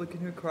the publican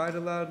who cried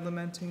aloud,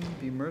 lamenting,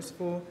 be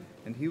merciful,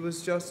 and he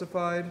was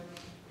justified.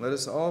 Let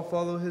us all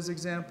follow his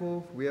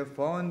example. We have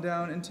fallen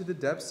down into the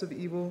depths of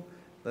evil.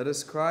 Let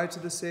us cry to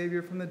the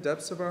Savior from the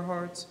depths of our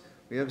hearts.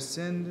 We have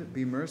sinned.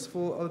 Be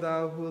merciful, O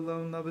thou who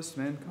alone lovest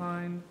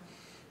mankind.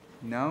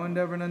 Now and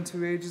ever and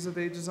unto ages of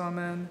ages,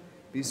 amen.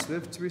 Be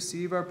swift to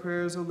receive our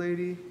prayers, O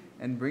Lady,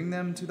 and bring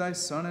them to thy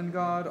Son and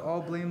God,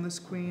 all blameless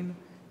Queen.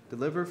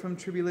 Deliver from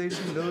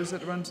tribulation those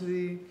that run to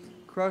thee.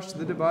 Crush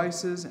the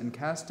devices and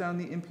cast down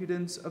the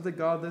impudence of the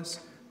godless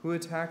who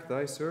attack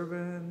thy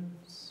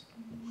servants.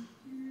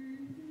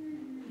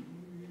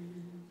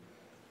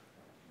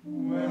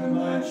 When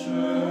thy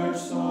church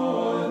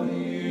saw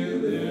thee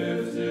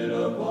lifted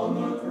upon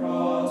the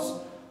cross,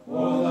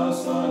 O thou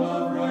Son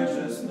of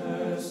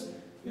righteousness,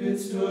 it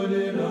stood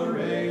in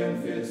array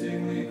and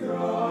fittingly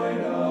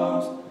cried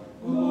out,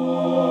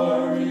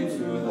 Glory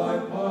to thy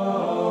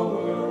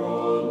power,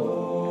 O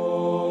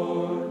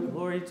Lord.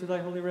 Glory to thy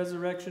holy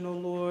resurrection, O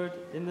Lord,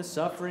 in the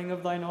suffering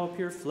of thine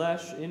all-pure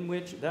flesh, in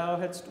which thou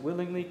hadst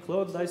willingly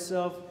clothed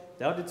thyself,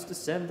 thou didst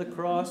ascend the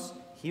cross,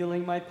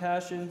 healing my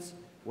passions.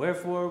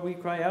 Wherefore we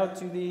cry out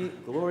to thee,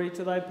 glory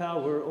to thy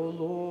power, O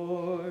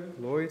Lord.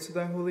 Glory to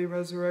thy holy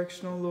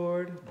resurrection, O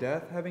Lord.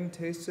 Death, having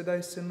tasted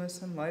thy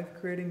sinless and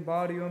life-creating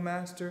body, O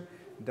Master,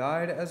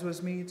 died as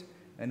was meet,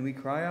 and we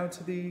cry out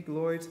to thee,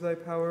 glory to thy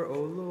power, O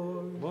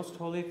Lord. Most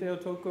holy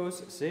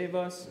Theotokos, save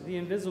us. The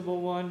invisible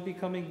one,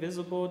 becoming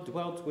visible,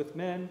 dwelt with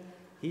men.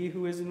 He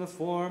who is in the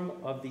form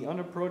of the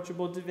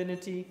unapproachable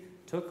divinity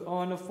took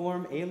on a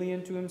form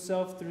alien to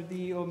himself through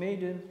thee, O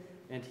Maiden,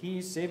 and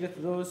he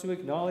saveth those who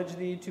acknowledge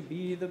thee to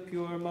be the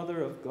pure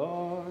Mother of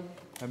God.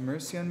 Have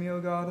mercy on me, O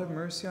God, have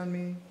mercy on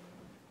me.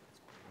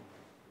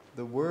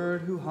 The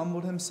Word who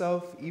humbled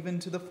himself even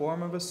to the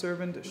form of a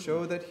servant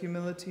showed that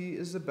humility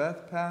is the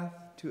best path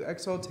to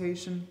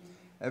exaltation.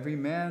 Every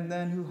man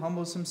then who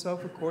humbles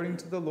himself according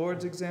to the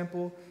Lord's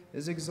example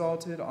is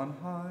exalted on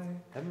high.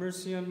 Have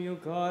mercy on me, O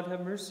God,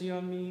 have mercy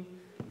on me.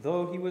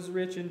 Though he was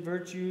rich in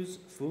virtues,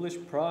 foolish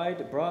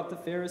pride brought the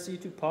Pharisee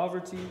to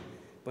poverty,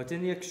 but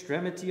in the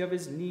extremity of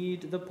his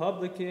need the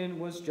publican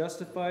was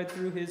justified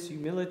through his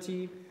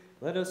humility.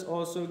 Let us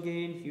also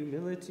gain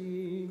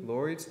humility.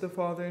 Glory to the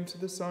Father, and to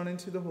the Son, and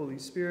to the Holy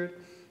Spirit,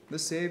 the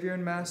Savior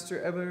and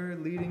Master, ever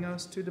leading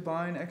us to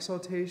divine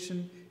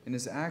exaltation. In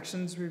his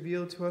actions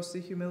reveal to us the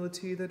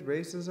humility that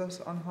raises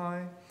us on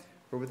high.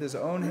 For with his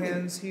own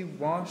hands he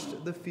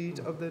washed the feet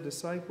of the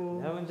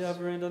disciples. Now and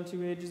ever and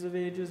unto ages of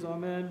ages.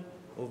 Amen.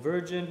 O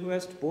Virgin, who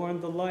hast borne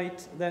the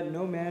light that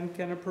no man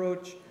can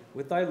approach,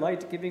 with thy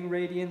light-giving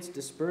radiance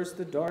disperse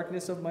the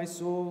darkness of my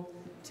soul.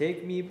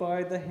 Take me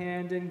by the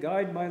hand and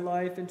guide my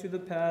life into the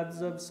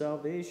paths of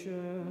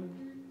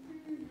salvation.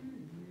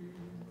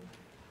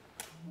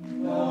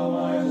 Thou,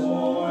 my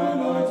Lord,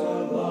 art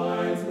a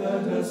light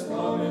that has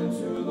come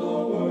into the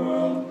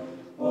world,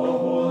 a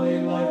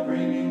holy light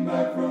bringing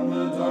back from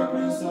the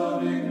darkness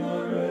of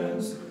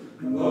ignorance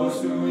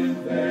those who in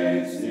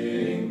faith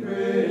sing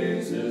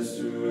praises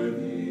to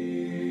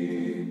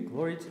thee.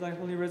 Glory to thy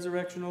holy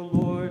resurrection, O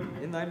Lord.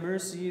 In thy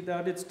mercy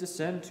thou didst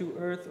descend to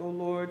earth, O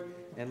Lord,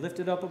 and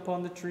lifted up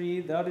upon the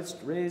tree thou didst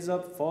raise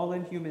up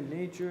fallen human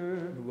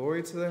nature.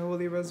 Glory to thy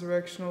holy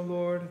resurrection, O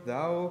Lord.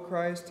 Thou, O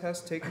Christ,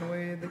 hast taken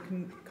away the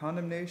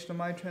condemnation of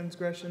my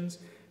transgressions,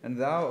 and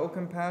thou, O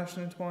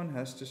compassionate one,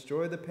 hast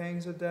destroyed the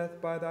pangs of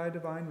death by thy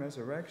divine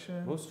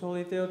resurrection. Most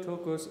holy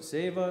Theotokos,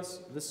 save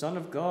us. The Son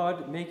of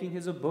God, making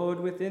his abode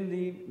within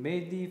thee,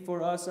 made thee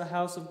for us a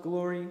house of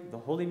glory, the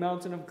holy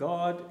mountain of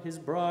God, his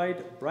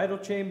bride, bridal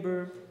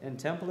chamber, and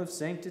temple of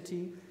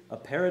sanctity, a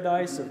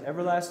paradise of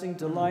everlasting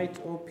delight,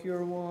 O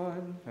pure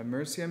one. Have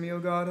mercy on me, O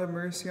God, have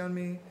mercy on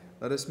me.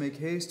 Let us make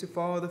haste to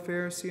follow the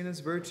Pharisee in his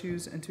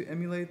virtues, and to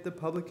emulate the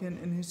publican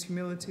in his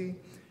humility.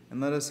 And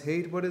let us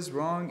hate what is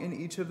wrong in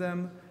each of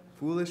them,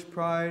 foolish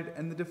pride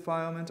and the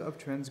defilement of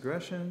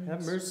transgressions.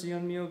 Have mercy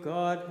on me, O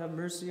God, have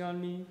mercy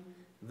on me.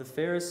 The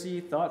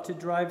Pharisee thought to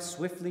drive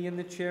swiftly in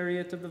the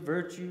chariot of the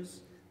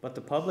virtues, but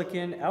the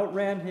publican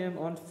outran him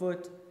on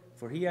foot,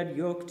 for he had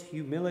yoked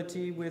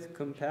humility with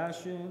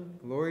compassion.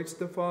 Glory to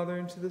the Father,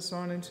 and to the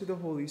Son, and to the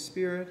Holy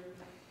Spirit.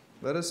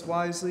 Let us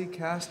wisely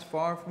cast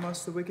far from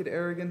us the wicked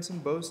arrogance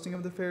and boasting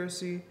of the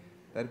Pharisee,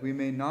 that we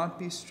may not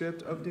be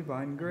stripped of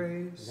divine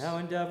grace. Now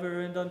and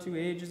ever and unto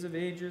ages of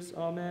ages.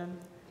 Amen.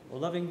 O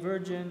loving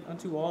Virgin,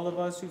 unto all of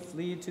us who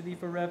flee to thee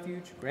for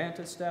refuge, grant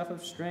a staff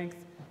of strength.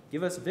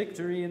 Give us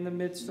victory in the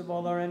midst of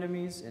all our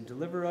enemies, and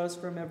deliver us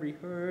from every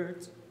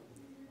hurt.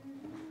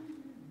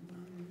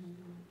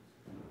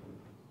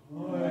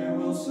 I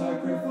will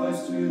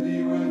sacrifice to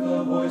thee with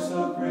a voice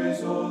of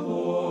praise, O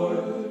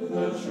Lord.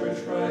 The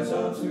church cries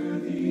out to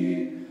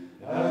thee,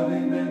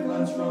 having been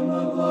cleansed from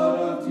the blood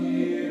of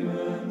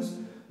demons,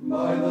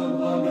 by the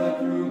blood that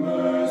through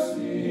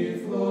mercy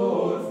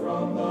flowed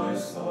from thy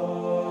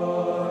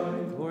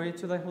side. Glory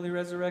to thy holy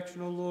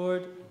resurrection, O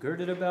Lord.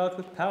 Girded about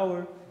with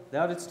power,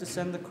 thou didst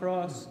descend the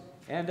cross,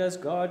 and as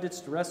God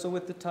didst wrestle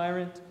with the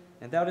tyrant,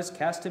 and thou didst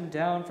cast him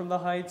down from the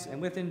heights,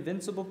 and with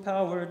invincible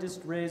power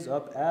didst raise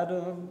up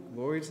Adam.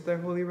 Glory to thy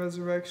holy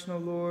resurrection, O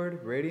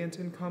Lord. Radiant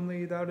and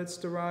comely, thou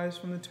didst arise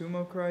from the tomb,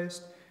 O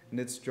Christ, and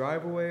didst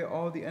drive away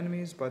all the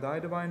enemies by thy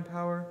divine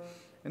power.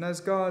 And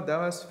as God,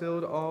 thou hast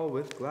filled all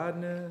with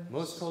gladness.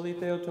 Most holy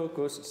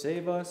Theotokos,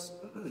 save us.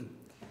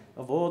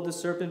 Of old the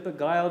serpent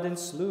beguiled and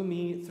slew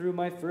me through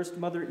my first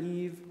mother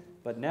Eve.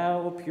 But now,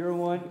 O pure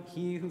one,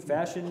 he who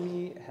fashioned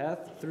me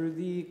hath through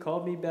thee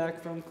called me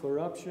back from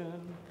corruption.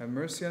 Have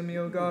mercy on me,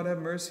 O God, have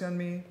mercy on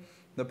me.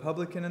 The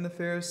publican and the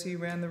Pharisee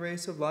ran the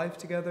race of life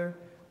together,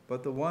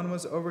 but the one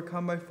was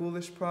overcome by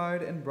foolish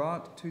pride and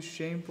brought to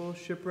shameful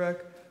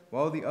shipwreck,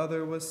 while the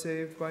other was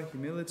saved by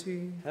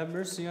humility. Have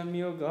mercy on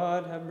me, O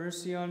God, have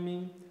mercy on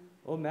me.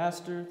 O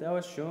Master, thou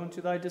hast shown to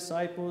thy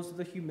disciples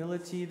the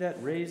humility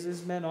that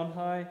raises men on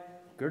high,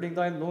 girding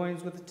thy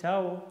loins with a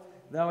towel.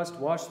 Thou hast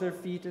washed their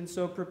feet, and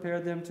so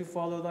prepared them to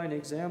follow thine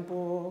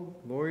example.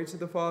 Glory to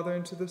the Father,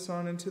 and to the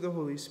Son, and to the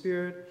Holy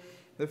Spirit.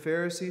 The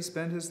Pharisee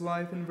spent his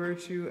life in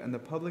virtue, and the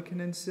publican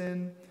in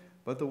sin.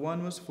 But the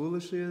one was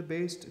foolishly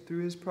abased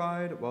through his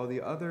pride, while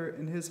the other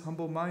in his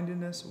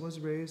humble-mindedness was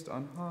raised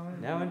on high.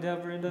 Now and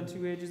ever and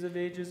unto ages of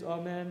ages.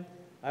 Amen.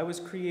 I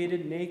was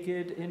created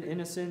naked in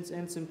innocence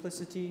and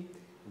simplicity.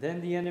 Then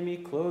the enemy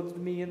clothed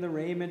me in the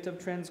raiment of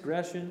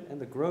transgression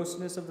and the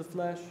grossness of the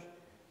flesh.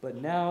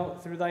 But now,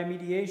 through thy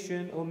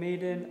mediation, O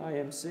maiden, I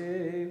am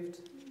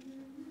saved.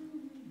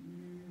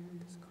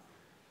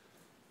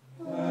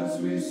 As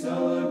we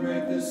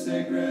celebrate this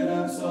sacred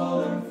and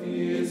solemn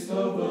feast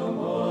of the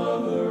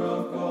Mother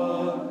of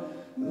God,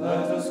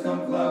 let us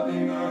come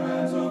clapping our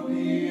hands, O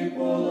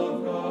people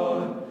of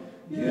God,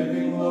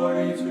 giving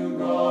glory to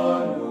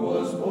God who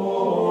was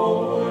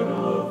born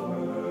of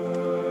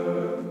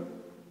her.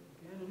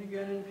 Again and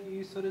again in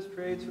peace, let us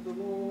pray to the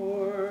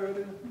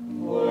Lord.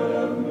 Lord,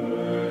 have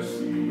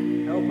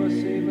mercy. Help us,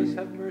 save us,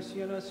 have mercy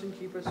mercy on us and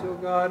keep us, O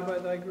God, by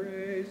thy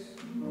grace.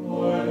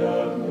 Lord,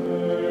 have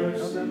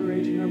mercy.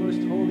 Commemorating our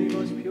most holy,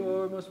 most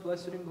pure, most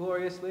blessed and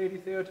glorious Lady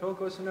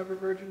Theotokos and ever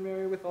Virgin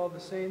Mary with all the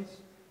saints,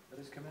 let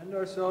us commend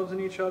ourselves and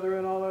each other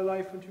and all our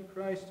life unto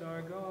Christ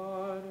our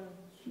God.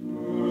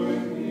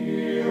 Through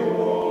thee, O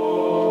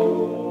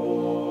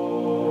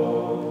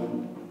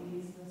Lord.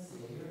 He's the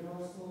Savior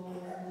of our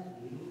souls,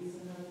 and peace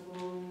and of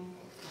glory,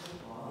 to the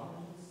Father,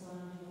 and the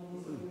Son, and the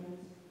Holy Spirit,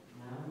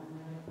 now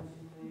and ever,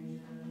 to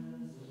ages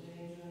of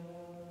ages.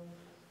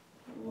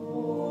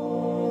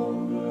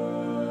 Amen.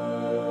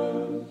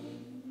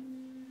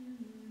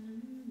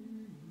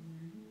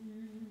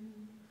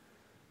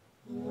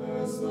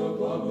 As the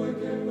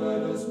publican,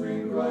 let us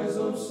bring cries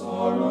of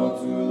sorrow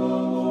to the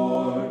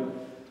Lord,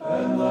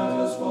 and let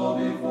us fall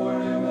before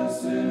him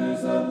as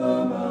sinners at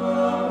the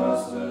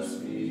Master's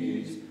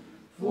feet.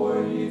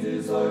 For he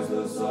desires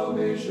the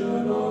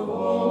salvation of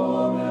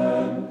all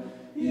men.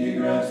 He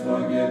grants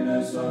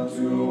forgiveness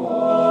unto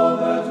all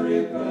that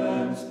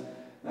repent,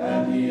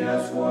 and he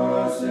has for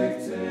our sake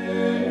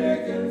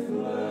taken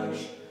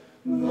flesh,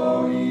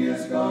 though he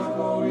is God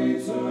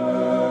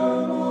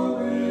co-eternal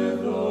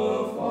with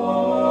the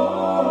Father.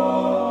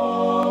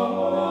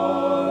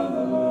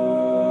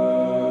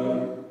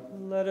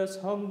 Let us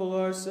humble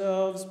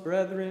ourselves,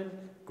 brethren,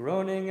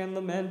 groaning and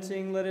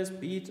lamenting, let us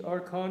beat our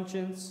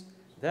conscience,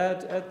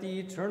 that at the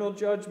eternal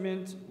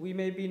judgment we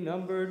may be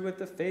numbered with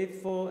the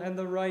faithful and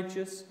the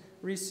righteous,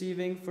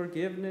 receiving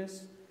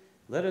forgiveness.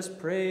 Let us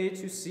pray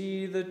to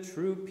see the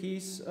true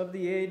peace of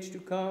the age to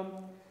come,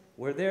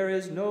 where there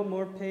is no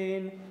more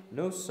pain,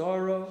 no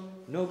sorrow,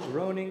 no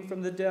groaning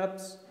from the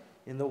depths,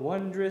 in the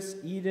wondrous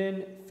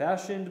Eden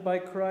fashioned by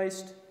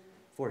Christ,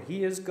 for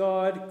he is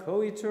God,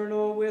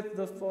 co-eternal with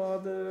the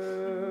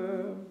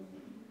Father.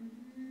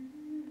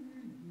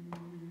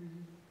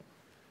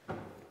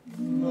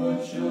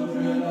 The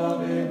children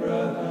of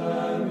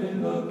Abraham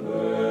in the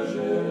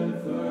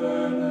Persian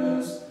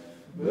furnace,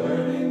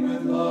 burning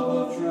with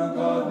love of true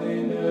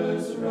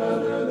godliness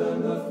rather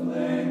than the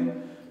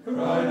flame,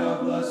 cried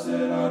out, Blessed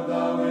art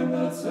thou in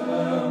the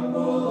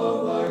temple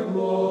of thy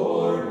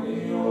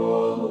glory,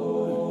 O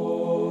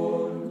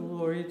Lord.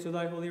 Glory to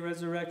thy holy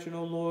resurrection,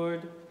 O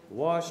Lord.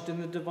 Washed in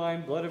the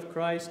divine blood of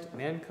Christ,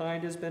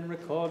 mankind has been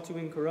recalled to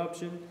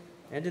incorruption,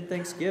 and in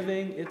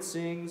thanksgiving it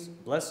sings,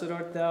 Blessed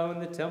art thou in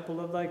the temple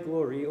of thy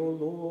glory, O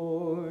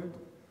Lord.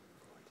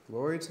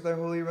 Glory to thy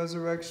holy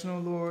resurrection, O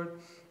Lord.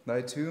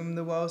 Thy tomb,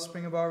 the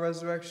wellspring of our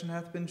resurrection,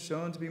 hath been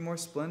shown to be more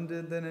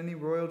splendid than any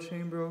royal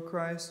chamber, O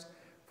Christ,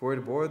 for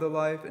it bore the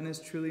life and is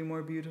truly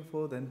more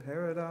beautiful than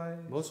paradise.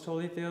 Most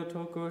holy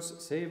Theotokos,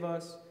 save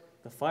us.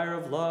 The fire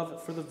of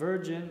love for the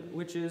Virgin,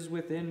 which is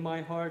within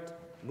my heart,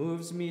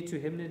 moves me to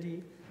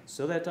hymnody,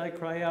 so that I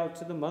cry out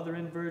to the Mother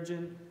and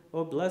Virgin,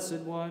 O Blessed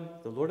One,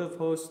 the Lord of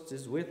hosts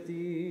is with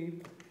thee.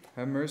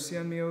 Have mercy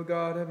on me, O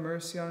God, have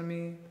mercy on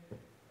me.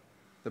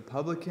 The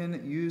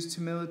publican used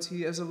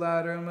humility as a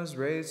ladder and was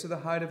raised to the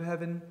height of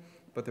heaven,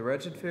 but the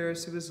wretched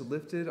Pharisee was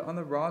lifted on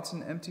the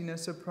rotten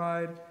emptiness of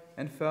pride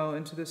and fell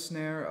into the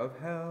snare of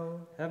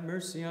hell. Have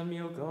mercy on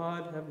me, O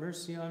God, have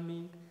mercy on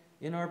me.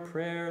 In our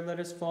prayer let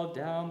us fall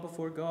down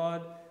before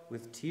God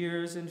with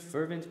tears and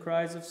fervent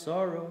cries of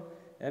sorrow,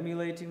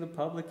 emulating the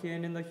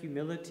publican in the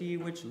humility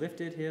which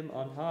lifted him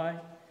on high.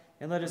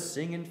 And let us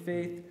sing in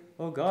faith,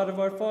 O God of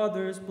our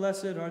fathers,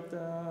 blessed art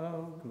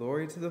thou.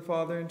 Glory to the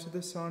Father, and to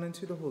the Son, and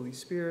to the Holy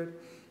Spirit.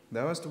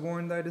 Thou hast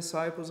warned thy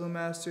disciples, O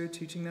Master,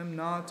 teaching them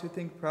not to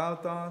think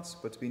proud thoughts,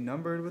 but to be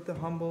numbered with the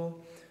humble.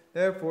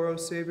 Therefore, O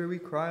Savior, we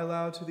cry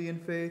aloud to thee in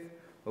faith.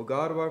 O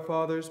God of our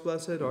fathers,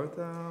 blessed art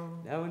thou.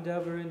 Now and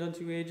ever and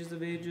unto ages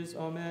of ages.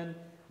 Amen.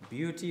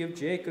 Beauty of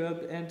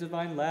Jacob and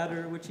divine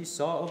ladder, which he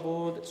saw of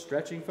old,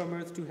 stretching from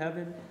earth to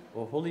heaven,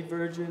 O Holy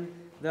Virgin,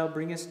 thou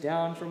bringest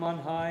down from on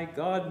high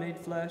God made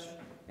flesh,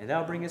 and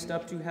thou bringest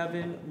up to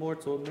heaven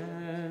mortal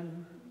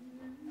men.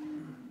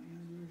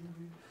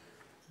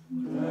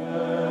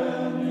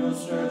 Daniel,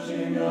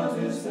 stretching out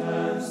his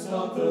hand,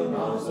 stopped the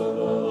mouths of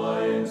the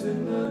lions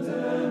in the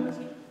den,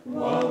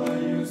 while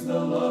the youths, the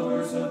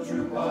lovers of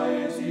true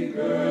piety,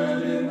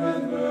 girded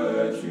with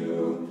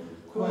virtue,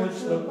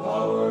 quenched the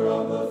power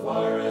of the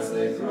fire as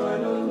they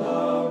cried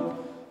aloud,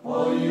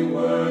 All ye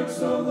works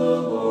of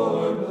the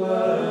Lord,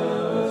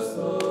 bless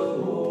the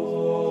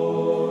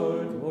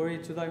Lord. Glory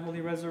to thy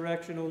holy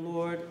resurrection, O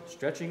Lord.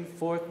 Stretching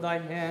forth thy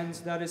hands,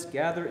 thou didst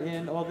gather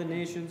in all the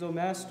nations, O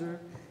Master,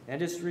 and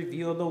didst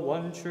reveal the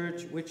one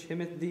church which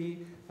hymneth thee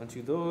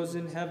unto those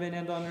in heaven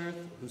and on earth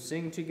who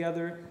sing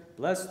together,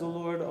 Bless the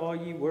Lord, all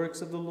ye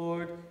works of the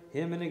Lord,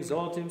 him and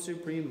exalt him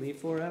supremely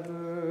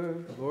forever.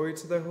 Glory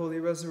to thy holy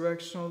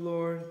resurrection, O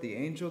Lord. The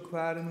angel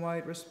clad in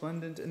white,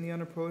 resplendent in the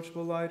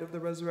unapproachable light of the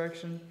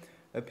resurrection,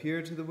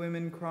 appeared to the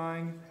women,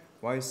 crying,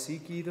 Why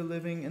seek ye the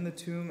living in the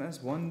tomb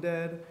as one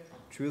dead?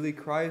 Truly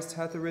Christ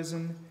hath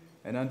arisen,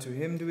 and unto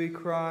him do we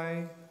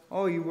cry,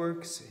 All ye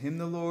works, hymn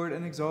the Lord,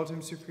 and exalt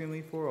him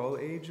supremely for all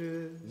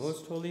ages.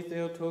 Most holy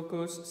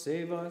Theotokos,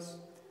 save us.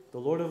 The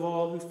Lord of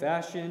all, who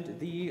fashioned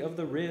thee of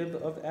the rib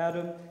of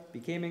Adam,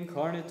 became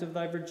incarnate of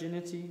thy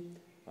virginity,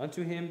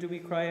 Unto him do we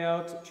cry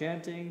out,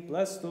 chanting,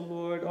 Bless the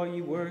Lord, all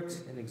ye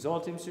works, and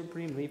exalt him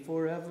supremely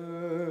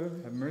forever.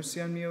 Have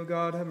mercy on me, O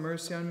God, have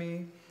mercy on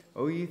me.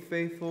 O ye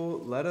faithful,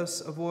 let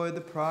us avoid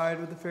the pride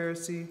of the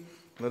Pharisee.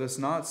 Let us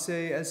not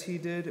say as he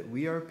did,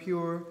 we are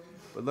pure,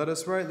 but let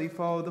us rightly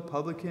follow the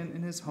publican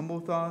in his humble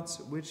thoughts,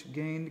 which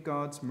gained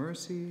God's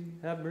mercy.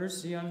 Have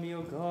mercy on me,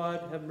 O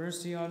God, have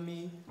mercy on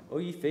me. O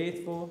ye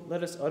faithful,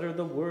 let us utter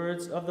the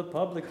words of the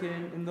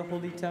publican in the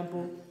holy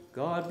temple.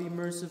 God be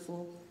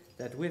merciful,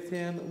 that with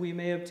him we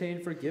may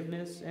obtain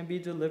forgiveness and be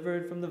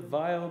delivered from the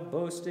vile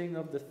boasting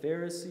of the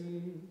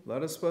Pharisee.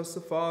 Let us bless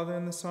the Father,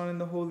 and the Son,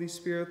 and the Holy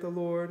Spirit, the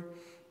Lord.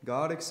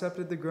 God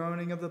accepted the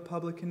groaning of the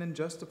publican and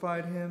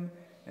justified him,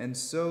 and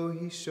so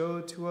he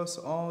showed to us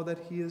all that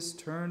he is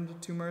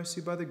turned to mercy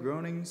by the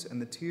groanings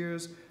and the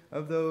tears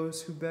of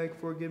those who beg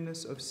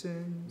forgiveness of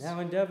sins. Now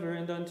and ever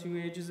and unto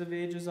ages of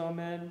ages,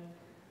 amen.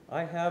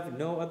 I have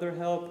no other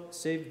help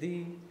save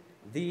thee.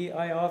 Thee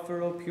I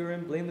offer, O pure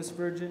and blameless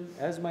Virgin,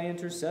 as my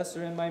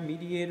intercessor and my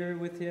mediator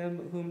with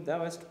him whom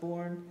thou hast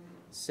borne.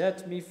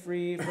 Set me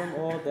free from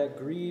all that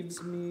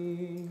grieves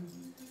me.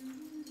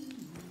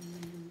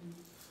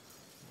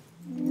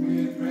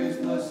 We praise,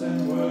 bless,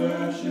 and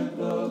worship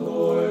the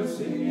Lord,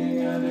 singing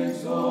and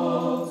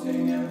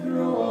exalting him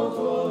throughout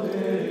all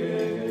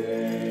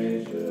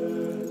ages.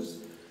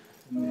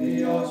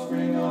 The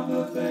offspring of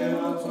the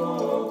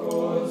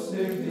Theotokos,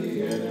 save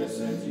the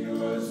innocent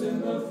ewes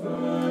in the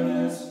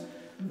furnace.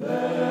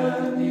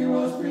 Then he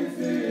was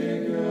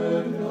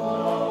prefigured,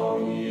 now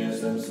he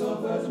is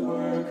himself at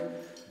work,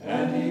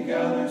 and he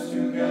gathers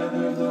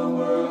together the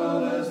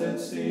world as it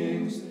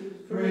sings.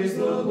 Praise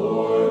the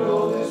Lord,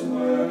 all his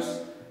works,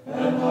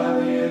 and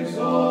highly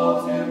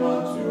exalt him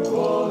unto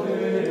all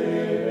ages.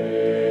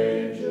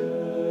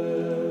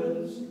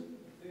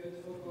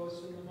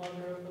 Theotokos in the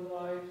mother of the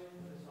light,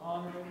 let us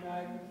honor and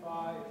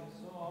magnify in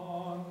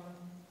song.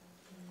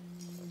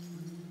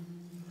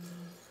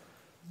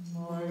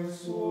 My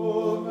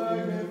soul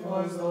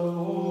magnifies the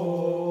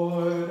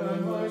Lord,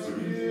 and my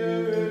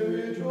spirit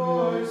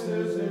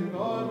rejoices in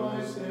God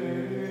my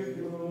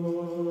Savior.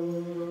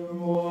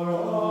 More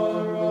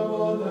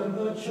honorable than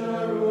the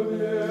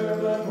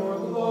cherubim, and more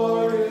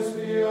glorious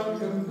beyond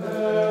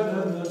compare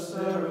than the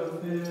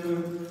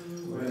seraphim.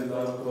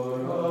 Without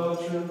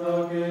corruption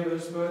thou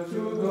gavest birth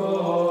to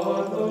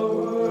God the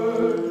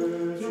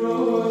Word.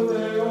 Through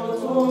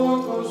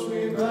Theotokos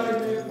we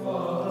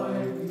magnify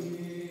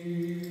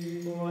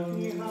thee. For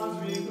he has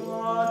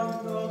regarded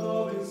the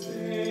lowly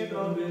state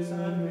of his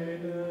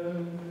handmaiden.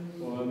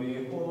 For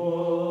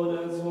behold,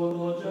 and so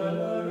all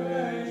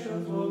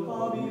generations will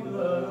call me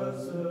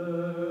blessed.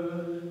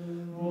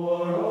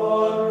 More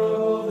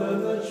honorable than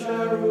the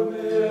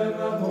cherubim,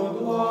 and more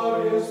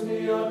glorious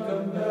beyond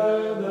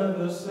compare than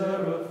the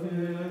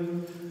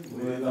seraphim.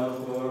 Without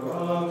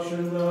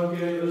corruption thou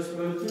gavest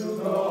birth to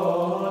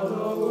God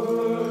the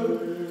Word.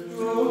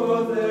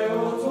 Through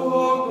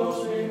Theotokos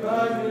we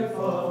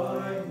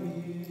magnify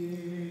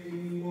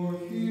thee. For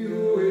he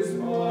who is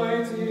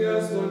mighty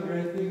has done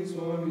great things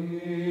for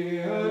me,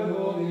 and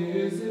holy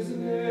is his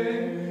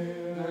name,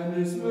 and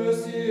his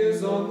mercy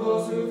is on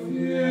those who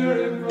fear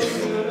him from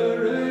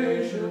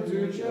generation to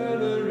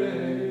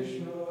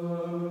generation.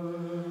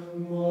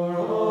 More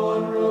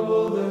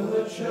honorable than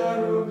the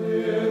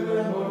cherubim,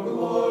 and more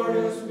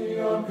glorious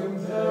beyond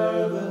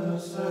compare than the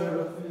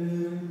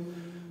seraphim.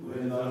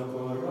 Without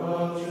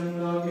corruption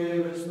thou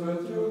gavest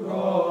birth to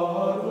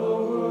God the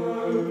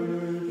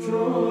Word.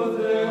 Through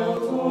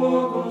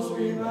Theotokos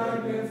we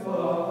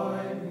magnify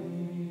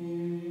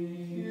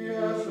thee. He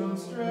has shown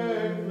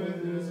strength with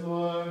his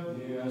life,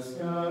 he has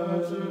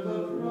scattered the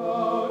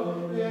proud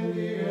in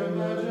the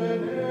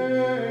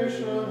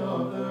imagination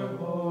of their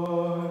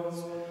hearts.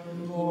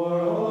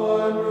 More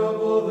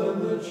honorable than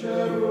the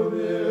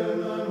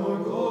cherubim, and more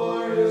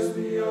glorious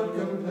beyond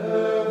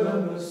compare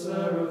than the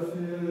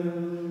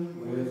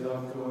seraphim.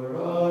 Without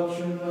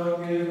corruption thou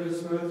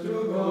gavest birth to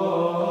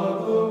God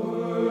the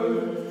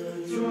Word.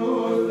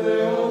 Through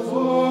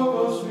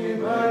Theotokos we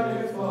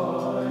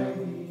magnify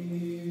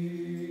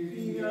thee.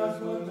 He has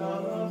put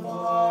down the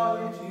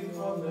body chief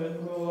from their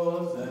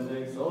thrones, and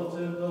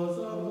exalted those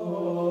of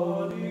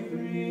low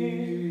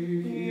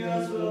degree. He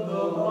has filled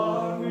the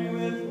hungry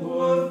with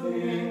good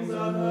things,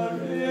 and the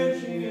rich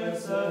he has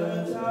set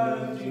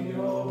entirely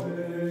away.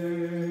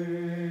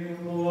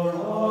 More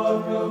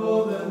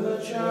honorable than the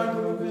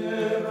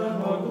cherubim, and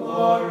more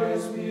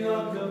glorious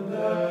beyond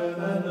compare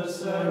than the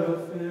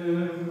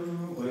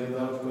seraphim.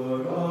 Without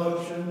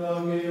corruption thou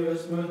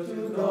gavest birth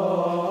to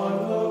God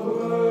the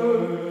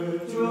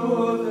Word.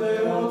 Through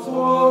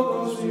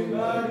Theotokos we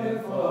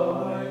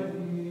magnify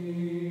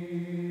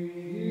thee.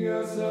 He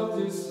has helped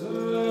his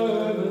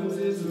servant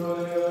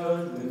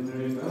Israel in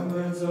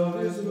remembrance of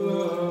his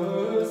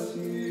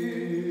mercy,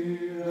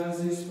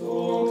 as he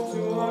spoke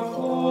to our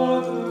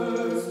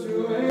fathers, to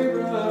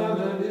Abraham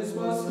and his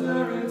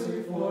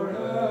posterity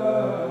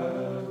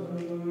forever.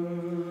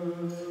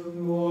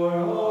 More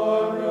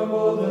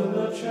honorable than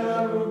the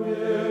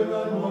cherubim,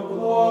 and more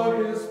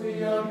glorious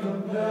beyond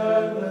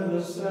compare than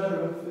the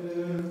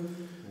seraphim.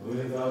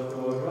 Without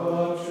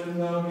corruption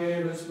thou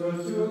gavest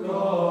birth to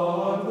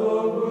God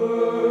the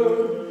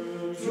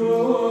Word.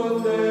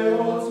 Truth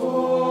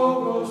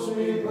Theotokos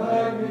we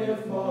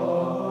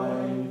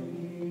magnify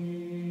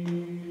thee.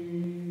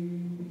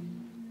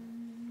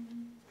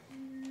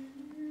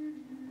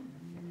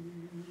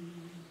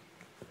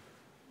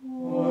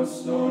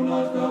 Wast thou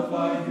not cut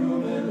by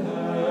human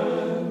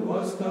hand,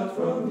 was cut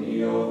from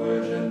thee, O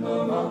Virgin,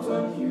 the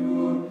mountain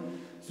hewn,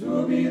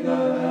 to be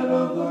the head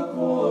of the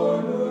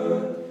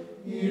corner,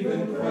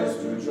 even Christ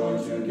who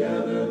joined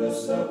together the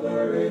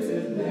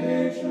separated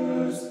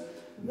natures.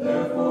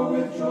 Therefore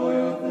with joy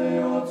of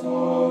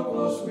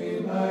Theotokos we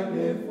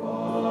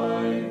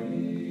magnify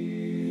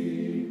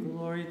thee.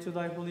 Glory to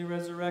thy holy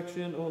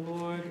resurrection, O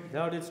Lord.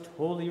 Thou didst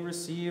wholly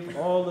receive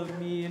all of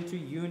me into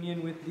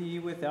union with thee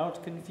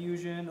without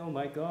confusion, O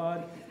my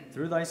God,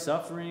 through thy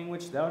suffering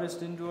which thou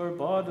didst endure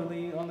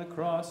bodily on the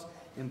cross,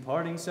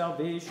 imparting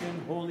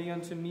salvation wholly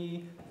unto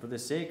me for the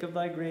sake of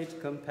thy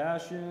great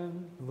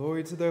compassion.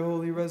 Glory to thy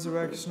holy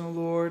resurrection, O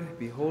Lord,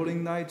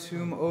 beholding thy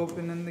tomb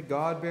open and the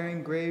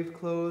God-bearing grave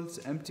clothes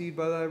emptied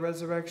by thy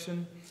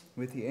resurrection.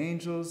 With the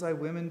angels thy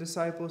women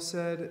disciples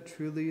said,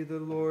 Truly the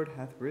Lord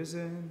hath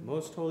risen.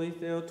 Most holy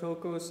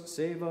Theotokos,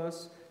 save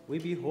us. We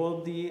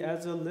behold thee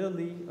as a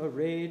lily,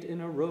 arrayed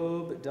in a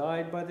robe,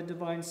 dyed by the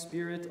divine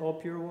Spirit, all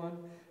pure one,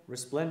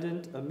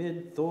 resplendent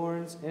amid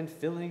thorns, and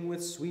filling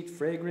with sweet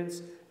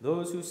fragrance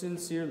those who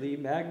sincerely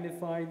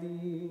magnify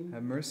thee.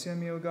 Have mercy on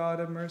me, O God,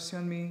 have mercy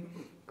on me.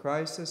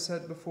 Christ has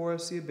set before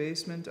us the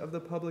abasement of the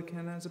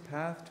publican as a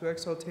path to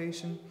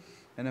exaltation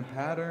and a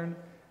pattern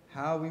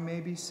how we may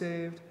be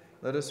saved.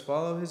 Let us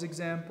follow his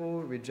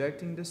example,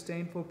 rejecting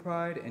disdainful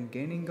pride and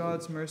gaining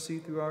God's mercy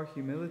through our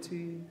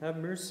humility. Have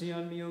mercy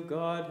on me, O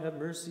God, have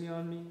mercy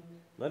on me.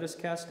 Let us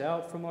cast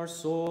out from our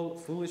soul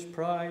foolish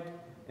pride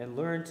and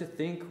learn to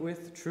think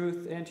with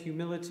truth and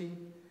humility.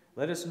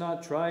 Let us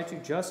not try to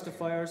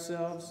justify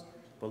ourselves,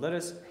 but let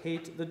us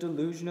hate the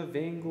delusion of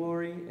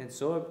vainglory and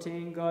so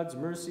obtain God's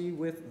mercy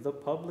with the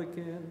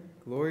publican.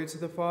 Glory to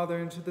the Father,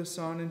 and to the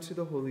Son, and to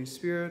the Holy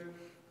Spirit.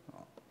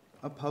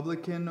 A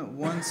publican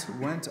once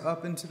went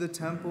up into the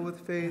temple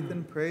with faith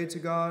and prayed to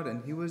God,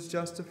 and he was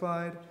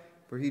justified,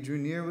 for he drew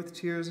near with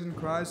tears and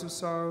cries of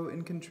sorrow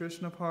in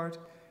contrition of heart,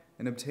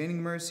 and obtaining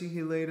mercy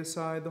he laid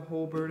aside the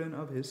whole burden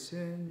of his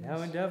sins.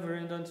 Now and ever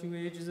and unto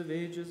ages of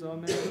ages,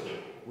 Amen.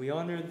 We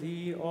honor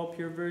thee, all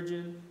pure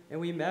Virgin, and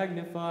we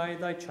magnify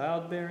thy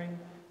childbearing.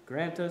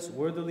 Grant us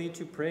worthily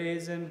to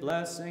praise and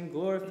bless and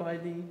glorify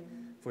thee,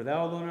 for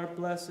thou alone art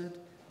blessed.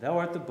 Thou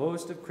art the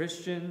boast of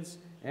Christians,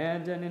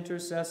 and an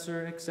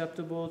intercessor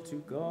acceptable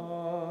to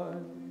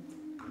God.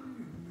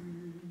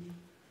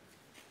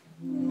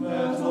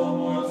 Let all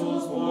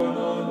mortals born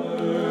on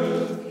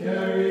earth,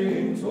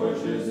 carrying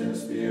torches in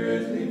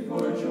spirit, leap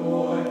for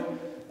joy,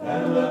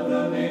 and let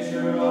the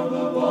nature of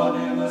the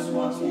bodiless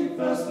ones keep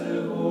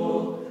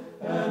festival,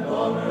 and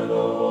honor the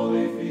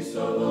holy feast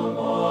of the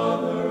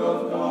Mother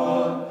of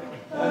God,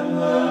 and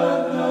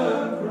let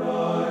them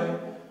cry,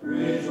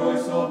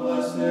 Rejoice, all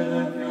blessed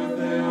and pure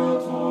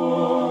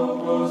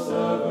Theotokos,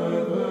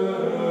 ever Virgin.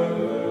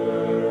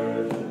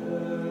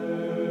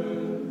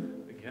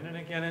 Again and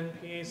again in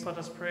peace, let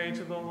us pray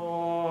to the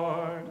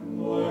Lord.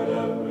 Lord,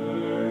 have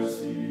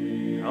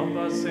mercy. Help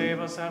us, save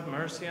us, have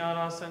mercy on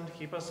us, and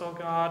keep us, O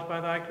God, by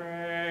thy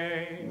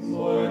grace.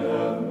 Lord,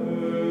 have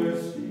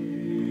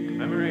mercy.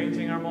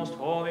 Commemorating our most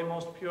holy,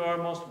 most pure,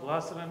 most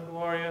blessed and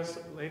glorious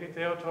Lady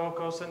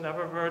Theotokos and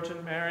ever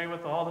Virgin Mary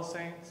with all the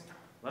saints,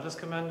 let us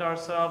commend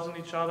ourselves and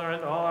each other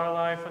and all our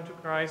life unto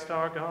Christ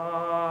our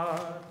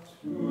God.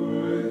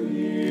 To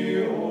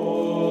thee, O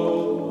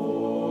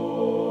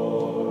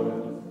Lord.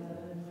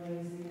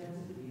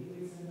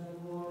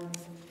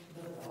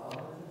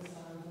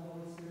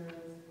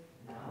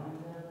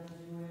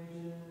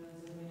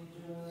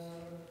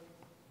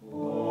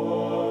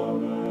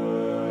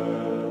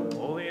 Amen.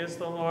 Holy is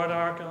the Lord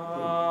our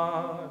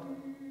God.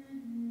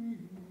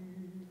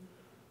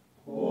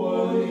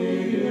 Holy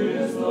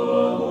is the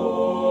Lord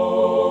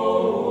our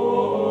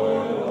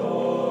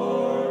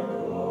God.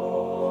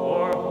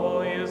 For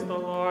holy is the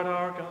Lord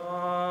our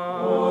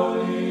God.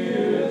 Holy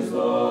is the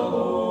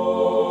Lord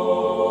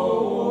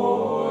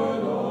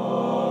our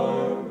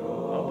God.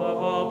 Above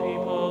all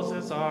peoples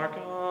is our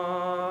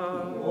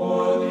God.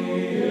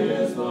 Holy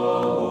is the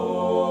Lord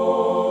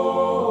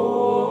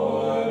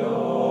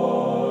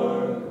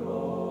our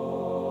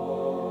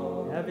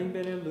God. Having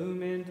been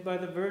illumined by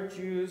the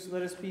virtues,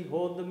 let us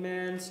behold the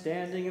man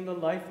standing in the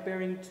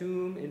life-bearing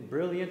tomb in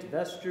brilliant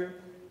vesture,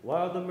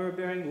 while the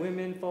myrrh-bearing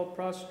women fall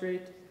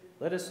prostrate.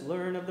 Let us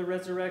learn of the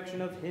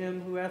resurrection of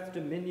him who hath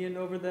dominion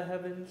over the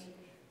heavens.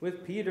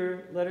 With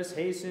Peter, let us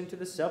hasten to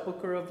the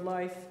sepulchre of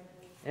life,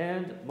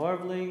 and,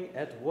 marveling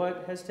at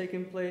what has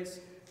taken place,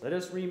 let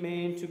us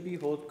remain to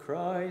behold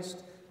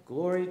Christ.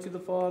 Glory to the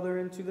Father,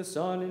 and to the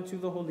Son, and to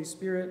the Holy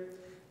Spirit.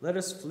 Let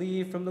us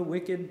flee from the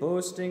wicked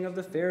boasting of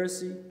the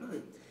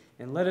Pharisee,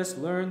 and let us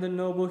learn the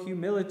noble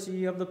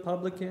humility of the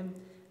publican,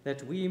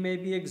 that we may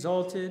be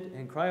exalted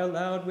and cry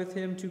aloud with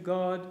him to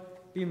God.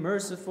 be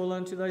merciful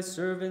unto thy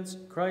servants,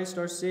 Christ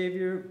our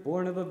Savior,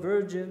 born of a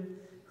virgin,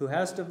 who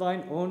hast of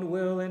thine own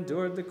will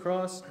endured the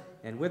cross,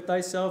 and with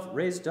thyself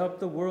raised up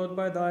the world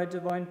by thy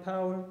divine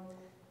power,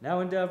 now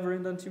and ever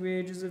and unto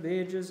ages of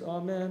ages.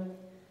 Amen.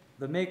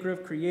 The maker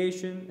of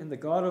creation and the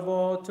God of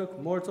all took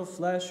mortal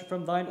flesh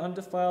from thine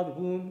undefiled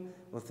womb,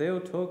 O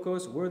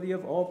Theotokos, worthy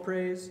of all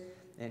praise,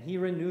 and he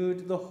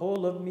renewed the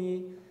whole of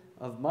me,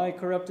 of my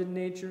corrupted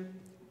nature.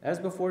 As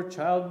before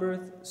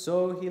childbirth,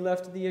 so he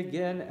left thee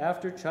again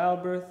after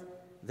childbirth.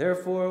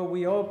 Therefore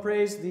we all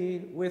praise thee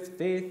with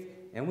faith,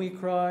 and we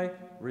cry,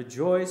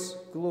 Rejoice,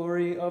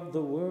 glory of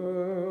the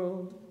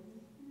world.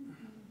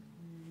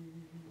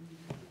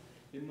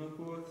 In the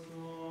fourth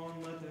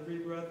psalm, let every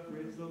breath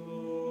praise the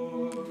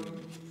Lord.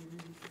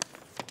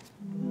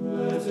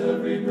 Let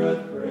every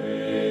breath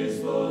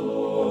praise the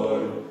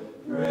Lord.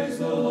 Praise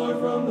the Lord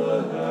from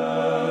the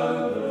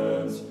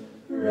heavens.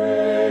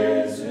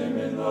 Praise him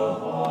in the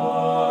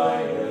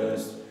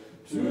highest.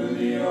 To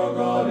thee, O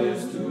God,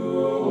 is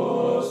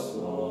due a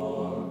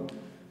song.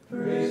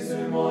 Praise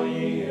him, all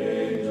ye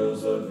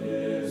angels of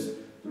his.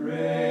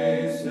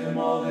 Praise him,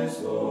 all his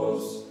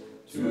hosts.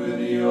 To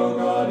thee, O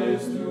God,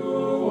 is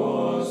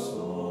due a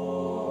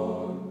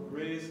song.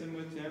 Praise him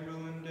with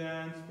timbrel and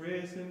dance.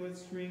 Praise him with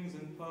strings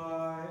and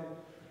pipe.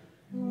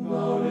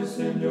 Thou didst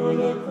endure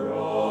the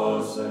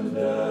cross and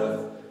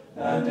death,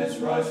 and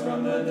didst rise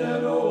from the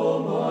dead, O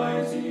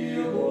Almighty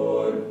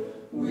Lord.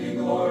 We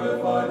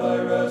glorify thy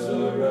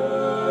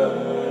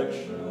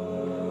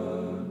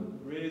resurrection.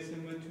 Praise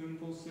him with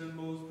tuneful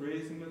cymbals.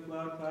 Praise him with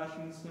loud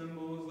clashing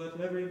cymbals. Let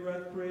every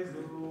breath praise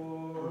the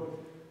Lord.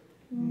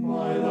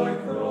 By thy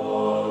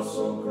cross,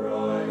 O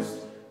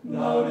Christ,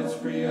 thou didst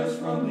free us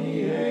from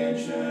the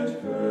ancient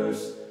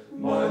curse.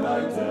 By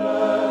thy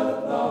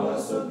death thou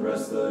hast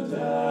suppressed the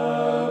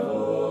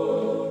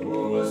devil,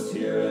 who was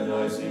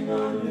tyrannizing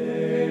our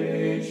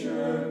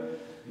nature.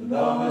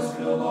 Thou hast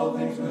filled all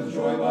things with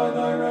joy by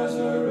thy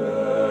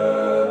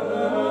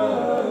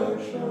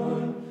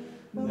resurrection.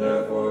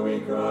 Therefore we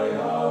cry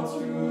out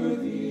to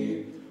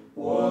thee,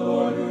 O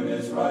Lord, who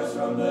didst rise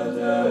from the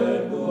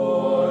dead,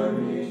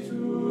 glory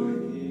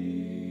to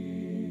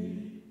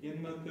thee.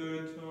 In the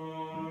third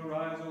tone,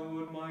 arise, O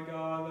Lord my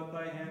God, let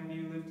thy hand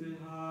be lifted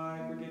high,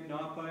 forget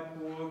not thy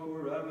poor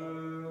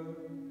forever.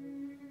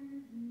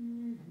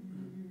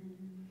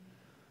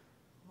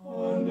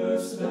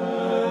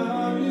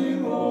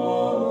 Understanding,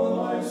 O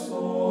my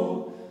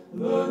soul,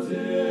 the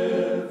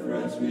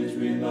difference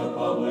between the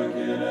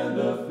publican and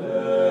the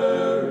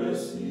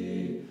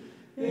Pharisee,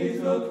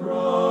 ate the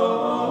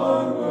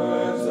proud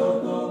words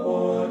of the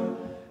one,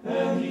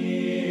 and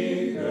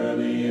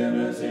eagerly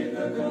imitate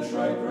the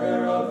contrite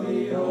prayer of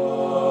the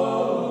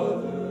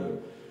other,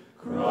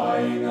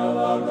 crying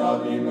aloud,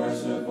 God be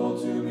merciful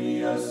to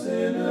me, a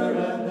sinner,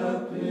 and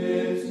have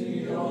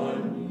pity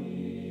on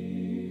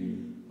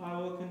me. I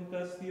will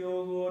confess thee,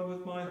 O Lord,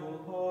 with my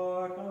whole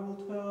heart. I will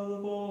tell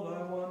of all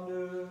thy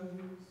wonders.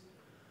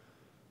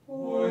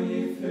 O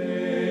ye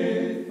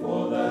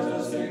faithful, let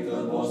us take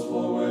the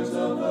boastful words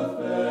of the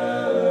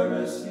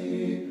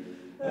Pharisee,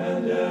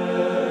 and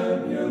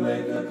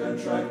emulate the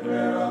contrite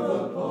prayer of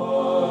the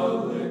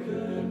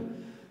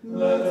publican.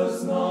 Let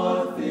us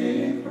not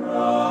think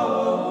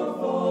proud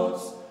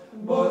thoughts,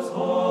 but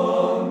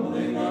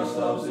humbling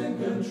ourselves in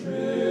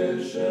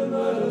contrition,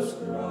 let us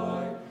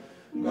cry,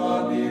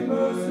 God be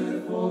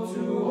merciful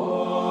to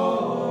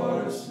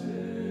our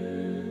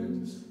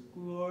sins.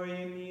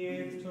 Glory in the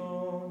eighth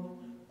tone.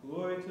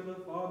 Glory to the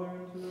Father,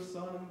 and to the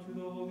Son, and to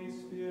the Holy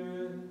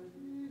Spirit.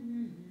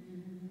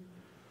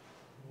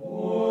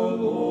 O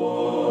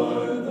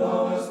Lord,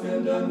 thou hast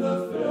condemned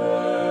the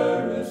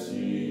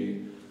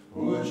Pharisee,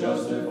 who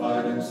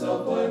justified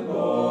himself by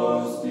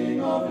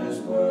boasting of his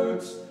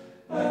works,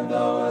 and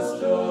thou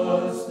hast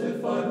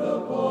justified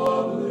the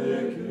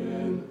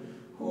publican,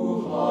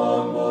 who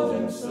humbled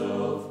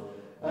himself,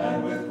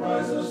 and with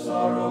cries of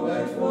sorrow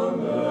begged for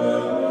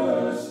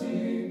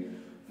mercy.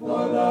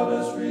 For thou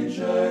dost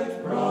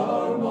reject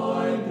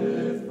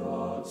proud-minded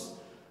thoughts,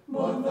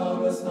 but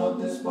thou dost not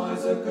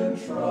despise a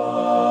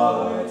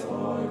contrite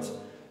heart.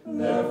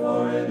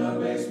 Therefore in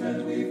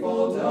abasement we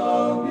fall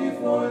down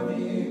before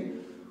thee,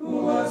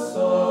 who hast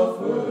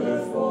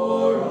suffered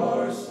for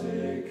our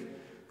sake.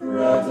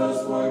 Grant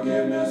us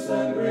forgiveness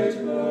and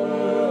great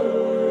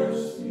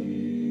mercy.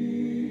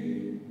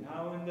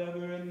 Now and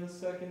ever in the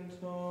second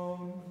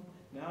tone.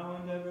 Now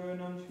and ever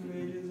and unto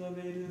ages of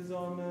ages.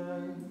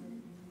 Amen.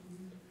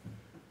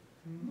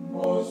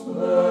 Most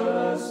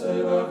blessed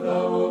art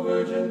thou, O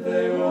Virgin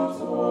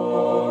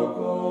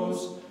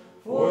Theotokos,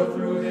 for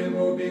through him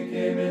who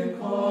became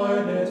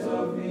incarnate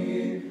of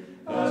thee,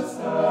 hast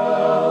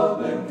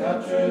held and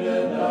captured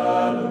and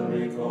Adam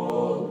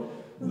recalled.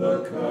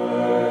 The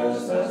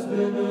curse has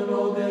been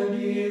annulled and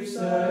Eve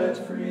set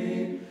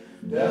free.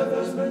 Death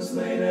has been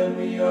slain and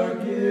we are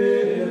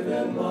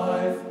given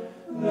life.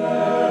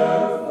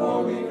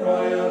 Therefore we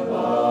cry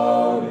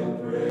aloud in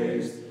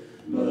praise.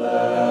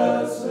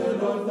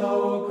 Blessed art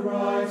thou, O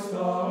Christ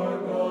our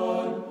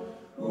God,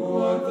 who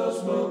art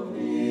thus well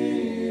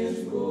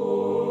pleased,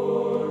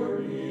 Lord.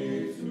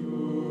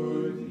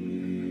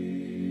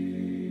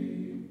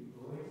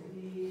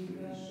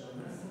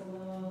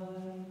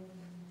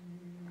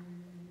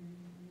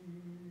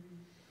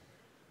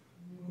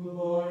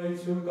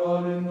 to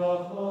God in the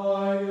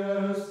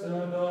highest,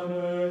 and on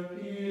earth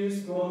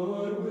peace,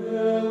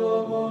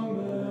 goodwill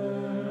among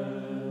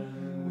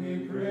men. We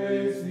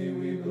praise thee,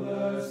 we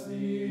bless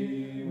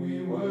thee,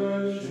 we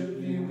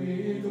worship thee,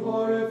 we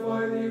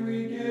glorify thee,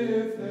 we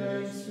give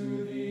thanks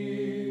to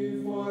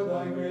thee for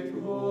thy great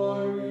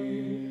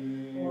glory.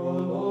 O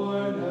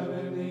Lord,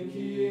 heavenly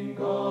King,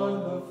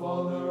 God the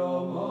Father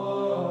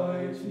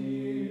Almighty,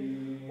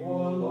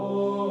 O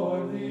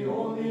Lord, the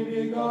only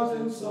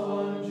begotten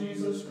Son,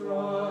 Jesus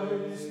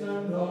Christ,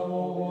 and thou,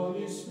 O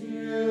Holy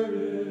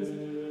Spirit,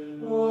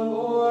 O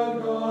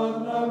Lord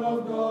God, Lamb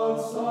of God,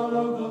 Son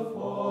of the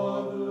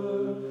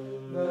Father,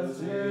 that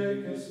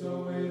takest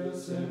away the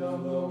sin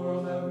of the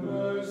world, have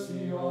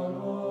mercy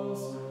on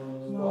us.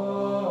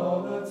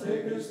 Thou that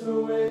takest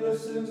away the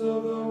sins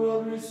of the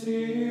world,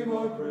 receive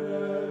our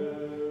prayer.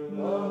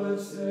 Thou that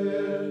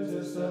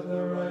sittest at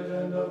the right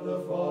hand of the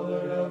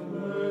Father, have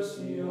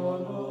mercy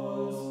on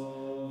us.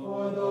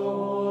 For thou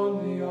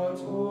only art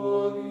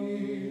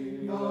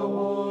holy, thou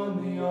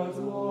only art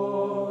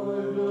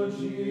Lord, O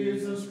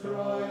Jesus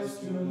Christ,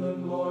 to the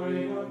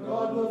glory of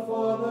God the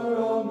Father.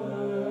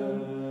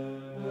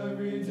 Amen.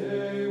 Every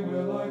day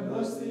will I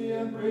bless thee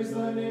and praise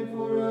thy name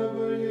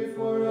forever, yea,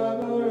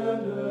 forever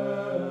and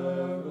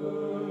ever.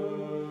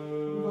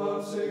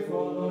 Vouchsafe,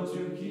 O Lord,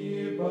 to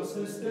keep us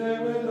this day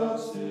without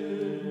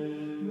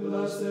sin.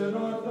 Blessed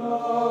art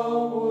thou,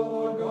 O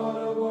Lord God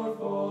of our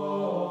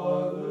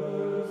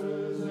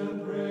fathers,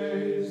 and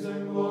praised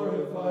and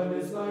glorified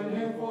is thy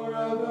name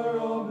forever.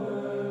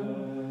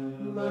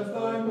 Amen. Let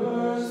thy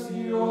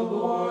mercy, O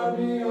Lord,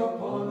 be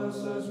upon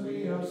us as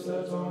we have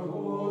set our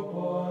hope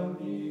on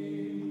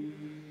thee.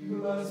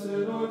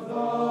 Blessed art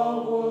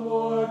thou, O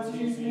Lord,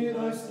 teach me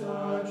thy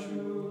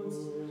statutes.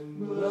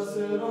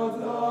 Blessed art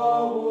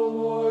thou, O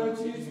Lord,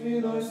 teach me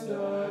thy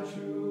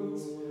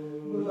statutes.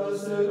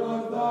 Blessed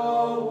art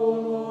thou, O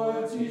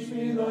Lord, teach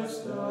me thy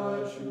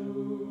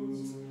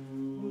statutes.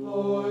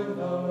 Lord,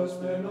 thou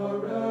hast been our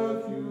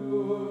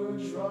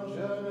refuge from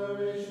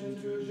generation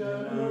to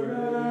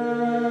generation.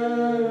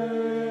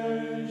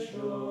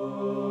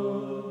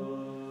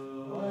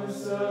 I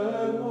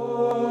said,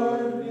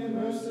 Lord, be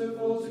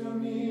merciful to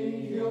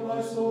me, heal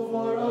my soul,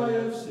 for I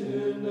have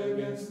sinned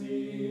against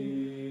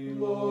thee.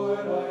 Lord,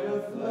 I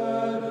have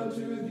fled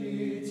unto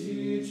thee,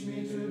 teach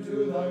me to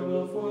do thy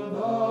will, for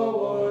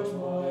thou art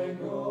my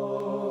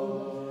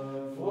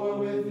God. For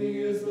with thee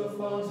is the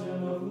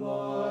fountain of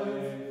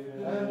life,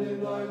 and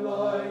in thy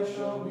light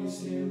shall we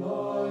see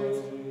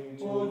light.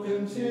 O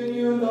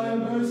continue thy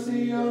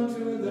mercy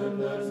unto them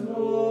that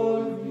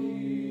know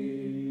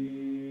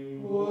thee.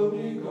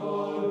 Holy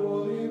God,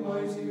 holy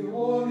mighty,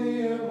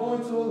 holy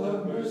immortal,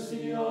 have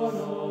mercy on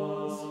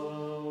us.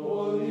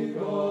 Holy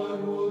God,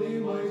 holy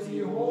mighty,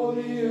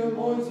 holy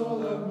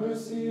immortal, have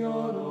mercy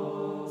on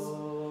us.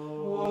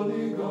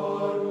 Holy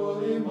God,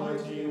 holy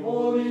mighty,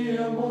 holy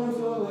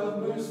immortal, have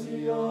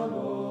mercy on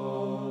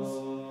us.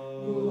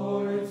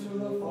 Glory to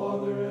the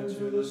Father, and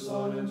to the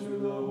Son, and to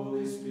the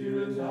Holy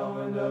Spirit, now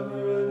and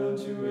ever, and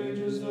unto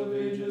ages of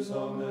ages.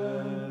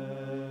 Amen.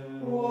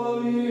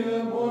 Holy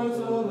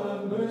immortal,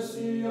 have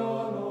mercy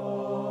on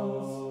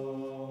us.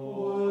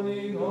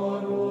 Holy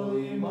God,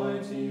 holy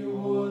mighty,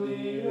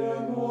 holy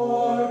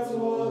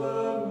immortal,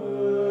 have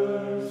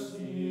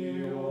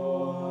mercy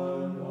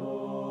on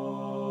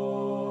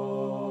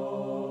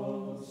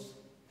us.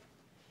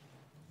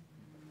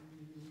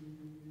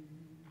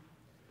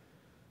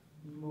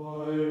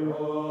 My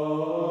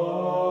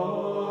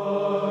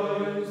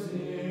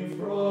rising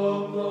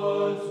from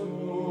the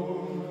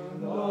tomb,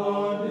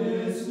 thou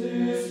didst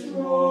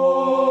destroy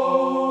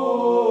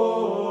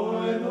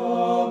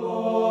the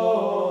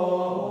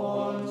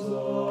bonds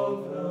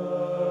of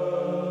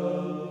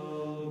hell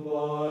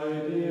by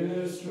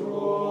destroying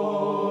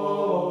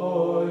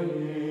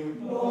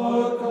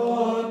the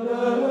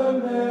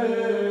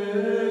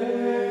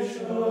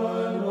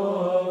condemnation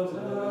of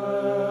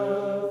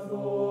death,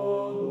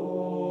 O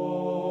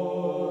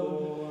Lord.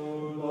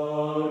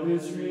 Thou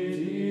didst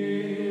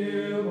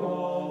redeem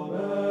all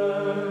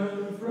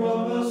men from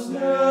the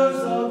snares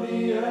of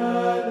the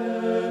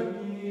enemy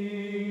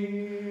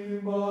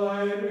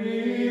by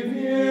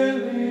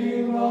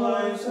revealing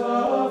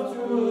thyself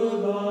to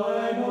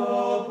thine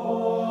apostles.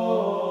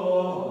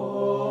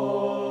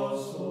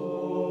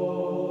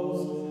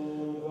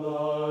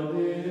 Thou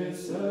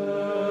didst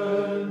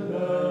send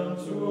them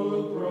to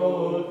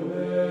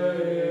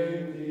proclaim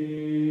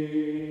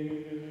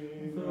thee.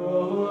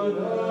 Through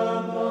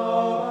them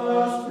thou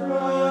hast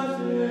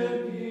granted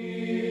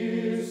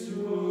peace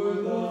to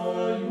the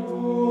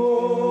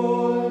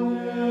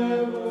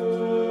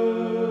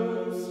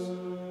universe.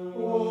 O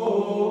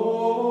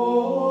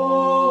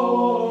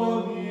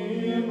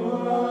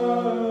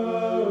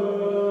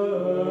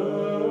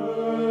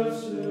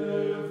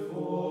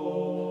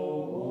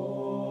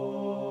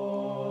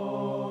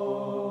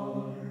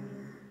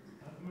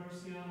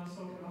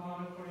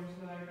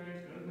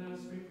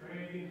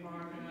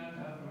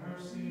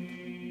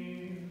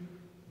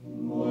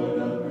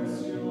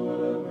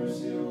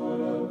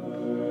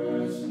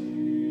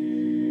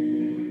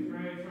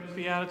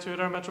Beatitude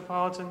our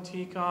Metropolitan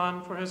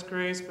Tikhon, for his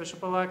grace,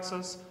 Bishop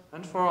Alexis,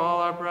 and for all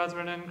our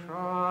brethren in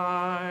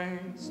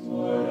Christ.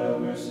 Lord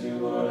have mercy,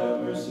 Lord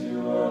have mercy,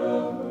 Lord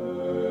have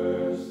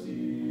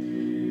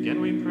mercy. Again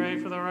we pray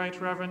for the Right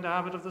Reverend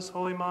Abbot of this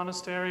holy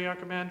monastery,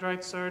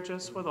 Archimandrite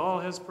Sergius, with all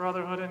his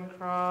brotherhood in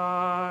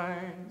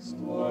Christ.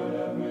 Lord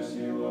have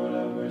mercy, Lord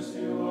have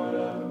mercy, Lord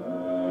have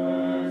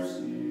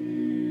mercy.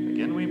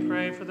 Again we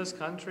pray for this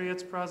country,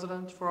 its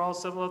president, for all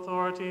civil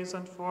authorities,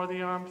 and for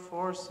the armed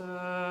forces.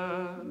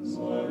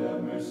 Lord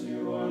have mercy,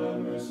 Lord have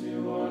mercy,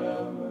 Lord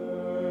have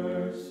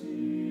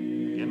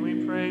mercy. Again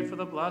we pray for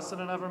the blessed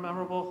and ever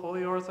memorable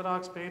Holy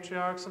Orthodox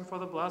Patriarchs, and for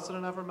the blessed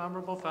and ever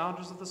memorable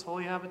founders of this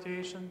holy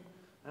habitation,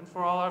 and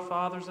for all our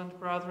fathers and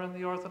brethren,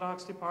 the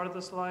Orthodox departed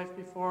this life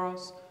before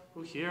us,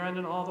 who here and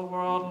in all the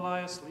world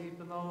lie asleep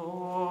in the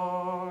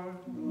Lord.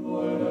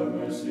 Lord have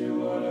mercy,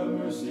 Lord have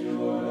mercy,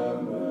 Lord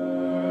have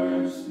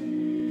mercy.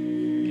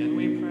 Again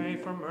we pray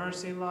for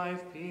mercy,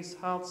 life, peace,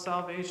 health,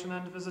 salvation,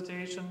 and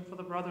visitation for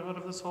the brotherhood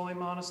of this holy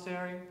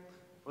monastery,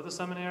 for the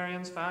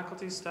seminarians,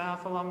 faculty,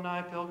 staff,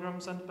 alumni,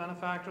 pilgrims, and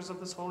benefactors of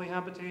this holy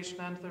habitation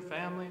and their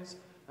families,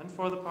 and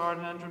for the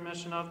pardon and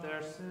remission of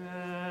their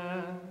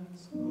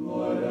sins.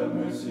 Lord have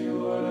mercy,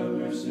 Lord have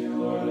mercy,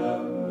 Lord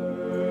have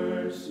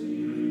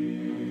mercy.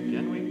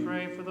 Again we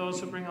pray for those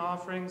who bring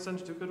offerings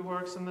and do good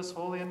works in this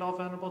holy and all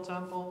venerable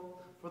temple,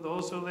 for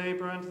those who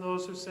labor and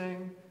those who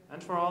sing,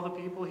 and for all the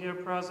people here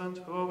present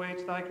who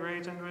await thy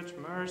great and rich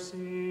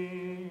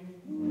mercy.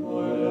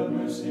 Lord have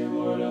mercy,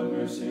 Lord have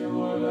mercy,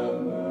 Lord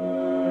have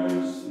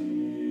mercy.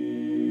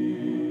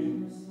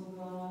 Merciful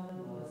God,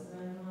 bless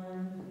thy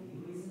Son, to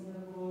thee we sing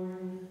the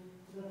glory,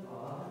 to the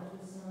Father, to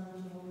the Son,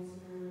 and to the Holy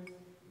Spirit,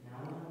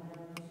 now and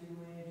ever, to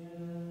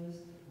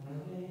ages of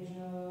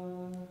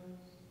ages.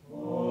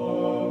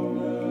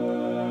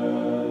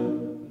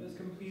 Amen. Let us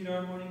complete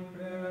our morning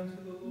prayer unto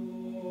the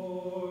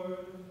Lord.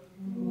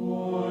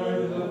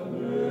 Lord have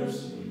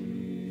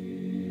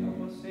mercy. Thou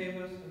wilt save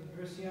us, have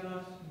mercy on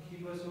us, and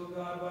keep us, O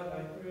God, by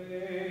thy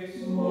grace.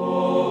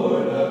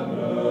 Lord have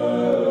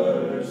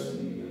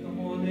mercy. That the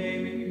whole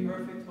day may be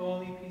perfect,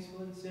 holy,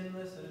 peaceful, and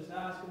sinless, let us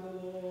ask of the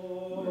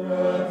Lord.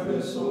 Grant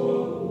this, O An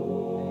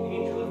Lord.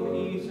 angel of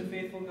peace, a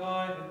faithful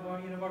guide, the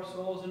guardian of our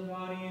souls and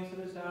bodies,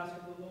 let us ask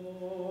of the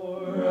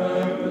Lord.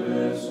 Grant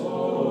this, O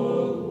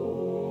Lord.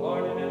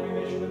 Pardon and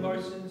remission of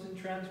our sins and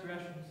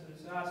transgressions, let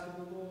us ask of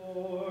the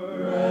Lord.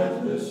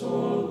 Grant this, O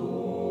Lord.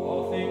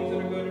 All things that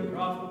are good and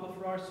profitable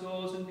for our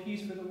souls and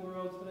peace for the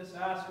world, let us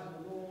ask of the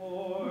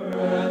Lord.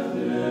 Grant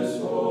this,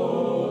 O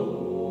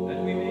Lord. That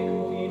we may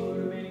complete the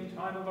remaining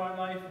time of our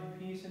life in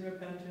peace and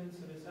repentance,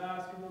 let us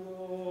ask of the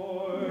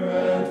Lord.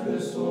 Grant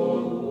this, O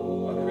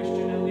Lord. A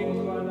Christian ending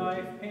to our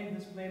life,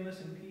 painless, blameless,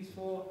 and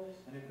peaceful,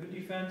 and a good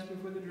defense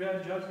before the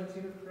dread judgment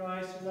seat of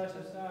Christ, let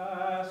us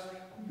ask.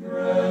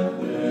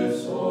 Grant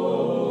this, O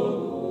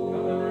Lord.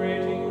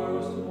 Commemorating our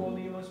most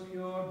holy, most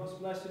pure, most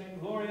blessed, and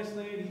glorious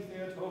Lady,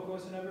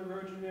 Theotokos, and ever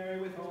Virgin Mary,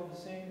 with all the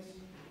saints,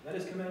 let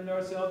us commend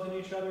ourselves and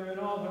each other in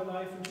all our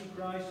life unto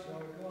Christ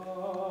our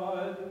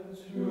God.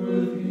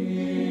 To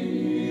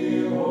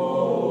thee, O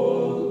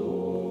Lord.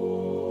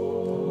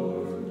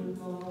 To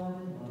God,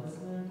 and bless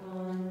thy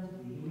Son, to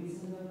thee we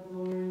sing the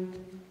glory, to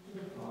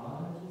the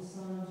Father, to the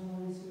Son, and to the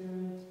Holy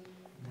Spirit,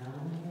 now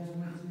and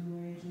ever, to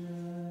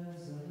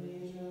ages of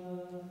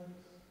ages.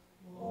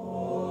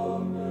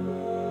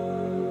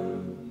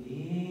 Amen.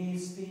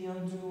 Peace be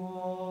unto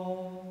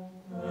all.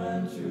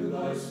 And to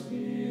thy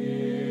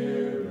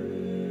spirit.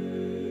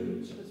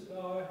 Let us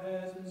bow our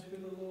heads unto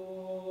the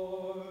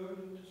Lord.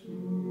 To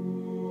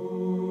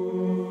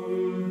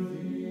thee.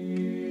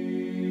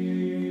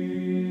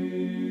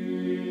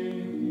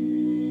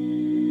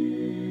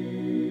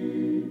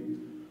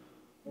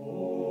 O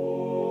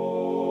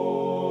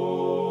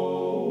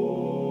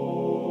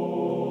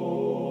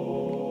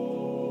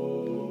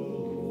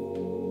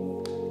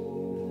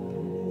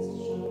Thine is to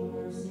show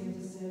mercy and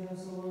to save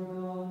us, O Lord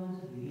God, and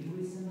to thee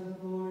we sing the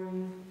glory,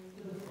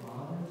 to the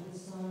Father, to the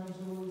Son, and to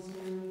the Holy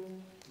Spirit,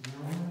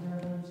 now and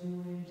ever, to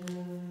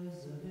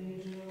ages of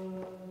ages.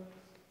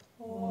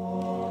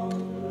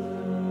 Amen.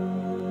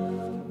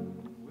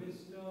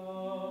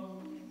 Wisdom.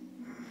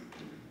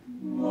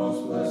 Most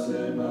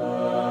blessed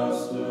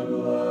Master,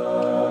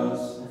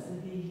 bless.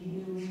 Blessed be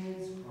he who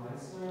is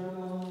Christ our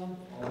God,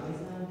 always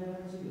and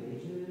ever, to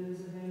ages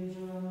of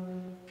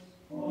ages.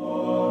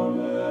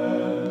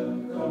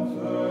 Amen.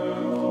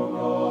 Confirm, O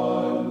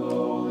God, the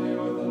Holy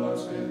Orthodox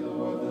faith of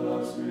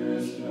Orthodox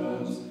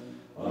Christians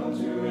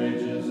unto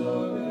ages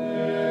of ages.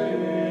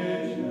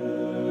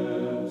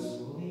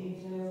 Holy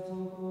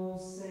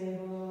Theotokos,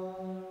 save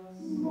us.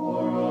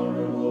 More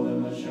honorable than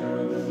the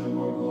cherubim and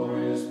more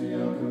glorious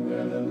beyond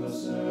compare than the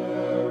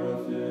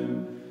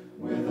seraphim,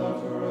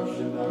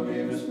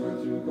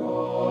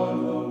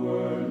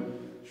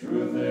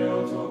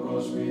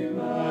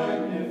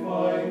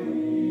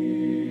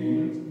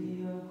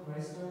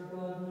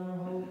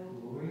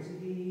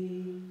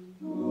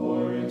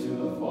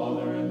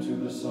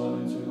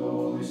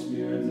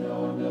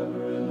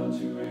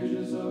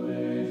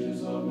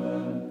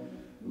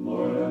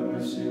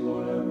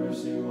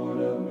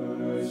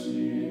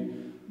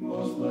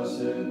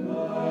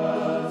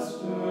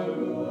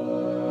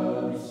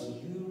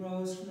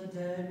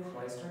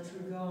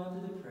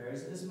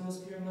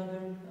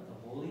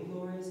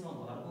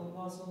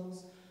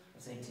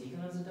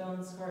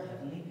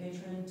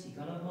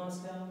 Tikhon of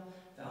Moscow,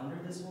 founder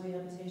of this holy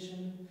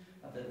habitation,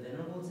 of the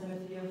venerable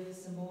Timothy of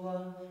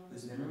Simbola,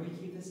 whose memory we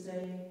keep this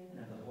day, and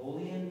of the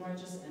holy and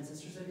righteous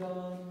ancestors of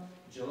God,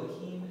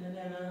 Joachim and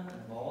Anna,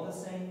 and of all the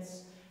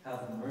saints,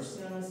 have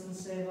mercy on us and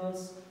save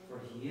us,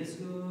 for he is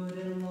good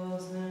and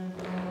loves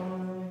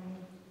mankind.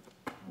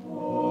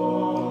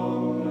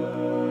 Amen.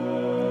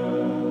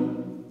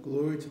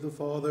 Glory to the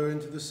Father,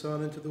 and to the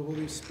Son, and to the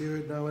Holy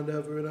Spirit, now and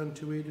ever, and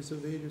unto ages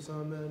of ages.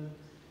 Amen.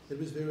 It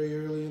was very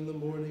early in the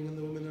morning, and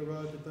the women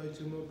arrived at thy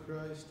tomb, O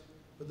Christ.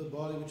 But the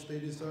body which they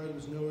desired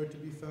was nowhere to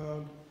be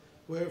found.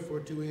 Wherefore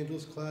 2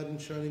 angels clad in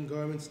shining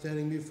garments,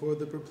 standing before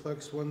the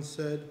perplexed one,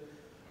 said,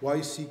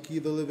 Why seek ye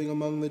the living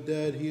among the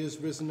dead? He is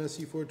risen as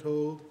he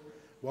foretold.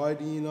 Why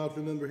do ye not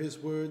remember his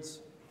words?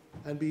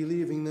 And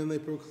believing them, they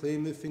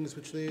proclaimed the things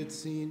which they had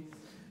seen.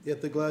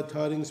 Yet the glad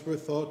tidings were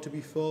thought to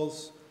be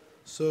false.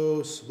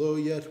 So slow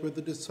yet were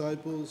the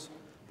disciples.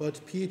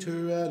 But Peter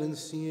ran, and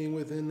seeing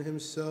within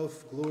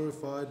himself,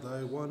 glorified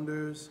thy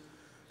wonders.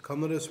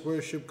 Come, let us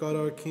worship God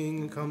our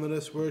King. Come, let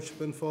us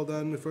worship and fall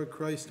down before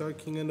Christ our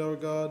King and our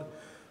God.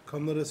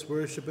 Come, let us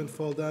worship and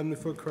fall down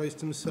before Christ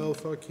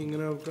himself, our King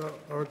and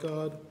our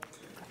God.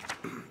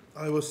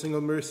 I will sing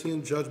of mercy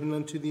and judgment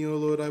unto thee, O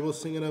Lord. I will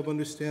sing and have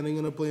understanding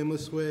in a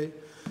blameless way.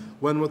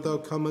 When wilt thou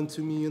come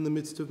unto me? In the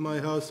midst of my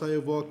house I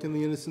have walked in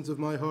the innocence of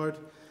my heart.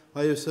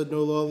 I have said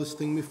no lawless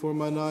thing before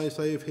mine eyes.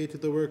 I have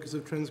hated the workers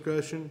of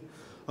transgression.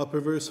 A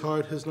perverse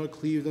heart has not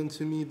cleaved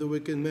unto me. The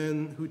wicked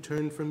men who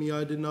turned from me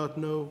I did not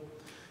know.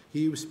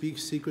 He who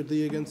speaks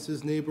secretly against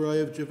his neighbor, I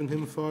have driven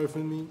him far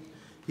from me.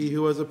 He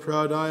who has a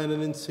proud eye and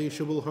an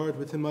insatiable heart,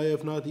 with him I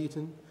have not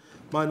eaten.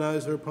 Mine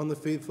eyes are upon the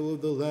faithful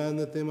of the land,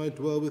 that they might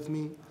dwell with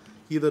me.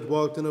 He that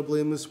walked in a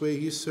blameless way,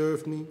 he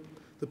served me.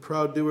 The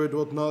proud doer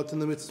dwelt not in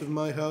the midst of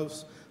my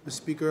house. The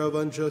speaker of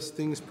unjust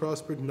things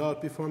prospered not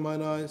before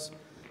mine eyes.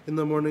 In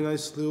the morning I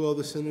slew all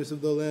the sinners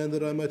of the land,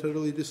 that I might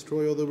utterly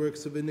destroy all the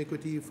works of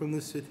iniquity from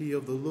the city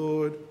of the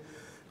Lord.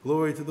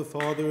 Glory to the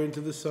Father, and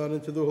to the Son,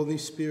 and to the Holy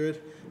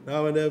Spirit,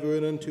 now and ever,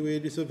 and unto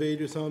ages of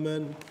ages.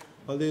 Amen.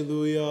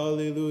 Alleluia,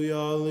 alleluia,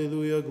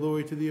 alleluia.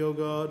 Glory to thee, O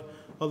God.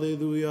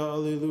 Alleluia,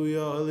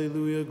 alleluia,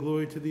 alleluia.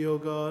 Glory to thee, O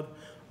God.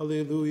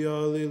 Alleluia,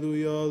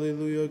 alleluia,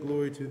 alleluia.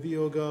 Glory to thee,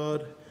 O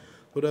God.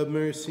 Lord have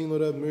mercy,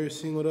 Lord have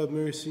mercy, Lord have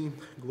mercy.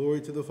 Glory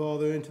to the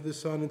Father, and to the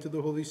Son, and to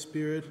the Holy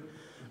Spirit.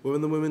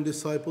 When the women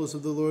disciples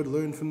of the Lord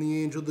learned from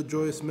the angel the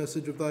joyous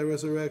message of thy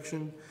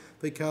resurrection,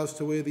 they cast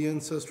away the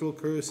ancestral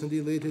curse, and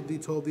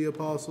elatedly told the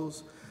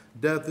apostles,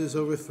 Death is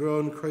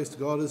overthrown, Christ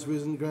God is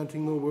risen,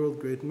 granting the world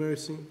great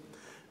mercy.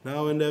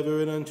 Now and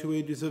ever, and unto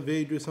ages of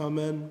ages.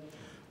 Amen.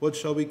 What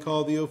shall we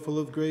call thee, O full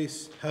of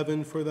grace?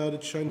 Heaven, for thou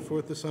didst shine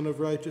forth the sun of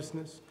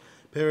righteousness.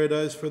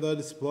 Paradise, for thou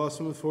didst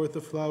blossom forth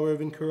the flower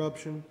of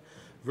incorruption.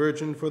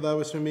 Virgin, for thou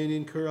wast remained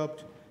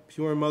incorrupt.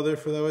 Pure Mother,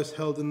 for thou hast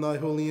held in thy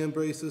holy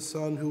embrace the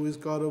Son, who is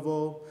God of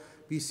all.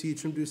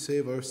 Beseech him to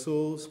save our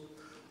souls.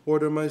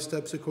 Order my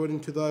steps according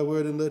to thy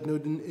word, and let no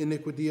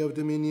iniquity have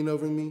dominion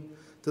over me.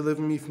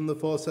 Deliver me from the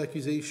false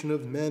accusation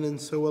of men,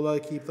 and so will I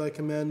keep thy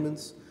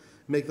commandments.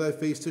 Make thy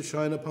face to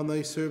shine upon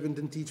thy servant,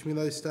 and teach me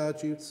thy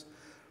statutes.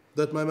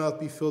 Let my mouth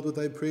be filled with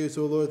thy praise,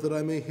 O Lord, that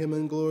I may hymn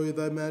and glory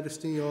thy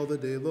majesty all the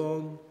day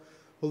long.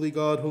 Holy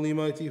God, holy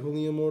mighty,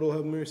 holy immortal,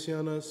 have mercy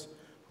on us.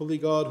 Holy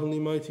God, holy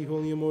mighty,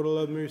 holy immortal,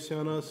 have mercy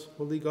on us.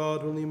 Holy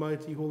God, holy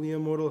mighty, holy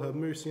immortal, have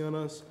mercy on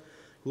us.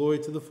 Glory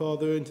to the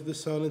Father, and to the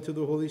Son, and to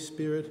the Holy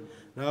Spirit,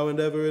 now and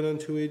ever, and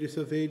unto ages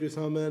of ages.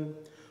 Amen.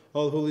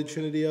 All Holy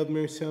Trinity, have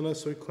mercy on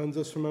us, or cleanse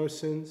us from our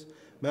sins.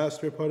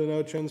 Master, pardon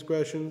our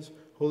transgressions.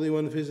 Holy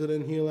One, visit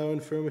and heal our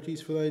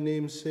infirmities for thy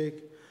name's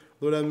sake.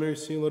 Lord have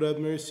mercy, Lord have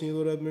mercy,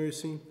 Lord have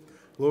mercy.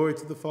 Glory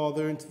to the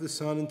Father, and to the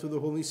Son, and to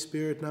the Holy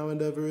Spirit, now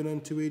and ever, and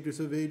unto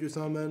ages of ages.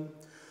 Amen.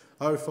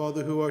 Our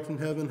Father, who art in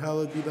heaven,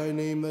 hallowed be thy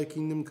name. Thy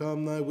kingdom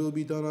come, thy will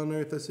be done on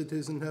earth as it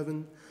is in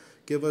heaven.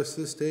 Give us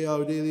this day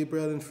our daily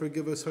bread, and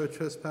forgive us our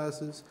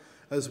trespasses,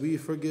 as we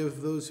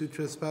forgive those who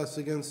trespass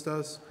against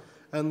us.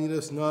 And lead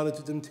us not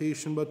into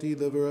temptation, but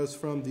deliver us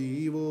from the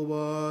evil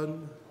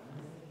one.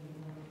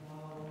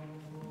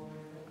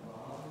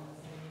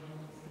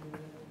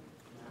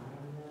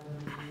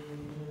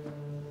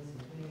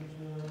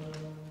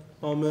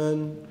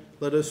 Amen.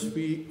 Let us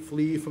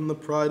flee from the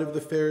pride of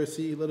the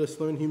Pharisee. Let us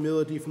learn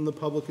humility from the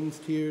publican's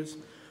tears.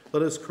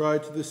 Let us cry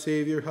to the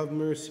Savior, have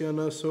mercy on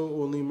us,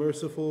 O only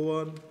merciful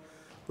one.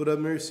 Lord have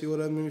mercy, Lord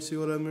have mercy,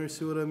 Lord have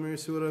mercy, Lord have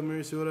mercy, Lord have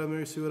mercy, Lord have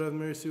mercy, Lord have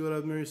mercy, Lord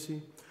have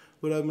mercy.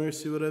 Lord have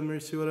mercy, Lord have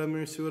mercy, Lord have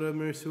mercy, Lord have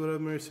mercy, Lord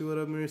have mercy, Lord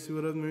have mercy,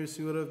 Lord have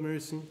mercy, Lord have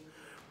mercy.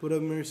 Lord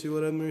have mercy,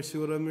 Lord have mercy,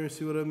 Lord have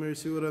mercy, Lord have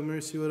mercy, Lord have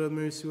mercy, Lord have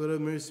mercy, Lord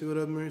have mercy, Lord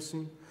have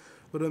mercy.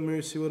 Lord have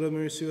mercy, Lord have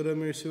mercy, Lord have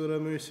mercy, Lord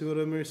have mercy,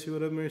 Lord have mercy,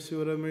 Lord have mercy,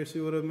 Lord have mercy,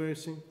 Lord have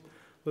mercy.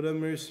 Lord have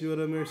mercy, Lord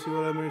have mercy,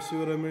 Lord have mercy,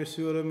 Lord have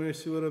mercy, Lord have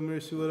mercy, Lord have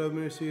mercy, Lord have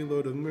mercy,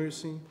 Lord have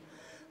mercy.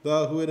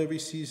 Thou who at every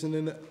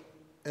season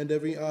and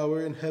every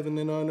hour in heaven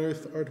and on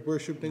earth art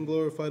worshipped and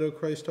glorified, O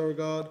Christ our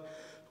God,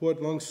 who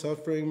art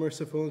long-suffering,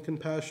 merciful, and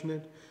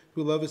compassionate,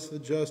 who lovest the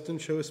just and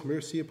showest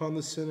mercy upon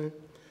the sinner,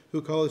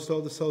 who callest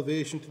all to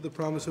salvation to the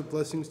promise of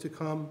blessings to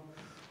come.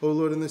 O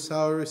Lord, in this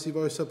hour receive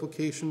our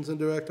supplications and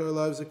direct our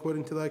lives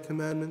according to thy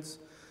commandments.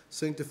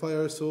 Sanctify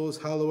our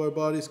souls, hallow our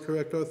bodies,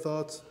 correct our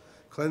thoughts,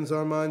 cleanse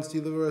our minds,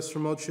 deliver us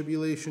from all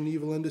tribulation,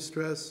 evil, and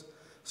distress.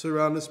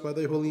 Surround us by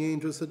thy holy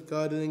angels that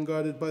guided and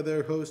guarded by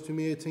their host, we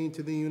may attain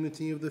to the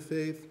unity of the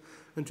faith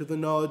and to the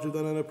knowledge of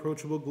thine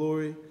unapproachable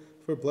glory.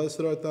 For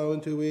blessed art thou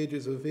into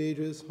ages of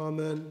ages.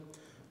 Amen.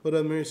 Lord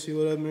have mercy,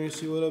 Lord have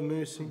mercy, Lord have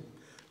mercy.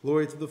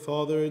 Glory to the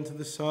Father, and to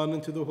the Son,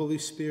 and to the Holy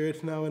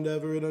Spirit, now and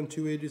ever, and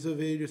unto ages of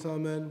ages.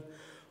 Amen.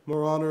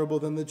 More honorable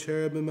than the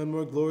cherubim, and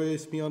more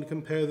glorious beyond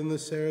compare than the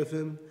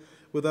seraphim.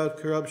 Without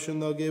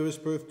corruption thou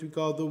gavest birth to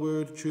God the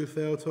Word. True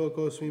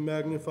Theotokos, we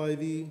magnify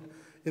thee.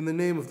 In the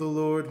name of the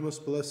Lord,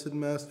 most blessed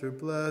Master,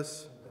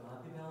 bless.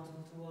 God be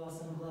bountiful to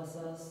us and bless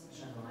us,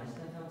 shine the light of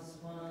thy countenance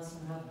upon us,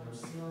 and have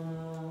mercy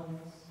on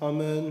us.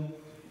 Amen.